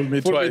you. Fool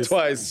me Fool me twice,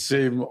 twice.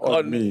 shame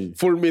on me.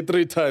 Fool me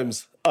 3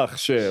 times. Ach,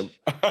 shame.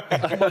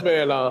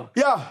 Mamela.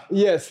 Yeah.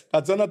 Yes.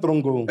 Atsana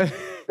trongo.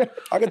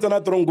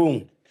 Agatana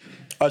trongo.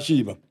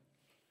 Ashiba.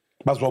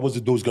 That's what was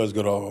those guys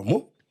got over.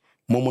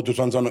 Momo to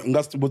Sansana.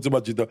 Ngast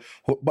Bozba Jita.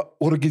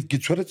 Or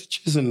get trying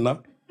cheese na.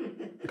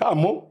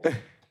 Come on.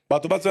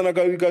 But Batsana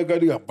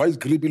Gaga, Vice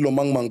Grippy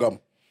Lomang Mangam.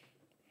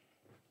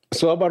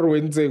 So about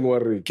Wednesday,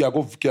 worry.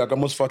 Kiaka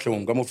most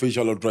fatlong, Gamo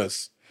facial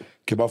address.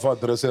 Kibafa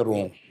address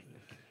wrong.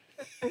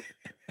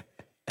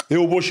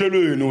 Eu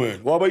bochelu no e.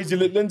 Wa ba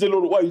izile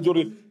lenzelo wa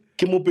izore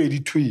kemo pedi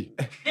twi.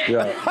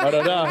 Yeah.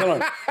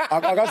 Marada.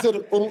 Aga ser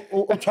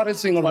o tshware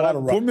sing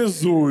warwa. Come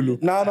Zulu.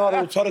 Na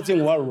o tshware sing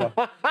warwa.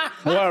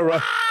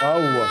 Wara.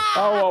 Awa.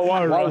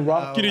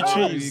 Wara. Kiri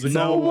cheese.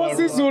 No. What's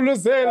this Zulu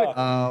saying?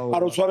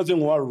 Aro tshware sing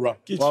warwa.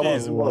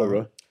 Cheese.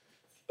 Wara.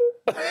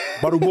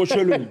 Baru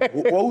bochelu.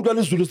 Wa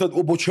udale Zulu stat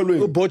o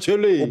bochelu.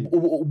 Bochele.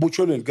 O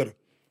bochelu ker.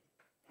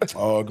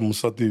 Ah,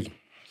 musatil.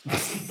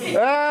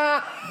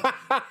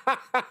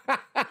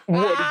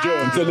 What did you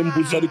tell him?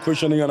 Put the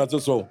questioning and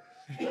that's so.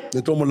 They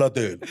told me that.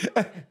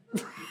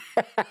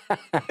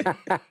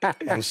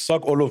 I'll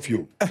suck all of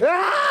you.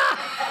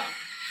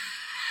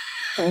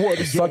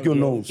 Suck your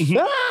nose.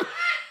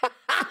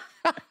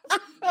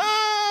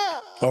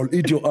 I'll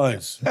eat your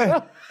eyes.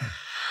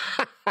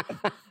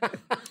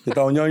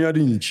 Itaonyanya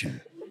dinchi.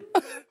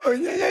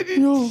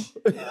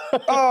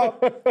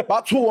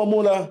 Batho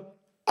mola.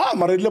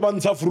 Mara ile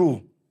bantsha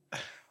fru.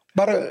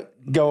 Bara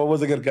gawa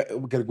was ger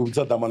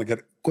gumtsa damane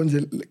ger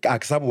konje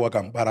aksabu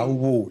wakam bara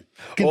ubo.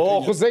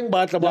 Oh, go seng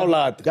batla ba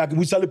lat. Ya ke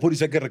buisa le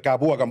police ger ka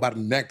bo wakam bar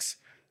next.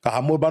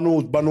 Ka mo bano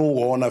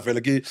ona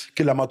fela ke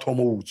la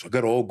mathomo utso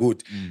ger oh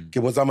good. Ke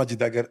botsa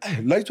majita ger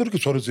la itse ke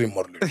tshwaretseng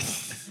morle.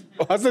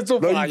 Ha se tso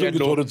La fa itse ke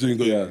tshwaretseng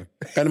go.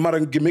 And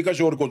mara ke make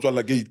sure go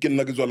tswala gate ke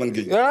nna ke tswalang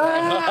gate.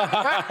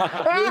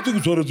 La itse ke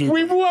tshwaretseng.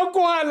 We bua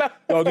kwala.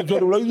 Ya ke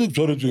tswala la itse ke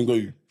tshwaretseng go.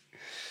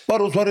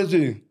 Paro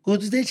tshwaretseng. Go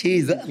tse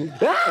cheese.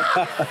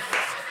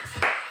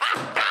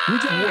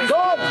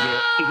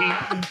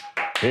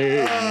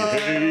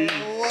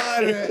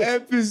 What an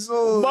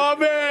episode.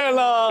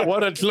 Mamela.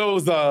 What a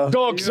closer.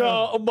 Dr.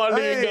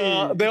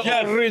 Malinga, the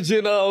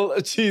original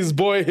cheese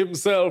boy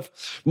himself.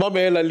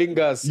 Mamela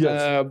Lingas,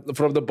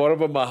 from the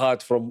bottom of my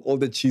heart, from all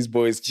the cheese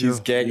boys,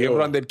 cheese gang,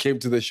 everyone that came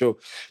to the show.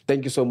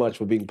 Thank you so much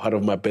for being part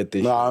of my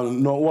birthday. Oscar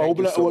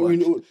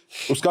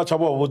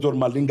Chabo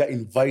Malinga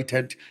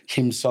invited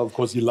himself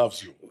because he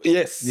loves you.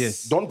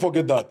 Yes. Don't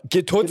forget that.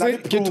 Get hot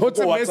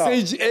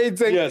message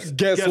aids and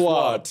guess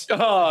what?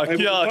 Ah, How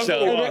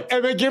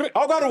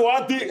got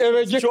what?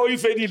 Show you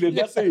fedile.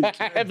 That's it.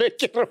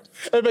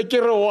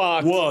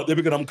 What?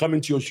 Because I'm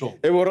coming to your show.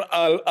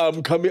 I'll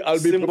be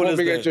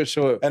performing at your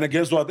show. And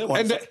guess what?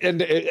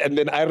 And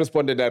then I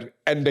responded that,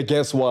 and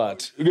guess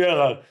what?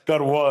 Yeah,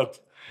 got what?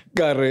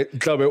 That's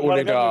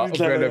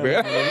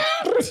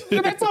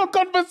our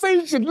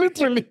conversation,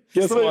 literally.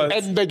 Guess what?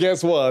 And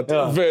guess what?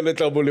 Vele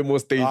Tlabole mo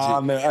staging.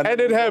 And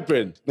it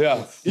happened.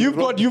 Yeah. You've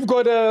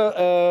got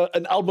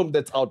an album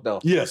that's out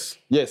now. Yes.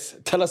 Yes.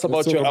 Tell us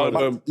about your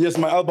album. Yes,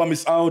 my album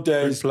is out.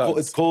 It's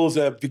called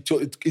Victor.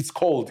 It's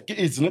called,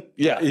 isn't it?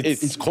 Yeah,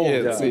 it's called.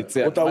 It's It's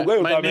yeah.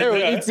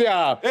 It's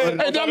yeah.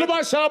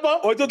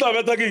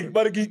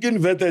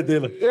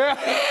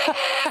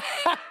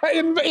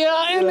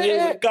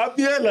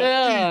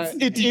 Yeah.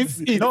 It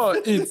is. No,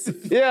 it's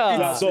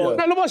Yeah. So-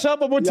 Naluma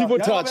Shaba Motivo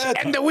Yeah, touch. yeah.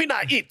 And the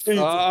winner eats. Hey,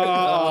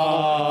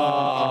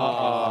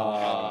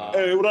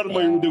 what am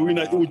I the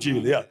winner?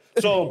 Ujil, yeah.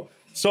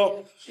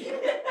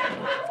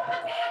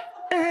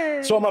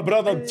 So my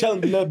brother,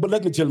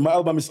 let me tell you, my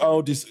album is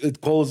out. It's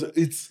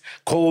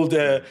called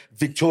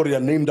Victoria,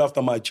 named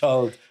after my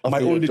child, my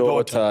your only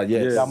daughter.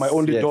 Yes. Yeah, my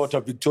only Yes. daughter,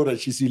 Victoria.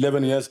 She's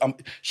 11 years.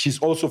 She's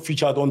also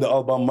featured on the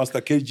album Master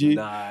KG,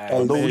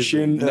 Nice.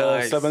 Lotion,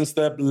 Nice.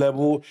 7-Step,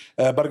 Level,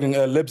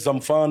 Leb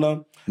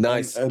Zamfana.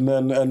 Nice. And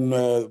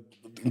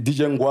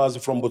DJ Ngwazi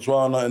from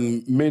Botswana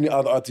and many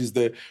other artists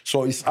there.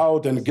 So it's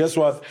out, and guess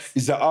what?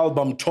 It's an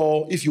album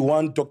tour. If you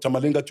want Dr.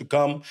 Malinga to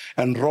come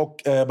and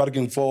rock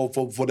bargain for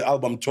the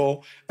album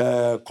tour,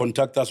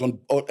 contact us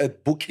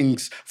at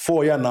bookings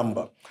for your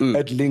number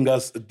at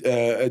lingas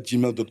at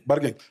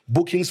gmail.com.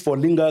 Bookings for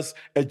lingas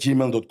at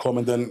gmail.com,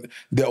 and then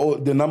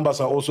the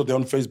numbers are also there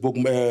on Facebook,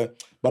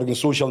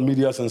 social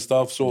medias and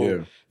stuff.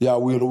 So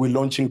we're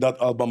launching that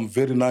album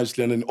very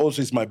nicely, and then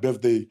also it's my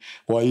birthday.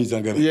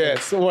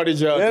 Yes. What is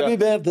your Happy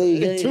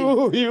birthday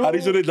to you? I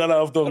usually done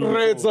after.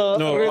 Reza,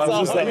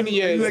 how many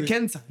You're a years?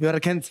 Kent. You're a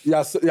Kent.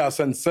 Yes,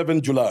 and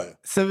 7 July.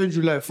 7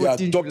 July,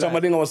 14 Dr. July.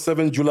 Malinga was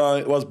 7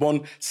 July, was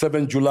born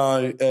 7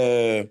 July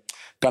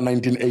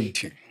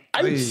 1980.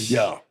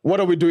 Yeah.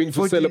 What are we doing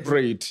to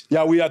celebrate?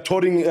 Yeah, we are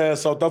touring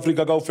South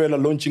Africa, Gaufela,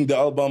 launching the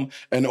album,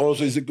 and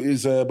also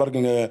it's a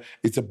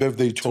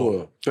birthday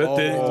tour.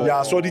 birthday.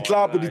 Yeah, so the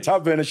club, the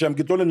tavern, I'm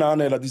getting on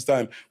this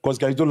time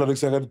because I told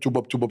Alexa to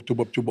bob.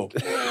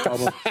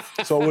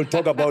 So we'll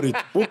talk about it.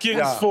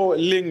 Bookings for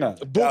Linga.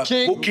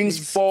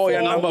 Bookings for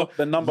your number,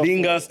 the number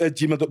Lingas at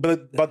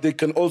Gmail. But they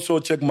can also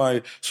check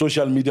my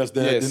social medias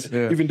there. Yes.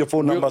 Even the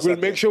phone numbers. We'll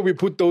make sure we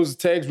put those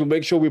tags. We'll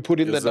make sure we put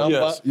in the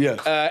number. Yes.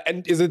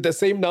 And is it the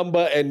same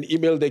number and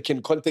email they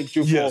can contact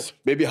you Yes. for?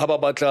 Maybe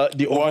Hababatla,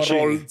 the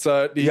overall.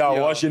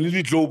 Washing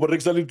little globe,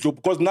 little globe,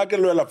 because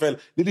Nakelola fell,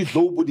 little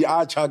globe, the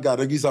Archaga,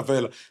 Regisa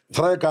fell,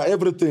 Tracker,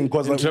 everything.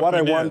 Because what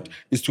I want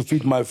is to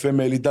feed my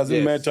family. It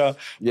doesn't matter.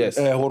 Yes.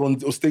 Or on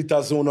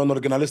status, on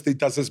organized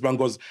status,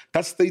 because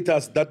that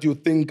status that you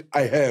think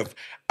I have,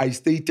 I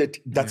stated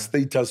that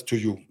status to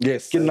you.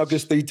 Yes. So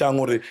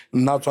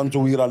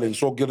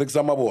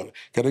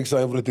Gerexa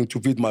everything to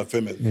feed my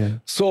family.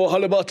 So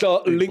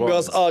Halebata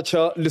Lingas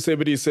Archer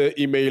Lisebrise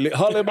email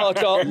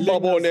Halebata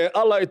Babone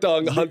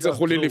Alaitang Hansa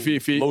Hulili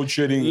Fifi Load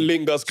shedding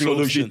Lingas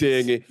Close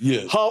solutions.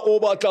 Yes. Ha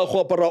Obata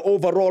Hopara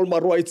overall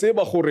Marwaitse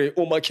Bahure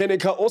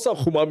Umakenika Osa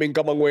Humaming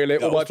Kamangwele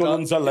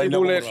Usolonza line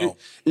up around.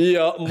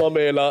 Ya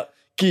Mamela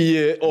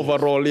Kie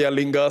overall ya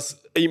Lingas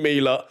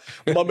emailer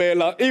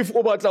Mamela if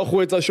Obata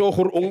Hueta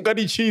Shohur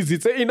Ungadi cheese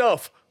it's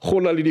enough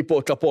Hona Lidi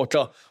Pota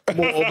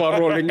mo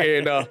overalling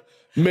ena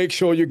Make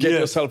sure you get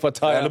yourself a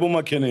tire.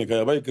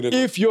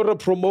 If you're a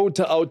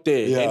promoter out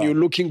there and you're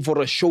looking for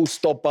a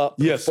showstopper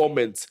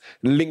performance,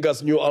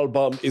 Linga's new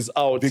album is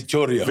out.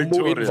 Victoria.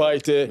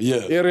 Invite.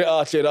 Ere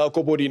atera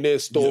kobodi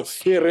nesto.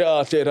 Ere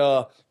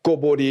atera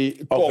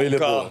kobodi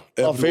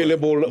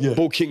available.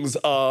 Bookings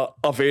are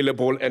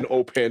available and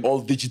open.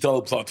 All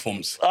digital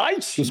platforms.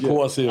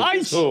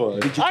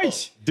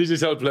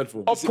 Digital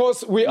platforms. Of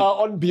course, we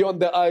are on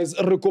Beyond the Eyes.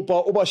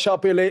 Rikupa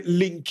ubashapele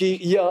linki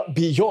ya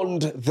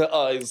Beyond the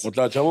Eyes. We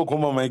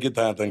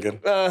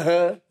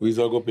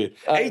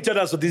tell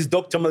us this is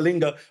Dr.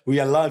 Malinga. We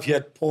are live here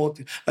at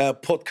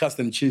Podcast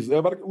and Cheese.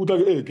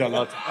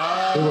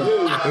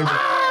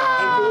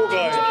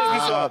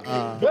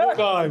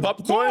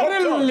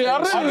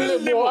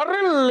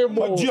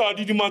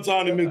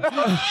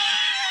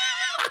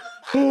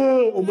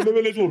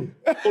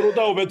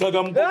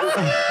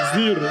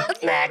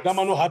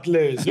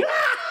 Heartless.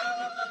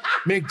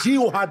 Make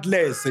you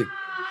heartless.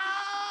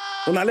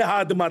 Unale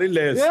hard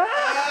mariless.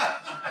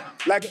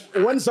 Like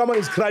when someone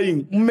is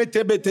crying,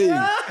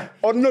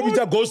 or no, with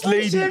a ghost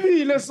lady,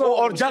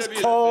 or just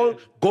call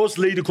ghost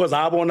lady because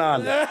I want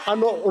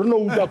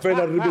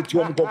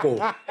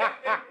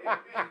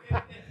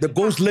the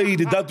ghost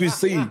lady that we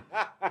see.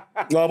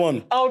 Come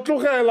on.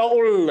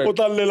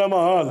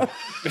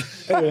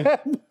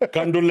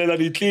 Kandulela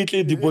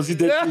litli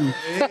deposited.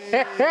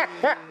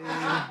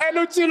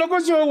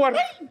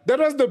 That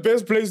was the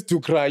best place to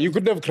cry. You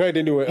couldn't have cried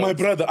anywhere else. My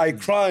brother, I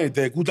cried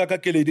there.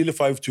 Kutaka kele dile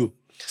 5-2.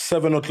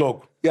 7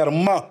 o'clock.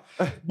 Yarma.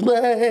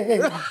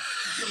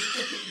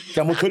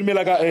 Kamu khulmi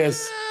laga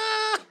es.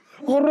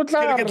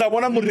 Ke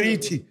bona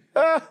moriti.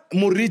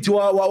 Moriti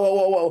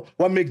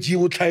wa McG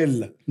o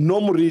tlhaela.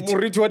 No moriti.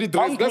 Moriti wa di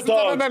dress. That's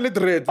the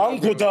dread.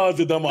 Ankuta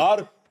the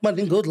damar. Man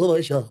go to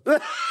my shop.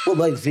 Oh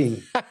my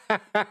thing.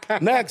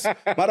 Next.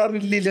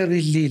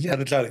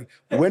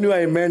 When you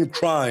are a man,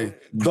 cry.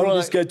 Don't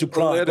be scared to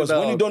cry. Because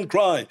when you don't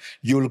cry,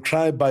 you'll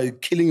cry by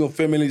killing your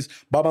families.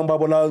 Because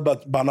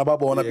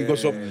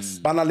of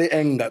banale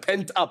anger.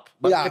 Pent up.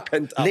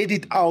 Pent up. Let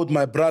it out,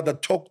 my brother.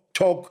 Talk.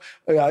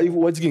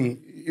 What's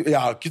going?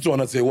 Yeah, kids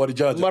wanna say what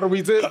judge.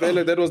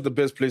 That was the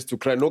best place to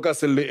cry. No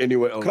castle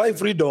anywhere else. Cry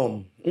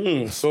freedom.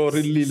 So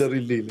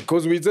really.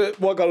 Because we say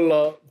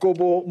wakala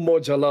kobo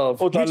moja love.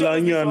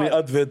 Otalanyani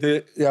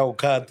advete ya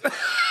ukat.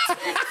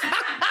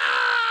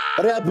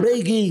 They are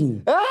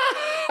breaking.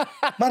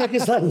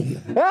 Marakisan.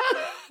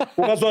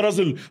 Ukazwa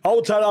Rasul,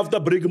 outside after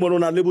break mo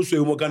na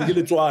lebuswe mo kan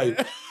gile tswai.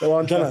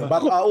 One time.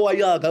 But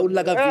ya ka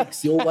ulaga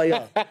fix,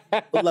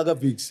 ulaga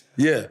fix.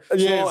 Yeah.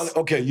 Yes.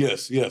 So, okay,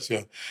 yes.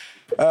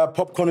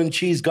 Popcorn and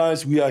cheese,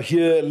 guys. We are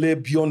here,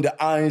 live beyond the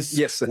eyes.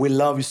 Yes, sir. We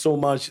love you so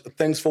much.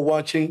 Thanks for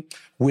watching.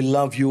 We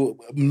love you.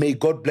 May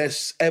God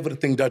bless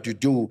everything that you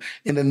do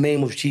in the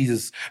name of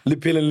Jesus.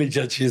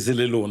 Hallelujah.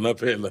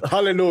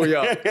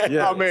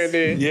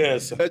 Amen.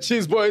 Yes.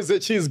 Cheese boys,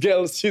 cheese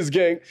girls, cheese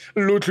gang.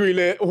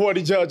 Lutwile,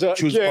 Wadi Jaja,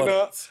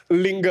 Kena,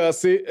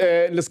 Lingasi,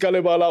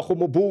 Leskalebala,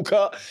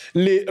 Humubuka,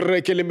 Li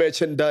Rekeli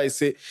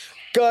merchandise.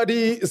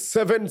 Kadi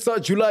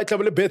 7th July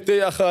tabele birthday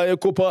akha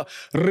Kopa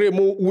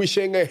Remu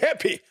wishing a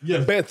happy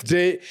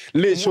birthday.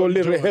 Lesho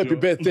lire happy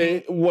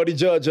birthday Wadi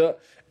Jaja.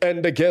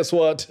 And guess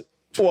what?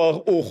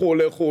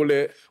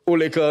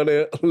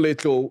 Olekane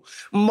leto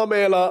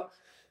Mamela.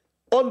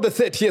 On the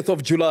 30th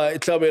of July,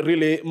 tabe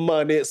really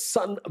mane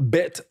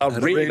Sunbet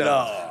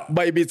Arena.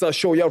 Baby, it's a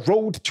show ya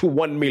Road to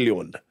 1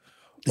 million.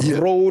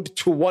 Road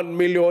to 1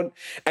 million.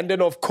 And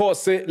then, of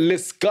course,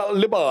 Liska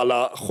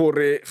Libala,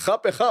 Hore,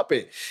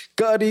 Hape.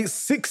 Kadi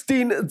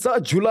 16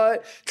 July,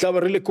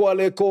 Tabarili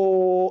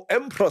Kwaleko,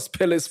 Empress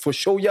Palace for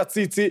show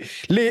Yatsiti,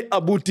 Le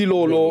Abuti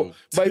Lolo,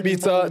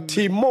 Baibita,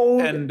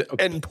 Timon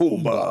and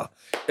Pumbaa.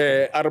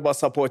 Arba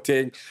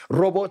supporting.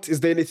 Robert, is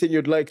there anything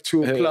you'd like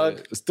to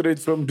plug? Straight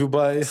from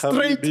Dubai.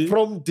 Straight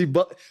from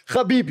Dubai.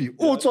 Habibi.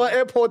 Utwa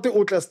airport,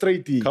 utla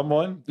straight. Come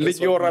on.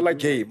 Linyora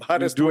game.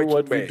 We do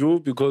what we do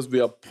because we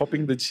are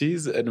popping the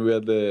cheese and we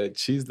are the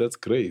cheese that's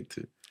great.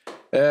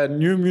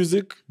 New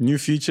music, new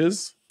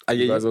features.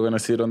 You guys are going to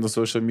see it on the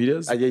social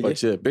medias.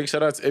 But yeah, big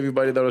shout out to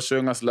everybody that was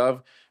showing us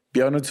love.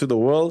 Piano to the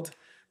world.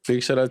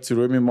 Big shout out to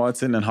Remy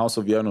Martin and House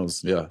of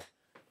Pianos. Yeah.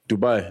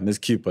 Dubai. Let's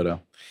keep it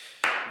up.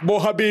 Bo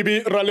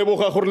Habibi,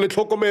 Raleboha Horle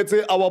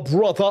Tokomete, our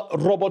brother,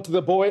 Robert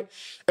the boy.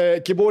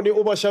 Kiboni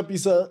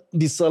Ubashapisa,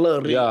 the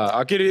salary. Yeah,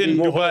 actually in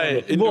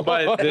Dubai,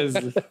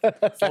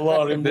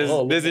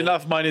 there's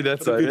enough money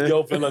that side.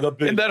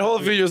 In that whole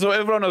video, so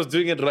everyone was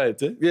doing it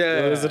right. Yeah.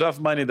 There's enough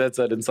money that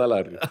side in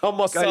salary. How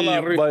much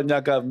salary?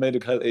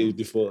 Medical aid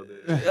before.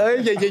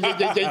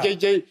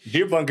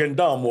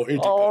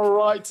 All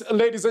right,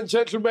 ladies and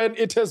gentlemen,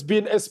 it has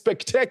been a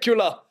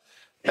spectacular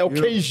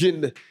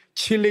occasion.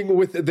 Chilling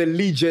with the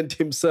legend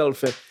himself.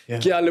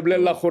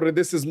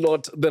 This is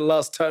not the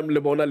last time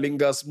Lemona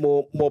Lingas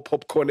more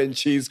popcorn and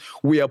cheese.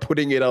 We are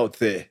putting it out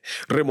there.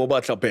 Remo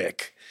Butler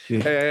back.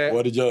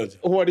 What a judge.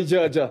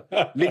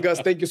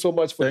 Lingas, thank you so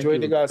much for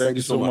joining us. Thank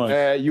you so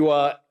much. You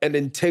are an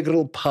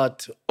integral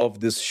part of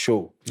this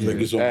show. Thank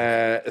you so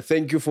much.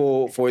 Thank you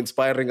for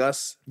inspiring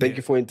us. Thank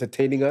you for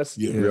entertaining us.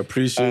 We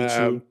appreciate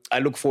you. I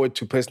look forward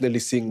to personally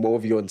seeing more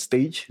of you on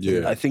stage.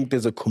 Yeah. I think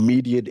there's a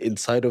comedian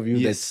inside of you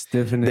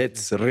definitely.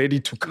 that's ready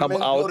to come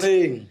out.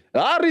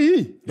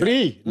 Nali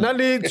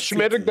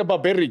Shmerik the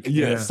Barbaric.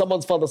 Yes.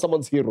 Someone's father,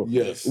 someone's hero.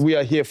 Yes. We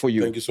are here for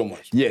you. Thank you so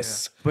much.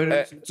 Yes. But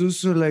it's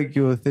also like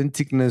your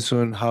authenticness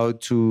on how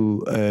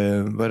to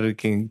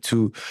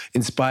to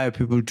inspire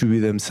people to be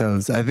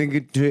themselves. I think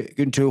it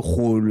into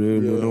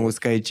no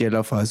sky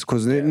jela fast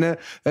because it feels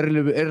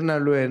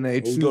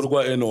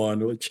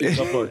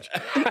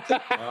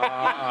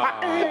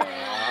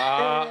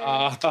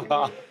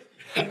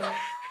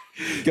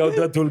Count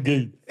that whole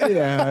game.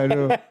 yeah, I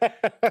know.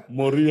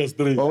 Moria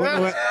Street.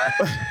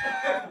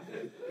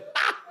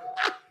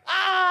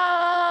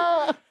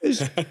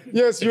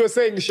 Yes, you were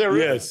saying, Sherry.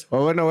 Yes. I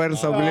wanna wear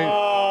something.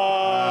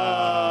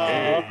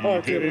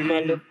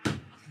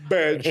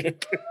 Badge.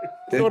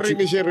 Don't ring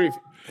the sheriff.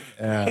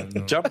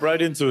 Jump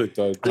right into it,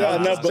 dog.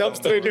 Jump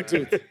straight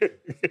into it.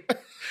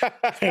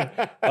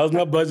 I was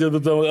not budget the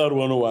time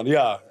R101.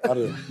 Yeah. I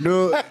don't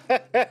know.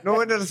 No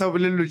wonder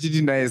somebody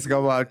looking nice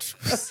come out.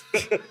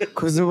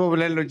 Cause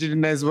nobody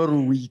looking nice were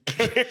weak.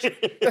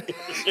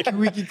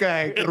 Weak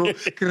guy,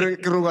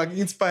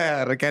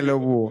 inspire.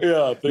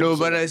 Yeah, No,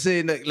 but I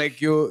say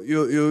like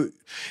your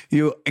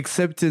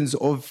acceptance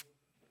of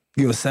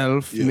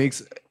yourself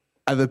makes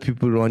other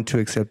people want to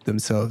accept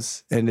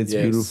themselves, and it's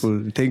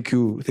beautiful. Thank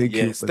you.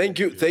 Yes, thank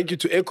you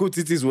to echo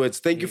Titi's words.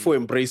 Thank you for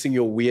embracing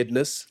your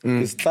weirdness.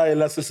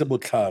 Style as a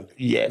botlhale.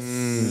 Yes.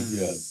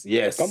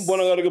 Yes. Come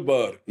bona ga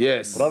bar.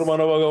 Yes.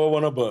 Rarmana ba ga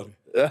bona bar.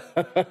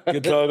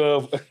 Get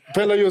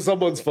Pella, you're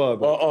someone's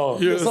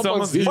father. You're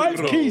someone's hero.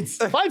 5 kids.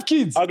 5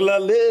 kids. Agla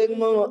leg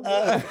mo.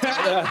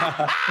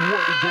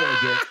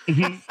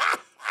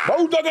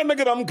 I'm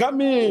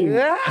coming.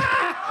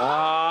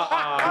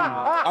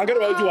 I'm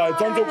gonna do I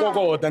turn to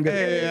Coco. And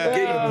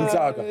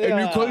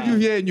we called you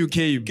here and you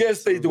came.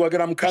 Guess they do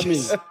I'm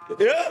coming.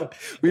 Yeah.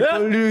 We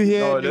called you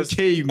here and you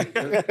came.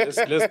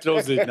 Let's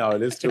close it now.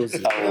 Let's close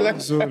it.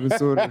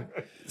 Sorry.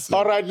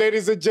 All right,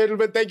 ladies and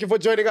gentlemen, thank you for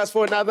joining us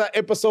for another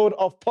episode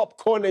of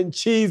Popcorn and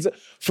Cheese.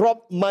 From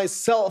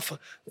myself,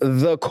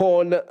 the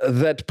corn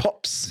that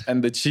pops.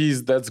 And the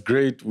cheese, that's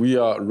great. We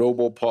are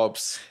Robo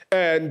Pops.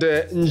 And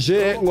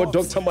Nje ngo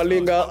Dr.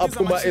 Malinga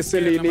apuma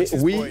eselini.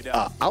 We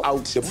are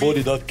out. The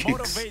body that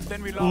kicks.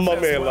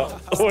 Mamela.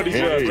 What is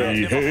your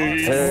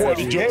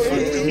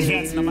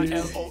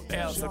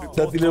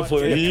That didn't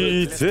for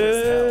you.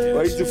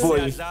 Wait for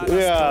you.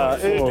 Yeah.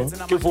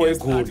 For a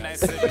cool.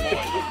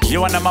 You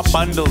want my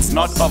bundles,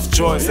 not of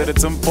choice.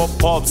 It's some pop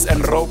pops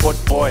and robot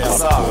boys.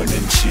 Popcorn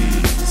and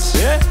cheese.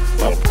 Yeah?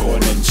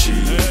 Popcorn and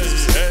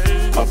cheese.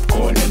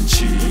 Popcorn and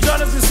cheese.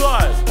 Jonathan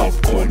Swile.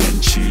 Popcorn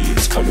and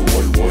cheese.